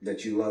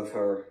that you love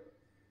her,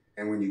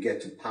 and when you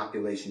get to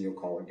population, you'll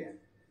call again?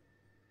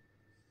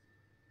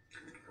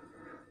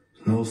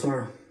 No,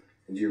 sir.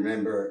 And do you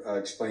remember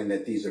explaining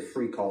that these are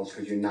free calls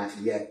because you're not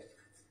yet,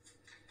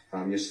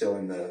 you're still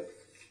in the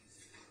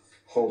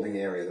holding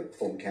area, the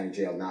Fulton County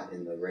Jail, not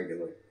in the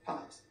regular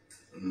pods?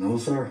 No,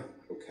 sir.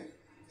 Okay.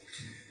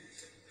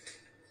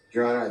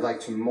 Your Honor, I'd like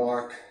to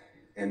mark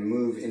and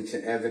move into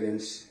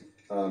evidence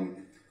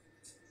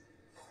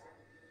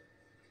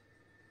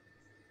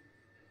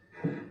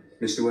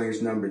Mr.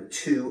 Williams, number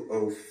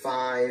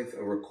 205,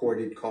 a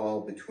recorded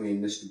call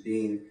between Mr.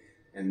 Bean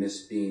and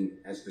Miss Bean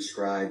as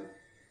described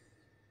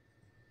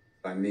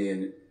by me,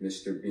 and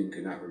Mr. Bean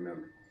could not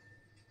remember.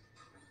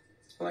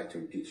 I'd like to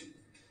impeach him.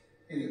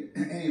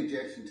 Any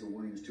objection to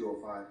Williams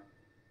 205?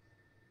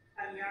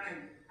 Your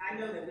Honor, I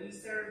know that we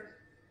served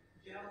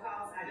jail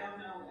calls. I don't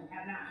know and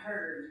have not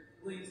heard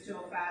Williams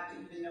 205 to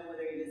even know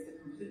whether it is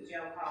a complete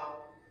jail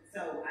call.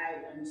 So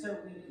until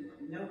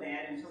we know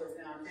that, until it's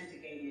been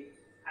authenticated,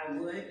 I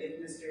would,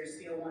 if Mr.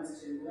 Steele wants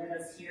to let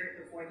us hear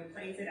it before he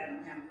plays it, I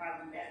don't have a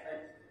problem with that,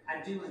 but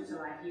I do until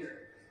I hear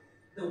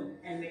it.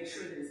 And make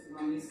sure that it's the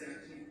one we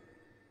served him.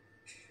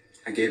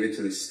 I gave it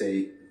to the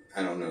state,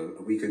 I don't know,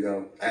 a week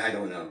ago. I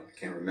don't know. I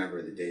can't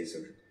remember the days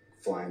of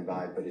flying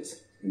by, but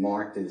it's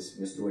marked as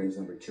Mr. Williams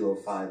number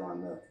 205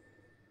 on the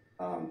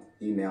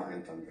email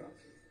and thumb drive.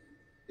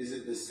 Is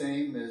it the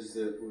same as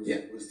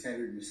was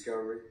tendered in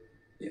discovery?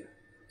 Yeah.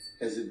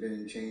 Has it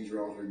been changed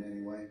or altered in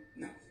any way?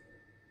 No.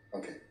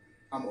 Okay.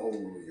 I'm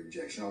overruling your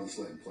objection. I'll just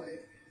let him play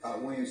it.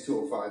 Williams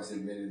 205 is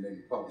admitted,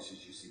 maybe published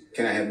as you see.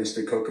 Can I have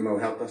Mr. Kokomo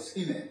help us?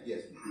 He may.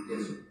 Yes,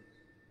 sir.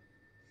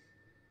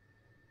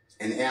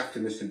 And after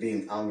Mr.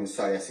 Bean, I'm going to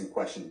start asking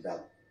questions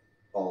about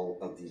all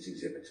of these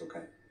exhibits,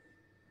 okay?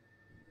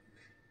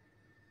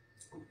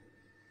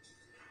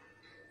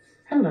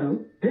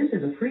 Hello, this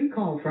is a free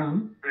call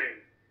from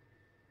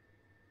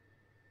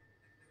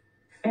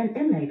an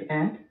inmate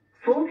at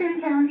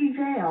Fulton County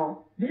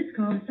Jail. This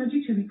call is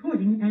subject to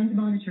recording and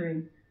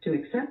monitoring. To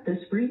accept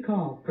this free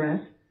call,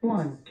 press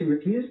 1. To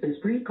refuse this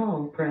free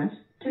call, press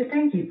 2.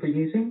 Thank you for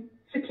using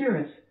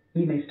Securus.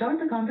 You may start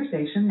the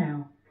conversation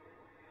now.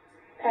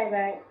 Hey,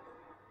 babe.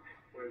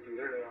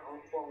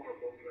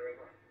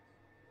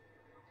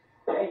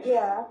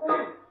 Yeah, I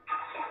think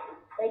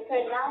they cut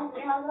it off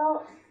and hung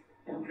up.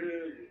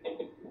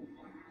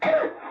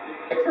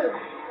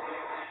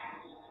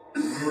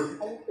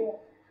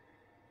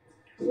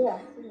 Yeah.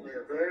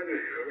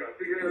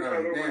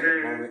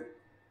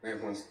 Ma'am,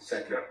 1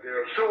 second.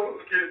 Short,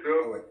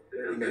 Oh, wait.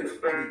 You may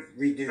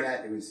redo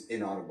that. It was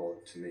inaudible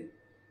to me.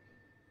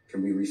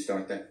 Can we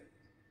restart that?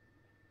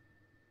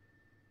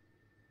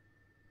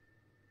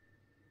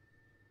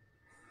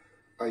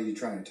 Are you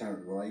trying to turn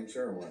the volume,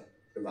 sir, or what?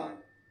 The volume.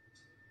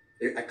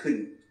 I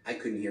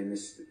couldn't hear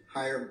Miss.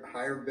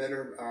 Hire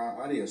better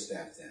audio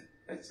staff then.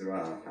 That's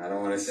I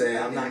don't want to say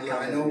I'm not.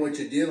 I know what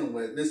you're dealing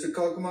with, Mr.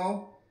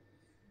 Kokomo.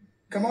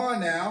 Come on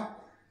now.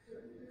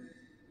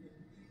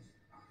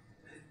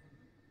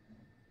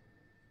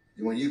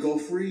 When you go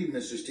free,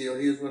 Mr. Steele,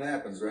 here's what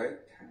happens, right?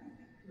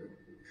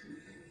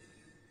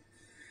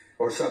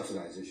 Or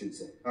subsidized, I should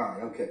say. All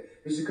right, okay.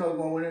 Mr.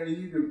 Kokomo, whenever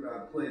you can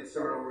play it,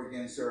 start over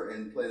again, sir,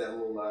 and play that a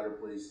little louder,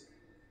 please.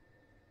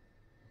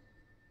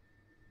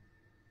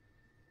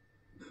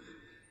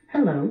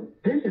 Hello,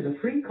 this is a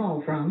free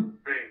call from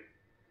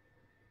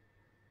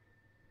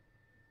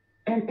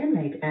an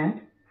inmate at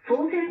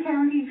Fulton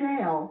County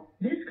Jail.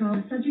 This call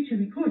is subject to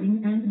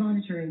recording and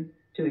monitoring.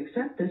 To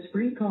accept this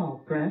free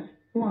call, press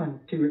 1.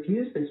 To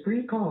refuse this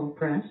free call,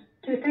 press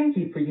 2. Thank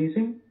you for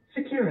using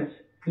Securus.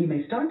 You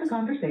may start the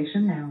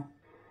conversation now.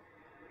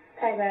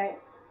 Hey, babe.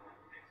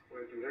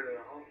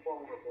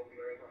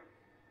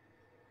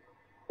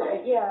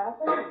 Yeah, I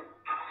think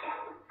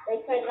they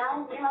cut it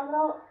off and hung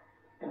up.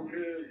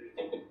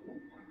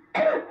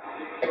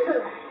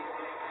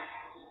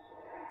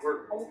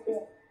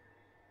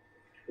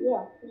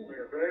 Yeah.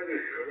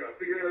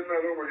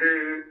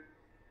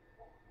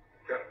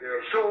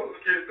 Goddamn shorts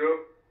kicked up.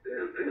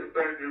 Everything is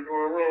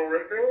going wrong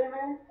right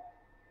there.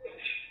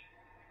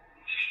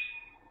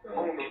 I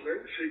don't know, that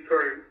shit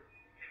crazy.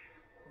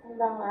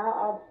 No, I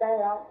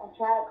understand. I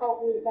tried to cope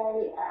with it,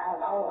 baby. I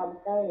don't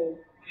understand.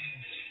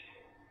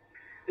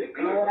 It's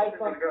good. I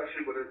got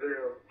shit with that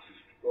damn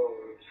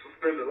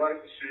suspended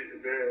license shit,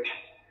 and then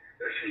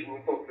that shit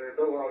went fucking that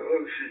door. All the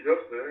other shit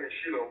yesterday, ain't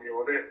shit on me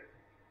on that.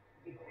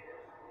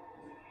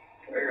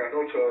 I ain't got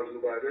no charges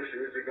about that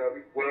shit. It just got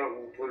me,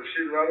 well, for the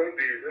shit that I done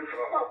did, that's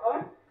all.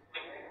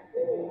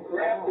 I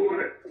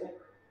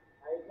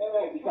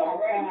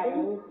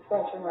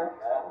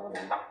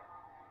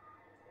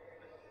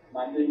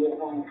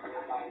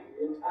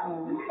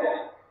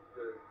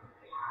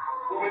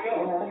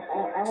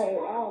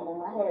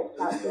had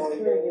talked to the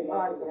security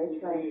guard, but they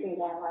trying to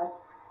figure out, like,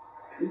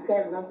 you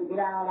telling us to get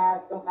all our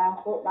stuff, our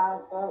football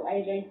stuff.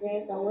 AJ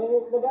said, so when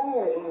is the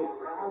dad?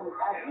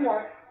 You know,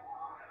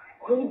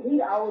 he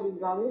the oldest,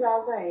 bro. You know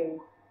what I'm saying?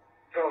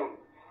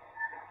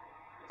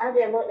 I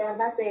just looked at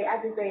him. I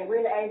just said,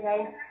 really, AJ?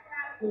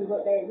 He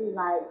looked at me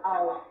like,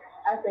 oh.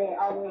 I said,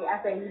 oh, yeah.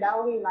 I said, you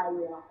know? He like,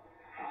 yeah.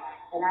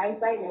 And I ain't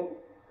say that.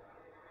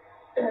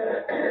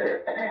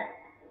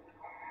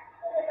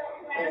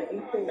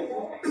 It's too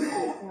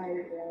crazy,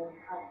 man.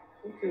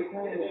 It's too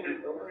crazy.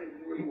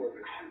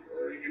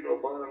 You get no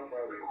bond, I'm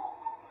out of here.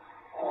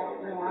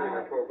 They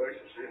got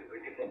probation shit. They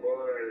get no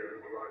bond.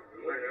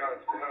 Like,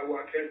 how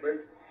I can't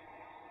make it.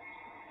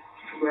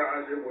 Too bad I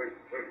just wait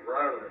for the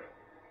rider.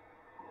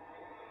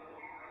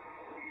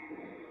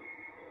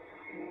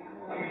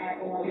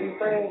 When we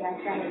prayed, I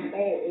tried to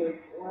say is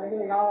one of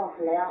his arms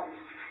left.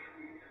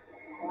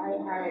 I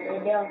ain't heard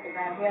that else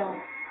about him.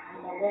 I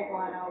don't know what's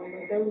going on with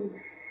the dude.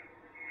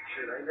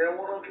 Shit, ain't that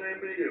one of them came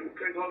in yet. We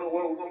can't go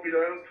nowhere. We're going to be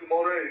there in 2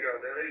 more days,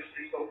 goddamn.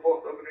 He's so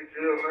fucked up in the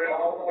jail, man.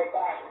 None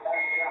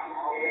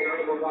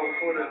of us going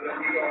to court and let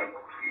me start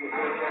what's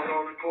going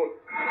on in court.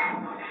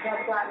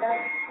 What's locked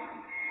up?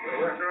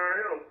 Right there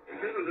I am.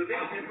 The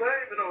nigga be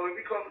playing, you know, if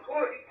he come to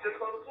court, he just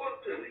come to court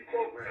and tell me,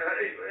 man,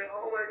 hey, man,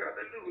 all I got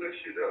to do with that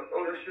shit,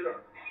 throw that shit out.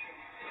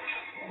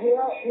 He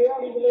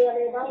don't even live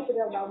there, both of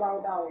them no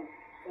more, though.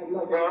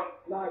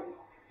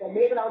 The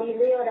nigga don't even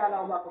live there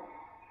no more.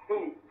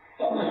 Who?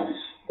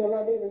 The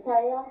little nigga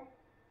Cam.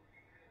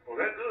 Well,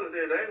 that's good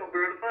then. They ain't gonna be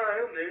able to find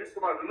him then. It's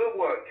about the little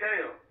boy,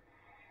 Cam.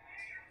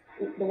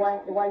 The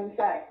one you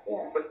shot,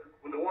 yeah. But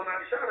the one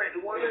I shot ain't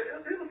the one that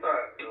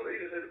identified. You know, they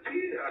just had the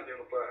kid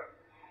identified.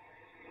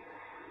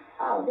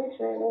 Oh, this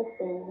really is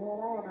cool, man.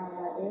 I don't know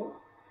about that.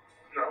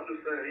 No, I'm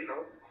just saying, you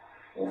know.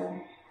 Yeah.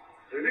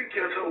 If he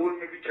catch up with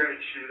me, if he can't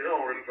shit, it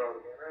don't really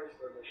matter, man. That's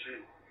fucking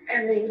shit.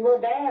 And the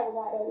little dad was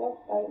out there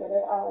yesterday, but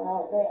that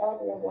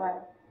other little boy.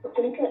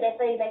 Can you put that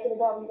thing back in the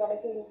door when you go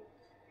back in?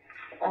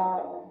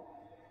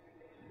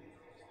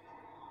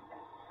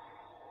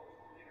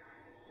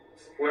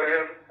 What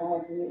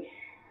happened?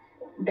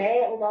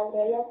 Dad was over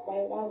there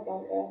yesterday when I was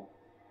over there.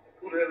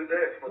 Who the hell is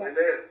that? My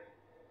dad?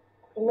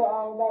 The little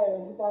old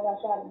man, he thought I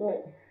shot a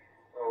brick.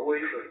 Oh, what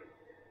you say?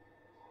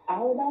 I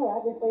don't know, I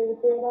just think he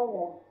was sitting over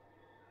there.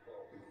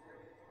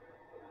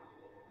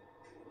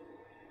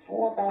 I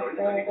want No, to he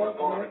said he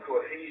wasn't going to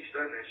court. He ain't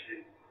done that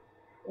shit.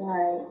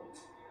 Right.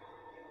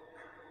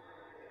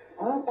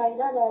 I don't think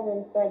none of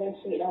them said that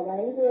shit though,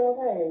 man. You doing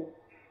okay?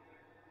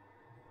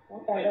 I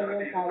think they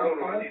really kind of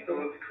I need to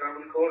know if he's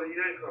coming to court or he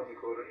ain't coming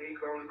to court. If he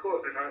ain't coming to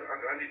court, then I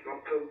need to go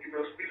tell him give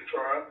me a speedy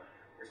trial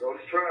and go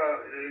to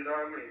trial. You know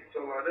what I mean?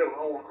 So like that, I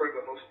don't want to crack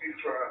up no speedy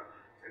trial.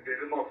 And then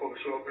this motherfucker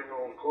show up in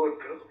on the court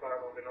and testify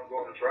on me and I'm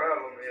going to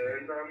trial on me.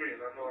 You know what I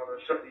mean? I know I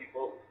done shot these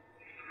folks.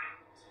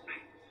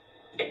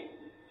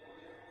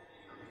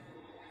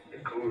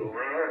 It's cool though,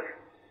 alright.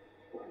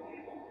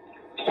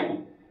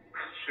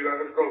 Shit, I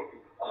gotta go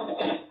through.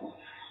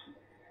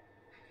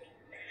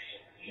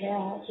 yeah,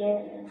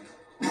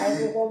 I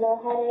just don't know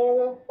how they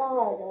ever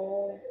start,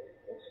 man.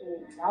 This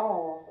shit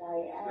dog.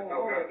 Like, I don't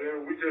know.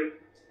 Goddamn, we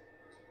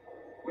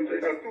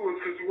just got through a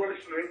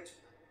situation, man.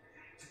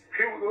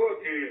 Here we go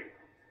again.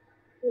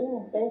 Yeah,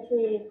 that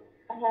shit,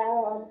 I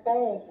don't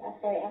understand. I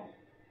say,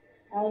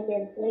 I ain't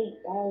been asleep.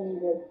 I ain't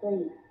been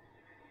asleep.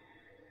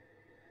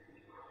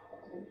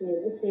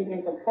 This shit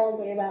is a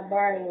poker in my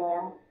brain,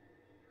 like,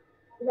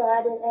 you know,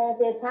 I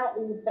didn't talk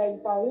to you today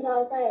before, you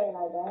know what I'm saying?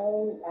 Like,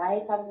 I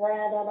ain't coming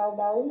around there no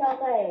more, you know what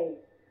I'm saying?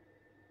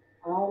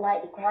 I don't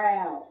like the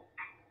crowd.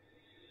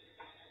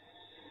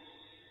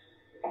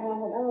 I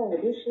don't know,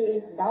 this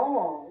shit is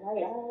dumb,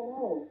 like, I don't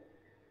know.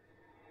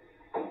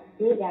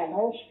 You ain't got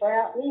no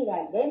strap, you ain't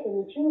got nothing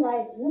with you,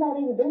 like, you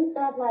don't even do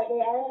stuff like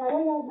that. I ain't like,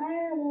 where your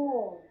mind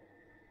on?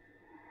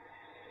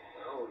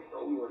 I don't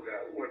know, we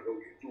went to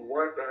do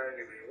one thing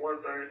and then one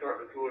thing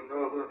talking to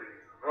another, then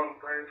another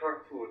thing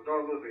talking to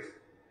another, then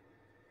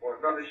well,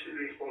 none of this shit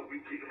ain't supposed to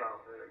be kicking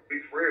out, man.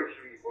 Big Fred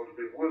shit ain't supposed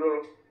to be with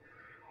us.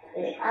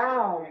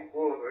 Oh.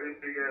 Boy, that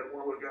big ass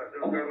one who got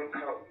on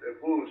top of that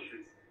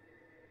bullshit.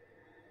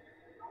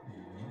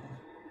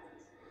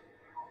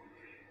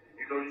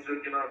 You know, you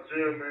just get out of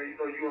jail, man. You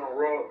know, you on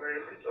raw, man.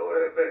 Sit your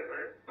ass back,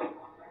 man.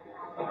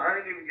 I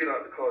ain't even get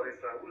out the car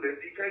this time. We let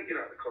DK get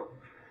out the car.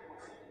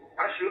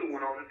 I should have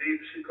went on and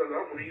did the shit because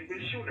I wouldn't even been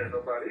shooting at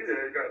nobody.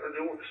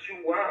 They want to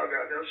shoot wild,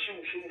 goddamn.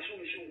 Shoot.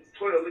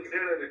 12 looking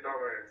at that dumb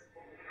ass.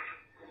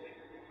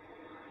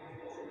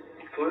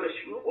 12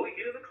 shoot, boy,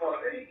 get in the car.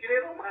 Hey, get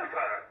in on my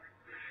side.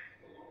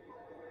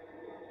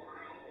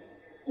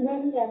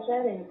 Where he got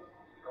shot at?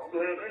 I'm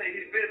glad I ain't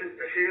hit business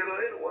the head or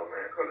anyway,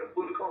 man, because that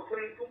bullet come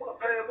clean through my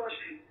past, my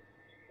shit.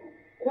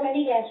 Where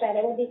he got shot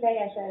at? Where DK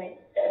got shot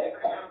at? I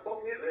got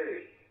both his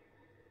legs.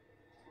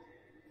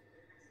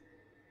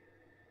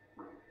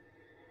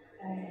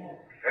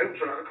 They were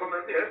trying to come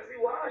at me, ask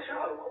me why I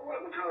shot him. I'm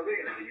like, what y'all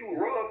mean? You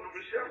were robbing him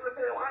and shit. I said,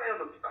 man, I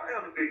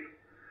am the victim.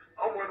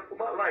 I'm running for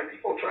my life.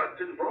 People trying to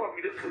just rob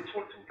me. This was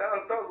 $22,000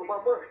 of my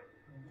money.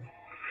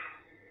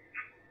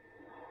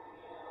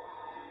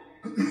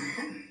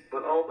 But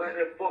the only thing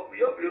that fucked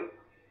me up here,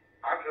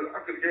 I could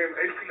have gave him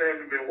AC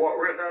name and been walk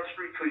right down the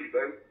street to you,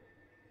 baby.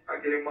 I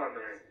gave him my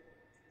name.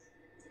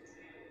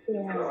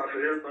 Yeah. So I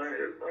said,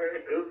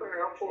 everything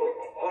I'm for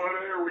all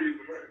that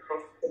reason, man.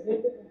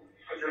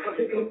 I just had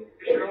to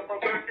get off my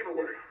back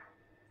anyway.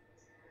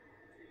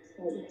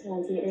 So just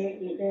want to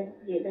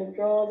get them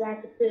drugs out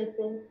the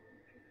system.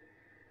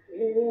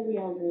 It'll be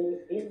over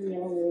with. It'll be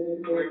over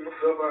with. Clean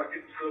myself out,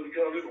 get myself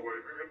together anyway,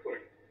 man.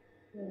 Fuck.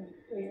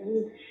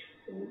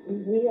 We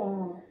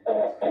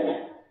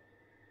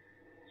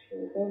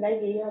so they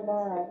get your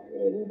bar,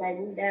 we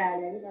down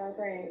there, you know what I'm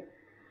saying?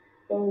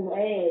 So,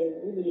 hey,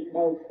 we need to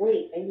know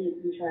quick. They need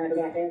to be trying to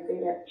goddamn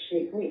figure out the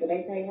shit quick, but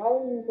they can't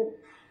hold you for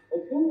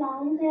too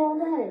long, you know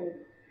what I'm saying?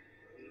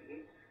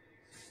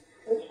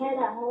 They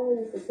cannot hold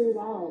you for too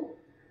long.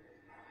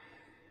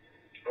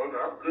 Oh, no,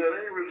 I'm good. I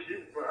ain't really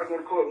shit. I go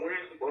to court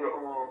Wednesday for the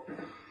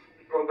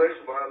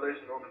probation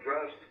violation on the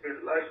driver's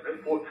suspended license.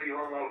 That's $1,400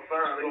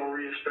 fine. They gonna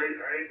reinstate.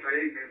 I ain't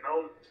paid nothing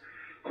on it.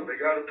 So they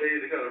gotta pay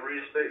it. They gotta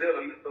reinstate that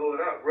or you throw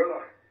it out,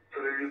 brother. So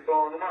they been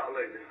throwing them out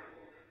lately.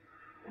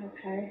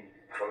 Okay.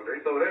 So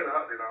they throw that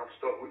out, then I'm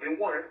stuck with it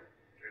one.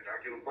 And I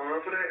get a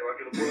bond for that. If I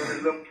get a bond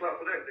at 11 o'clock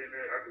for that, then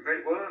I can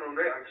make bond on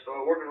that. I can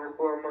start working on a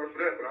bond for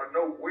that. But I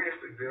know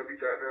Wednesday they'll be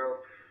goddamn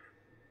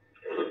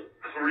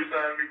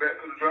re-signing me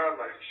back to the driver's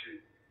license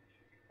shit.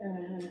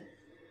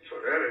 So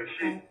that ain't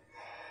shit.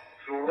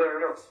 So I'm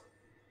saying up.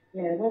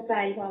 Yeah, what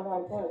side you talking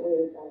about court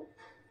with?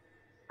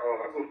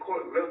 I go to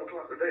court at 11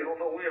 o'clock today. I don't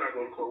know when I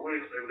go to court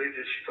Wednesday, but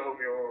she told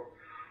me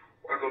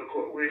I go to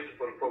court Wednesday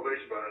for the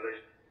probation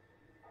violation.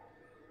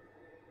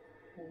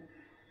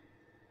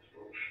 So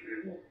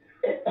shit.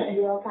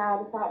 You don't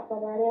call to talk to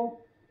somebody else?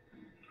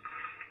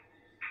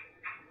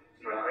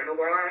 Nah, I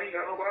ain't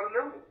got nobody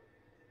number.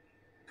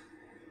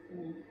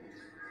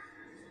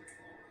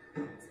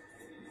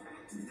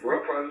 Bro,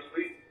 I probably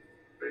sleep.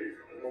 They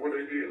don't know what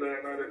they did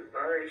last night at the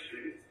thing,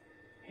 shit.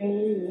 He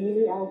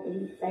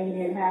stayed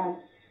in the house.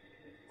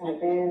 Like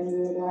there, he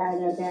was right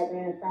up that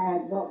there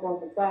inside,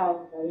 both the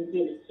saw, so he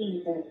get the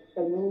key to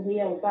move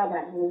here. Saw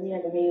about to move here,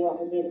 so he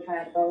went to get it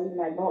trying to go. He was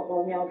like, both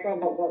he on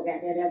trouble, both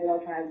got there, they're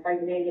trying to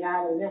break it in, get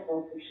out of this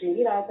or some shit.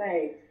 You know what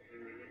I'm saying?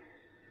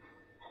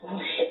 Oh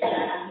shit,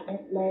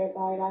 that's the last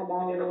thing I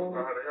know. You don't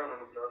know how to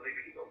handle them, nigga.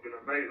 He gonna be a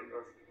maid or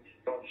nothing, do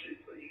some dumb shit.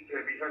 So you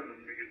can't be handling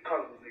them niggas,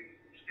 talking to them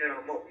niggas,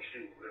 scaring them up and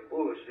shit, that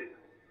bullshit.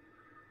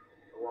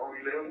 So why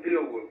don't you let them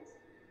deal with it?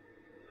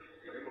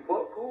 And the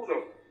buck cool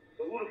though.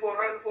 So who the fuck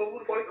he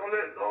gonna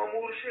let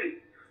move the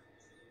shit?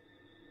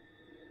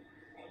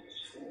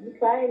 He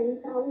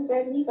told me,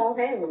 baby, he gonna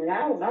handle it.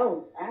 I don't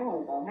know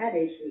how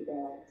that shit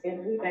goes. If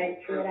we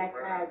baby sit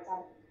outside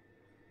talking.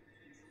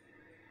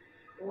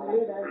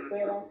 We done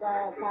sit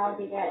outside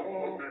talking, got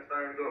there. Open that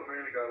thing up,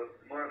 man. They got us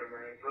some money,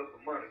 man. Get us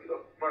some money. Get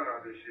us some money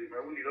out of this shit,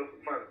 man. We need us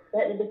some money.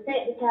 But the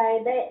detective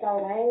came back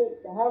though, man.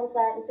 The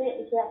homicide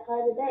detective kept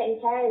coming back. He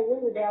came, we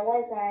were there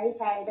one time, he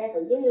came back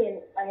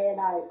again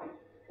last night.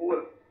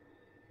 What?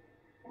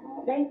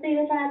 They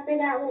still trying to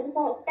figure out what the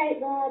fuck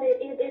skateboard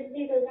is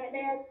niggas right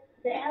there.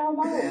 I don't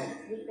know.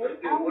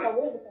 I don't know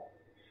what the fuck.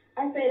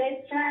 I said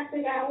they trying to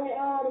figure out where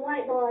the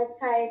white boys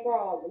came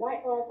from. The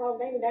white boys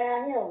told them they were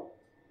down here.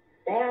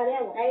 Down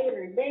there with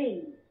Avery B.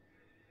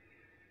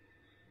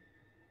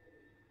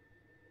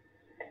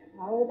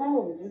 I don't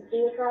know. We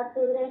still trying to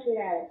figure that shit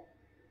out.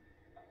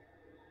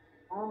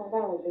 I don't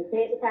know. The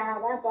detective called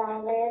my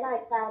phone last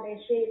night, called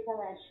that shit, told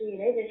that shit.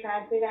 They just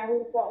trying to figure out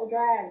who the fuck was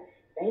driving.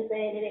 He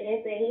said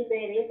it's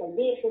a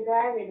bitch was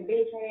driving. The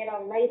bitch had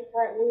on lace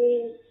front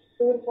wig.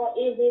 Who the fuck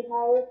is this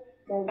hoe?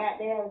 So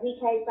goddamn, he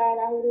can't find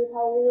out who this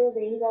hoe is,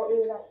 and he gonna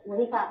end up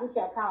when he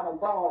kept calling a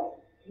broad.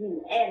 He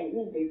was adamant.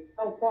 He was just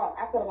so far.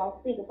 I put him on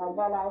speaker so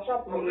brother I was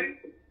shopping with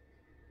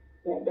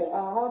him. The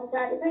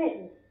homicide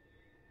detective.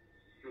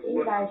 He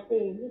like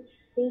shit.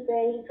 He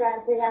said he tried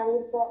to figure out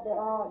who the fuck the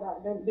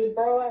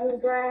broad who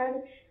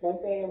driving. They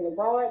said it was a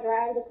broad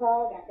driving the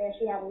car. Got there,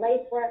 she had a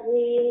lace front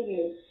wig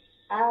and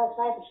all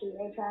type of shit.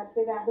 They trying to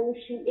figure out who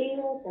she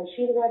is, and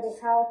she the one that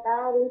caused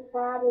all these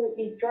problems with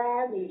these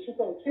drivers, and she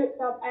could have killed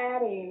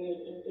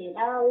somebody and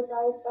all this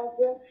old stuff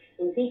there.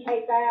 If he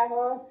can't find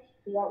her,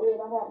 he gonna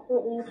have to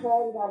put these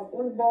charges on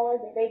the 3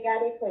 boys that they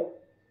got in prison.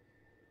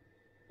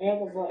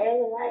 And as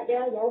of right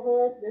there, your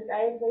husband, this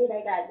Avery,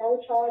 they got no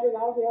charges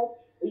on him.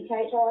 We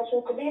can't charge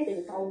him for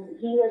nothing because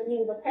he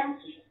was a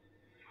passenger.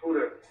 Who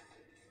that?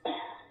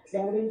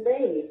 That's what he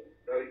said.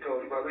 That he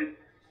told you about me?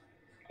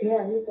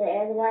 Yeah, he said,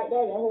 as of right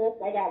there, your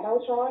husband, they got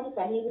no charges,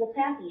 so he was a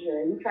passenger.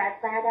 And we tried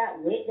to find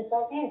out what the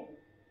fuck happened.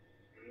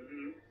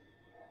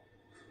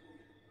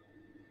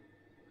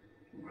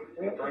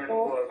 The thing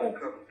was, they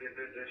come,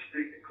 they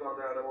stick and come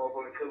down that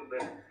motherfucker and tell them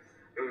that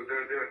it was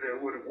there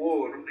what it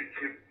was. Them niggas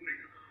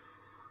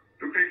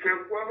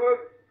kept quiet.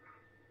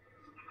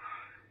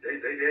 They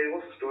gave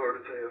us a story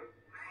to tell.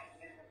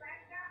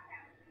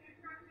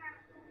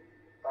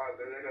 Alright,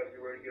 man, I gotta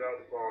get ready to get out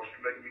the phone.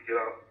 She's making me get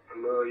out.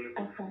 I love you.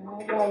 Okay,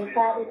 When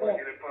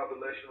I get in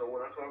population or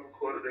when I come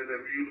recorded, they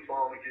let me use the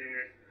phone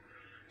again.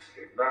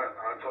 If not,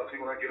 I'll talk to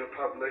you when I get in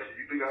population.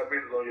 You do got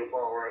minutes on your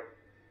phone, right?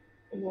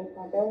 Yes,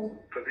 I do.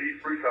 Because these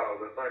free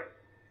calls, I think.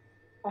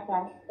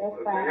 Okay, that's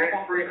If fine. they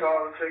ain't free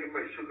calls, check and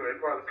make sure, because they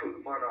probably took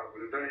the money out.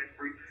 But if they ain't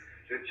free,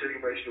 just check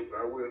and make sure.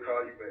 I will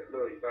call you back.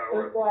 Love you. Bye,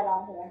 all right? What's going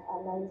on here? I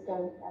know you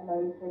too. I know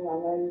you too. I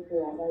know you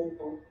too. I know you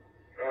too.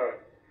 All right.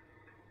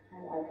 I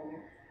like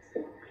that.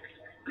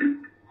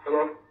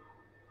 Hello?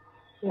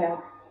 Yeah.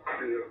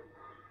 Yeah.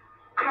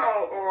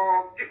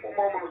 Call, get my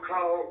mama to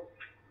call.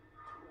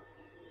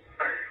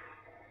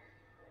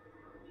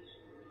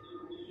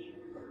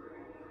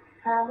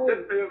 How who?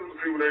 Just tell them to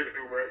see what they can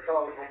do, man.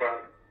 Call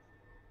somebody.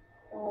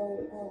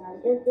 Alright.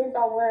 Just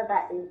don't worry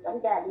about this. We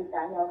got this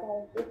out here, okay?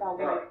 Just don't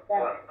worry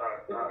about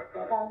it. All right.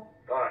 Okay?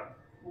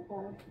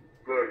 Love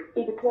you.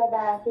 Keep it clear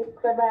by,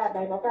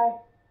 baby, okay?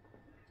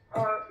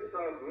 All right, it's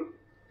all good.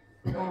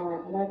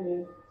 Alright, love you.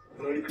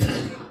 Love you.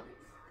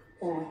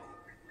 Bye.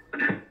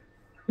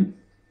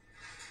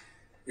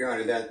 Your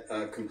Honor,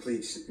 that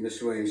completes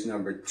Ms. Williams'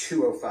 number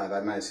 205. I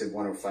might have said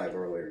 105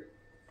 earlier.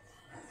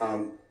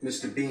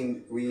 Mr.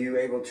 Bean, were you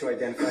able to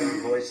identify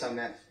your voice on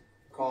that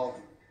call?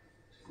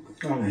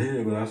 I can hear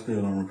it, but I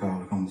still don't recall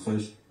the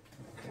conversation.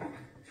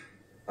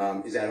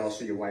 Is that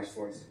also your wife's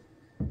voice?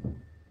 I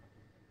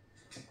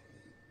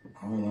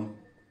don't know.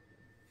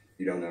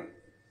 You don't know?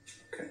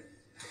 Okay.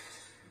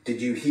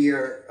 Did you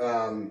hear,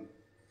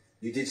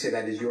 you did say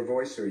that is your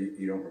voice, or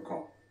you don't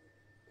recall?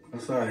 I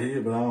said I hear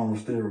it, but I don't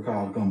still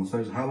recall the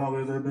conversation. How long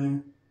has that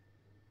been?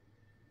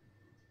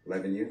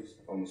 11 years?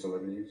 Almost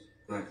 11 years?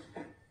 Thanks.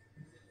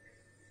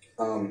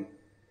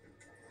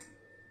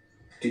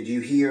 Did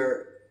you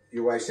hear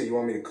your wife said you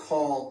want me to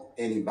call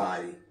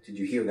anybody. Did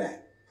you hear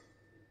that?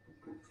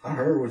 I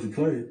heard what you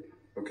played.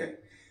 Okay.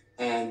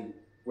 And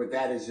what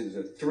that is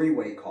a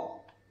three-way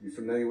call. You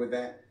familiar with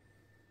that?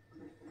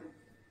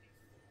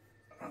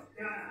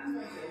 Your Honor, I'm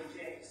going to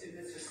object to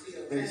Mr.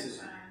 Steele Basis.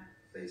 testifying,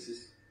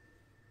 Basis.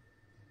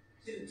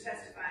 to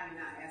testifying and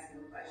not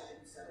asking a question.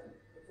 So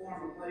the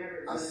form of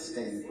whatever. I'll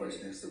sustain the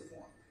question as the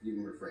form. You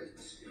can rephrase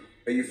this.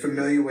 Are you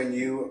familiar when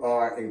you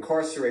are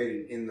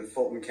incarcerated in the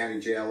Fulton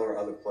County Jail or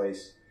other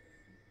place,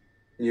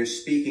 and you're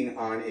speaking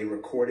on a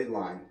recorded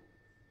line,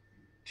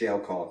 jail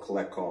call,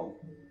 collect call,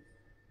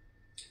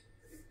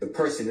 the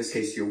person, in this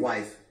case your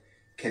wife,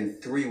 can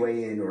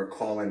three-way in or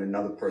call in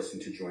another person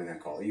to join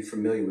that call. Are you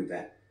familiar with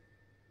that?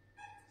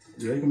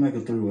 Yeah, you can make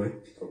a three-way.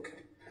 Okay.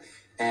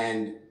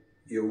 And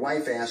your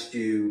wife asked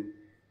you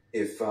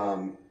if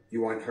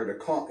you want her to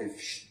call,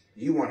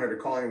 you want her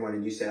to call anyone,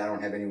 and you said, I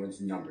don't have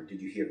anyone's number. Did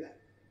you hear that?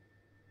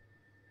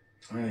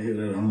 I didn't hear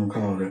that. I don't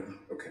recall that.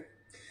 Okay.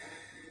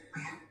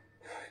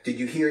 Did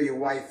you hear your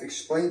wife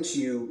explain to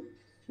you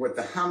what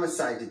the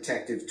homicide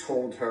detective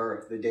told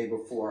her the day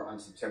before on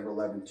September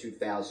 11,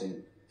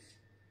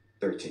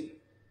 2013?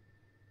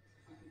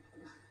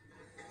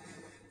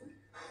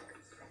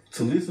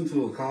 To listen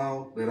to a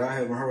call that I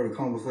haven't heard a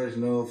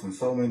conversation of in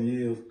so many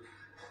years,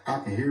 I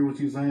can hear what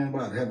you're saying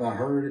about it. Have I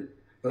heard it?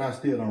 But I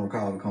still don't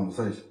recall the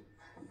conversation.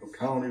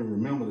 I don't even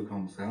remember the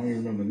conversation. I don't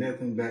even remember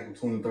nothing back in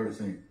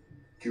 2013.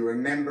 Do you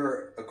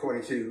remember,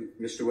 according to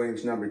Mr.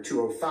 Williams' number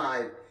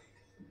 205,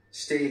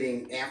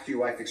 stating after your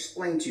wife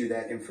explained to you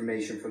that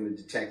information from the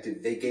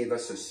detective, they gave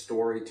us a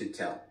story to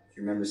tell?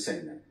 Do you remember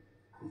saying that?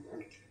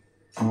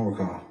 I don't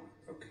recall.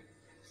 Okay.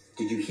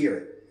 Did you hear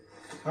it?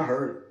 I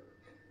heard it.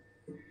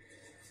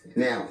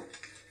 Now,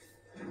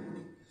 I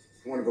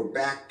want to go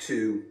back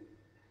to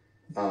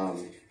a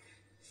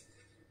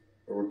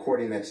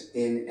recording that's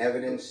in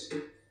evidence,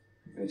 and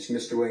it's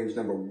Mr. Williams'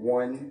 number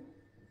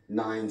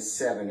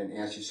 197, and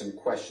ask you some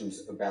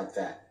questions about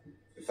that,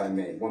 if I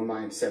may.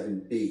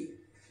 197B,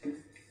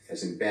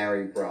 as in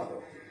Barry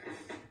Bravo.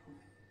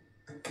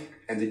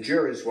 And the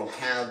jurors will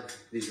have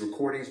these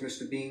recordings,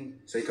 Mr.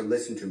 Bean, so you can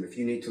listen to them. If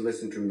you need to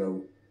listen to them,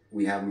 though,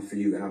 we have them for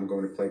you, and I'm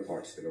going to play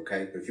parts of it,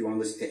 okay? But if you want to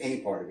listen to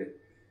any part of it,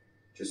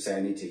 just say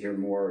I need to hear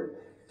more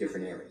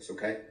different areas,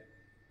 okay?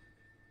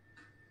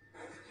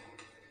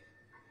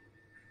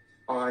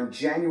 On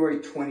January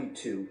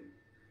 22,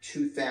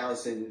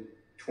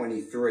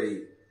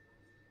 2023,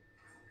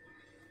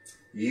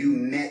 you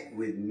met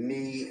with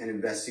me and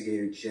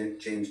investigator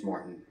James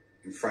Martin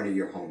in front of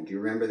your home. Do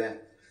you remember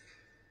that?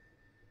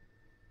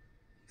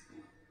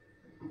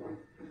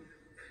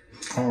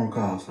 I don't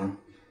recall, sir.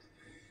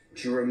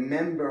 Do you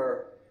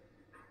remember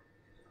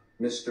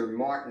Mr.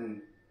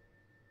 Martin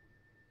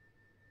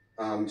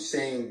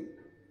saying,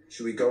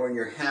 should we go in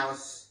your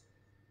house?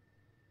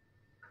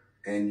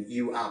 And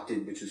you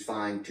opted, which was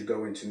fine, to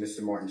go into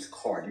Mr. Martin's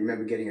car. Do you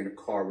remember getting in a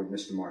car with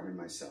Mr. Martin and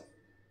myself?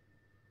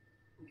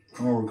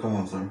 I don't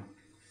recall, sir.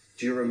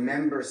 Do you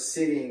remember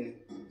sitting,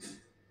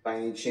 by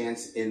any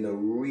chance, in the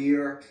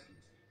rear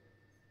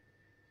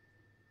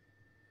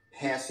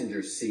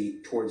passenger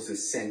seat towards the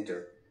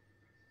center?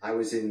 I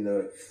was in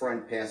the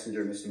front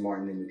passenger, Mr.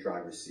 Martin in the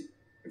driver's seat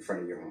in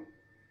front of your home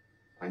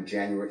on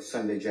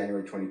Sunday,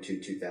 January 22,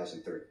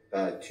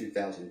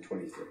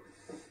 2023.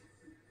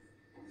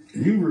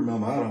 You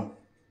remember, I don't.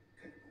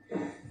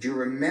 Do you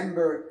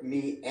remember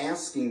me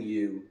asking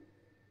you,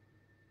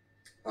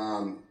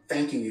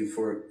 thanking you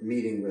for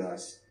meeting with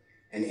us,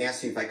 and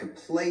asking if I could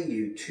play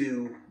you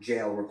 2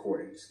 jail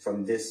recordings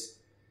from this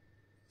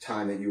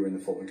time that you were in the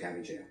Fulton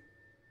County Jail?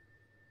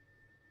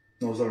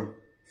 No, sir.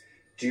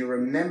 Do you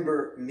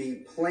remember me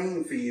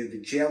playing for you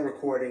the jail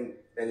recording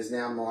that is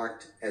now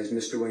marked as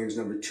Mr. Williams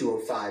number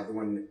 205, the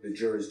one that the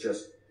jurors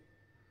just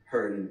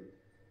heard, and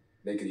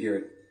they could hear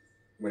it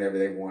whenever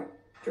they want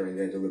during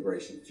their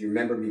deliberations? Do you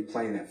remember me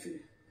playing that for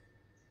you?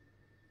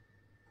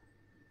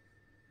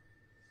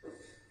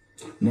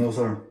 No,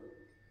 sir.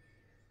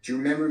 Do you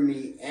remember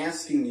me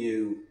asking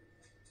you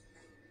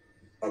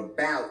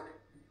about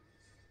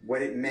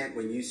what it meant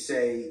when you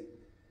say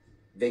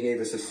they gave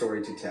us a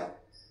story to tell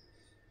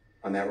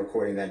on that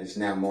recording that is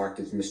now marked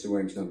as Mr.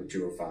 Williams number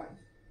 205?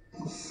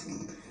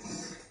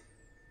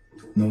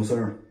 No,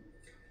 sir.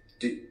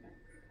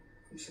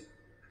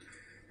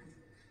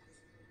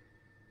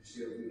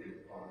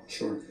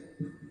 Sure.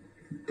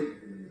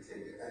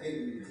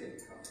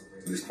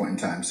 At this point in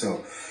time.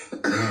 So,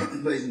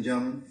 ladies and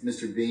gentlemen,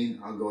 Mr.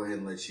 Bean, I'll go ahead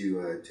and let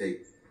you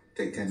take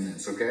 10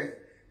 minutes, okay?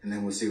 And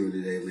then we'll see where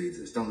the day leads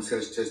us. Don't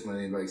discuss testimony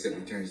with anybody except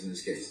attorneys in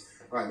this case.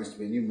 All right, Mr.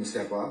 Bean, you can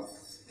step off.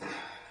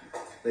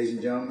 Ladies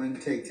and gentlemen,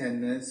 take 10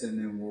 minutes, and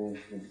then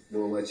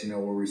we'll let you know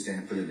where we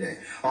stand for the day.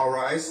 All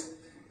rise.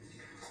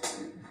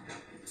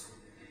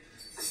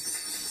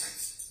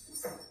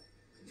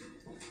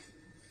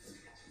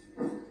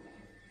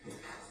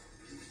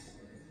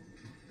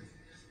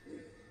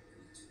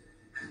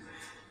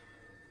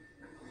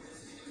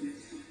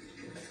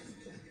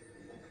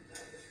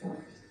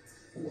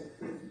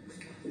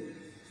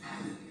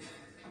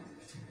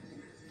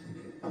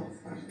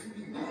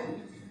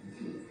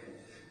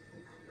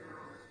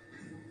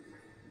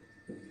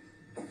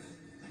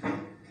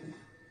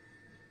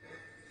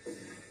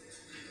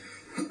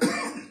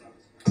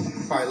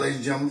 All right, ladies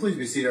and gentlemen, please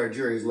be seated. Our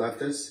jury has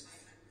left us.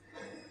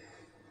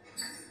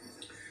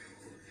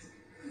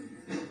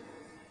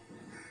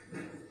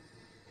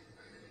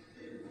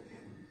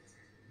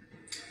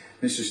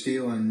 Mr.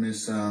 Steele and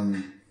Miss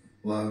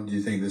Love, do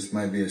you think this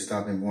might be a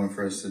stopping point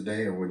for us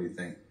today, or what do you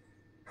think?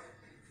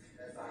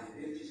 That's fine.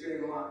 It's just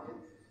going to go on.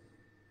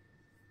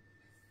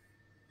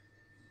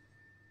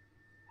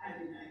 I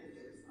did not get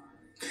the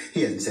response.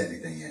 He hasn't said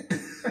anything yet.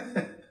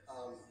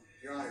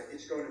 Your Honor,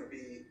 it's going to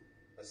be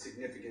a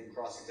significant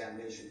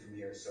cross-examination from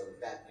here, so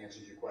if that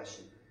answers your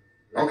question.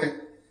 Okay.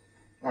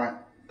 All right.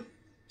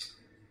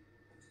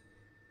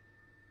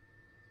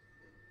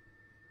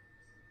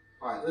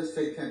 All right, let's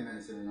take 10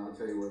 minutes and then I'll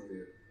tell you what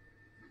the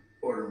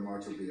order of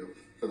march will be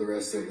for the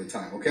rest of the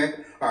time, okay?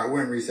 All right,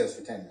 we're in recess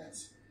for 10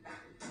 minutes.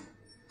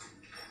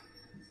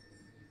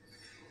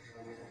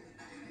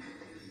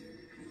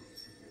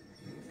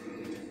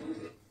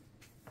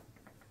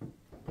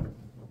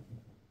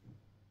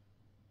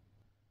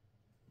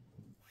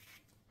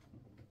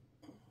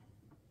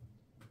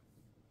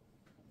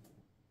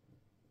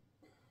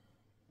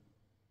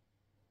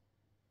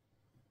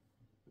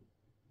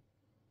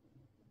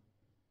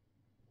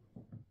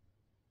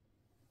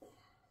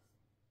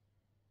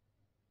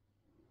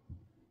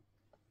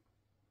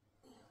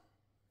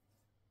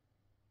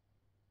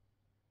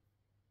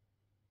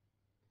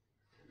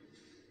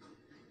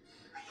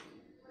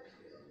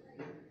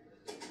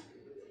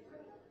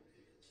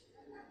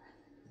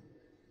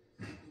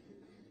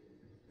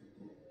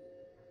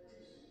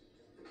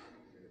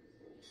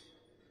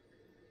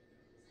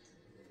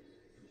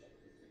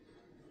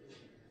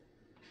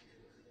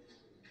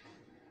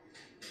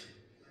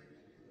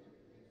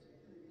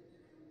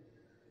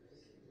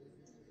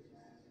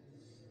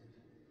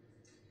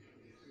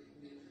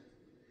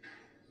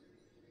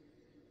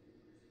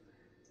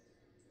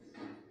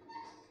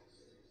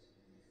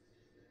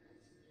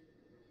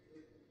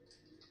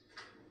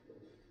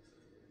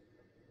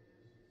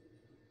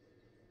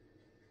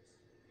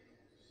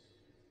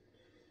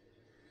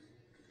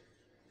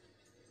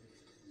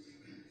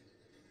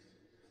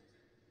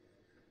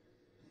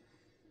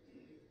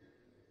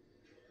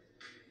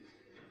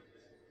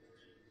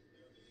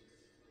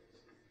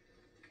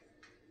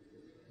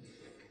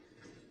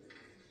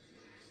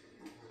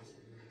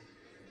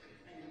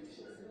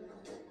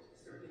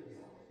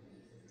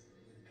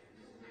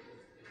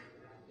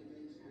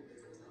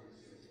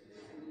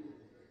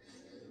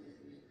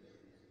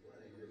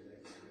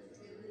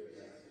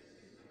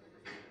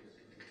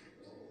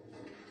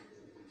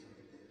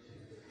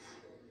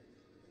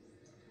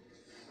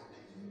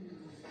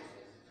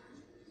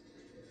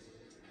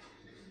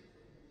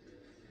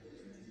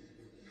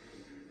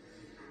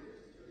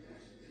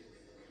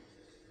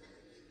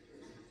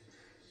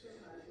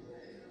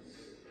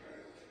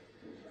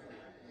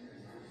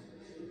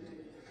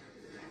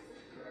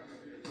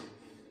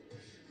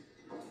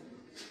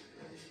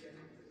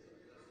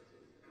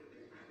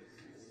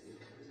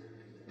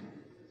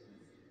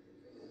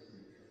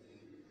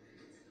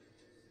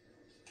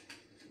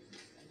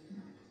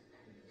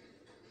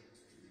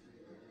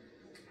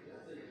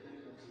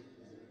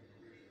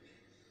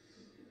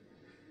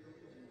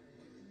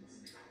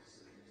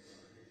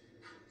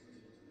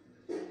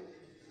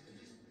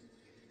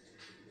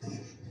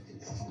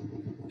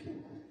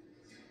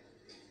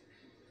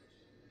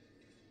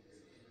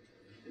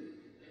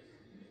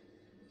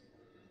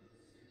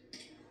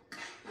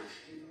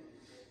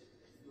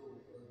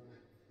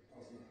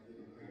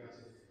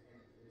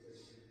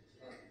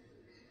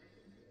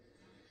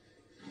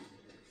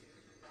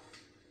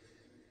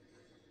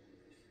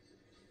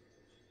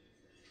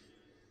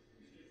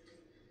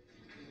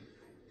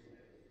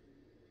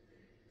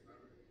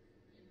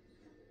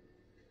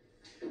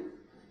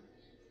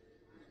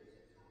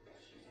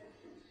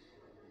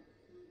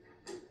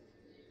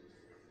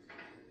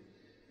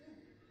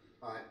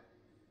 All right.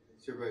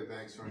 Is everybody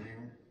back, Sergeant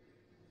Ingram?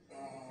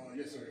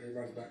 Yes, sir.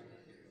 Everybody's back.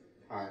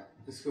 All right.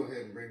 Let's go ahead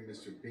and bring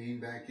Mr. Bean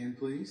back in,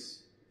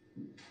 please.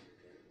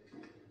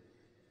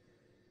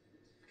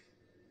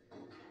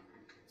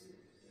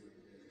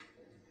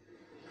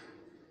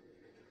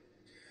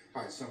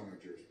 All right, summon our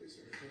jurors, please,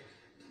 sir.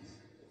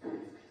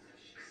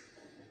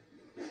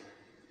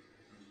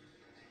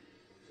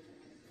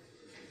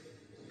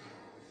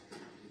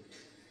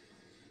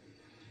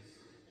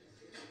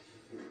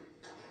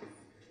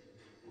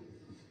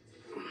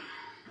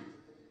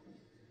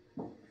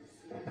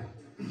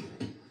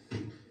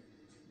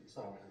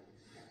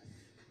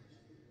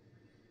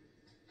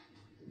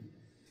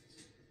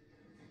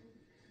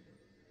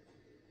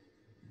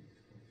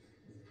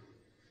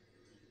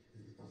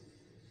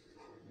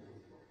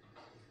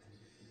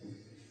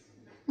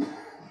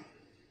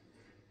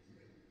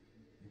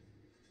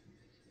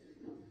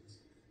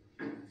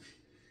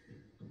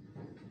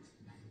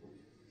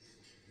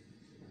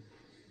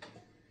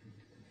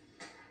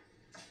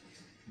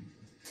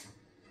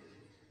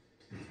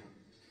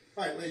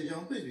 All right, ladies and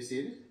gentlemen, please be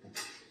seated.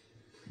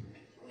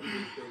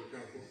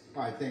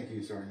 All right, thank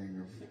you, Sergeant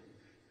Ingram.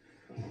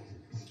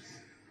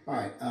 All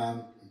right,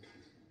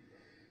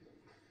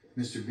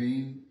 Mr.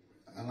 Bean,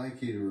 I'd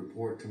like you to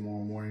report tomorrow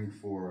morning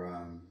for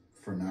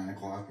 9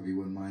 o'clock, if you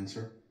wouldn't mind,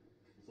 sir.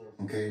 Yes,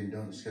 sir. Okay, and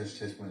don't discuss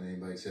testimony with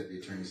anybody except the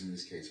attorneys in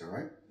this case, all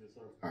right? Yes,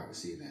 sir. All right, we'll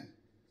see you then.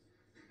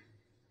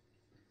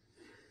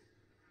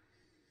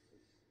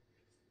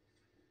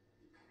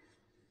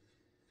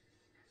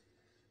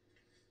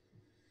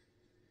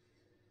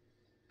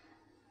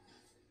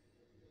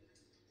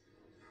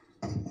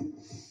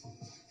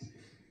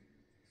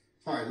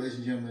 All right, ladies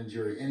and gentlemen of the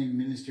jury, any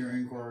ministerial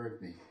inquiry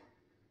with me?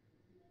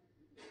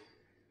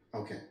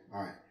 Okay,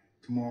 all right.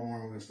 Tomorrow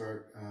morning we're going to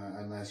start,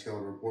 I'd ask y'all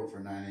to report for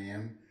 9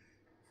 a.m.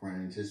 for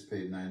an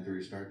anticipated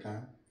 9:30 start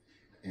time.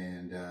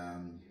 And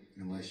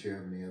unless you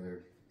have any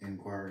other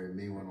inquiry of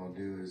me, what I'll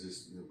do is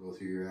just go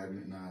through your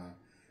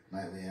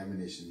nightly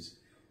admonitions.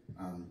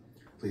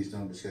 Please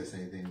don't discuss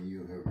anything you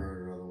have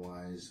heard or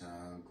otherwise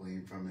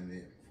gleaned from in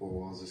the four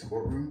walls of this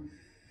courtroom.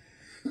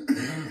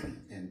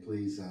 And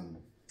please,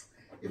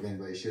 if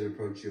anybody should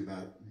approach you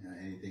about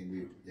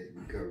anything that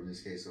we've covered in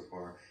this case so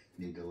far,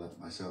 you need to let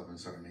myself and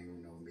Sergeant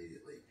Ingram know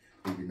immediately.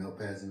 Leave your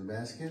notepads in the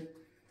basket.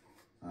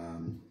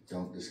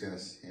 Don't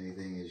discuss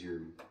anything as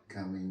you're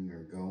coming or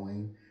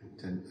going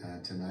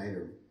tonight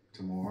or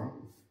tomorrow.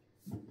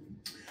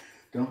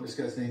 Don't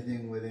discuss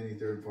anything with any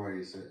third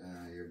parties,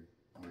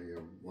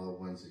 your loved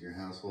ones in your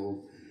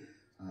household.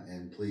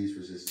 And please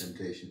resist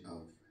temptation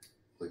of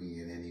looking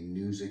at any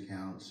news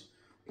accounts,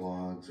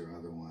 blogs, or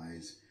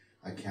otherwise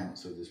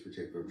accounts of this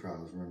particular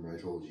trial. Remember,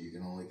 I told you, you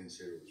can only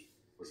consider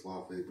what's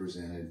lawfully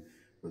presented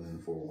within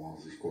the four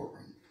walls of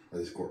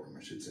this courtroom,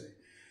 I should say.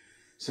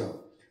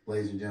 So,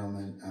 ladies and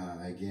gentlemen,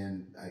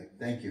 again, I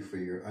thank you for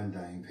your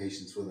undying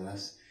patience with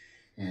us.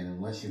 And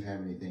unless you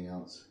have anything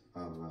else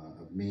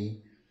of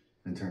me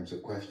in terms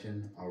of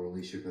question, I'll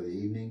release you for the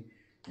evening,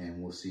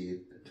 and we'll see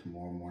you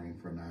tomorrow morning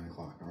for 9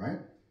 o'clock, all right?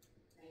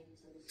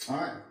 Thank you. All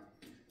right.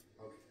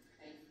 Okay.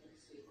 Thank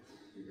you.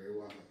 You're very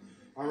welcome.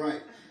 All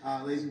right,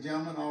 ladies and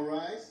gentlemen, all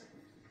rise.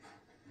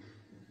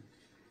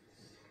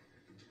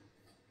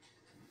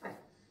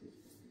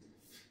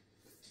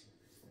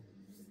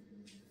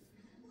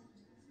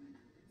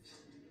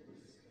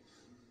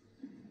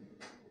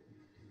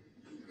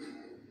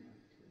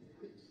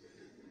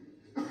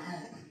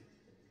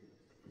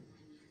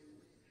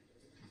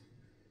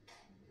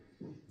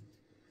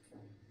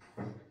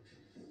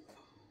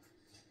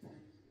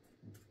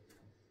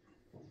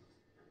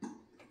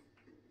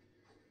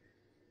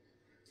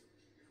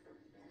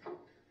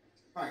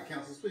 All right,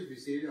 counsel, please be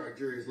seated. Our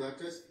jury has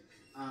left us.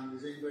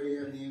 Does anybody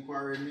have any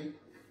inquiry of me?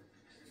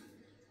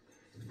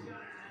 Your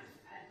Honor,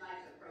 I'd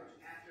like to approach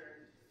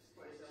after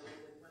court is over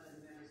with one of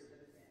the members of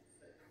the defense,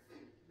 but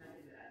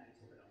nothing that I need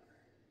to put on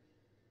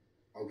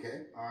her.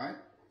 Okay, all right.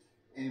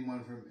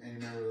 Anyone from any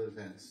member of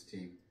the defense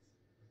team?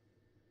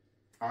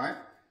 All right.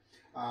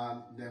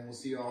 Then we'll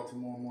see you all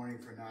tomorrow morning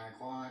for 9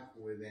 o'clock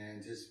with an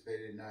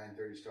anticipated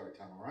 9:30 start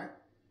time, all right?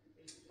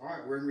 All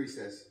right, we're in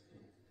recess.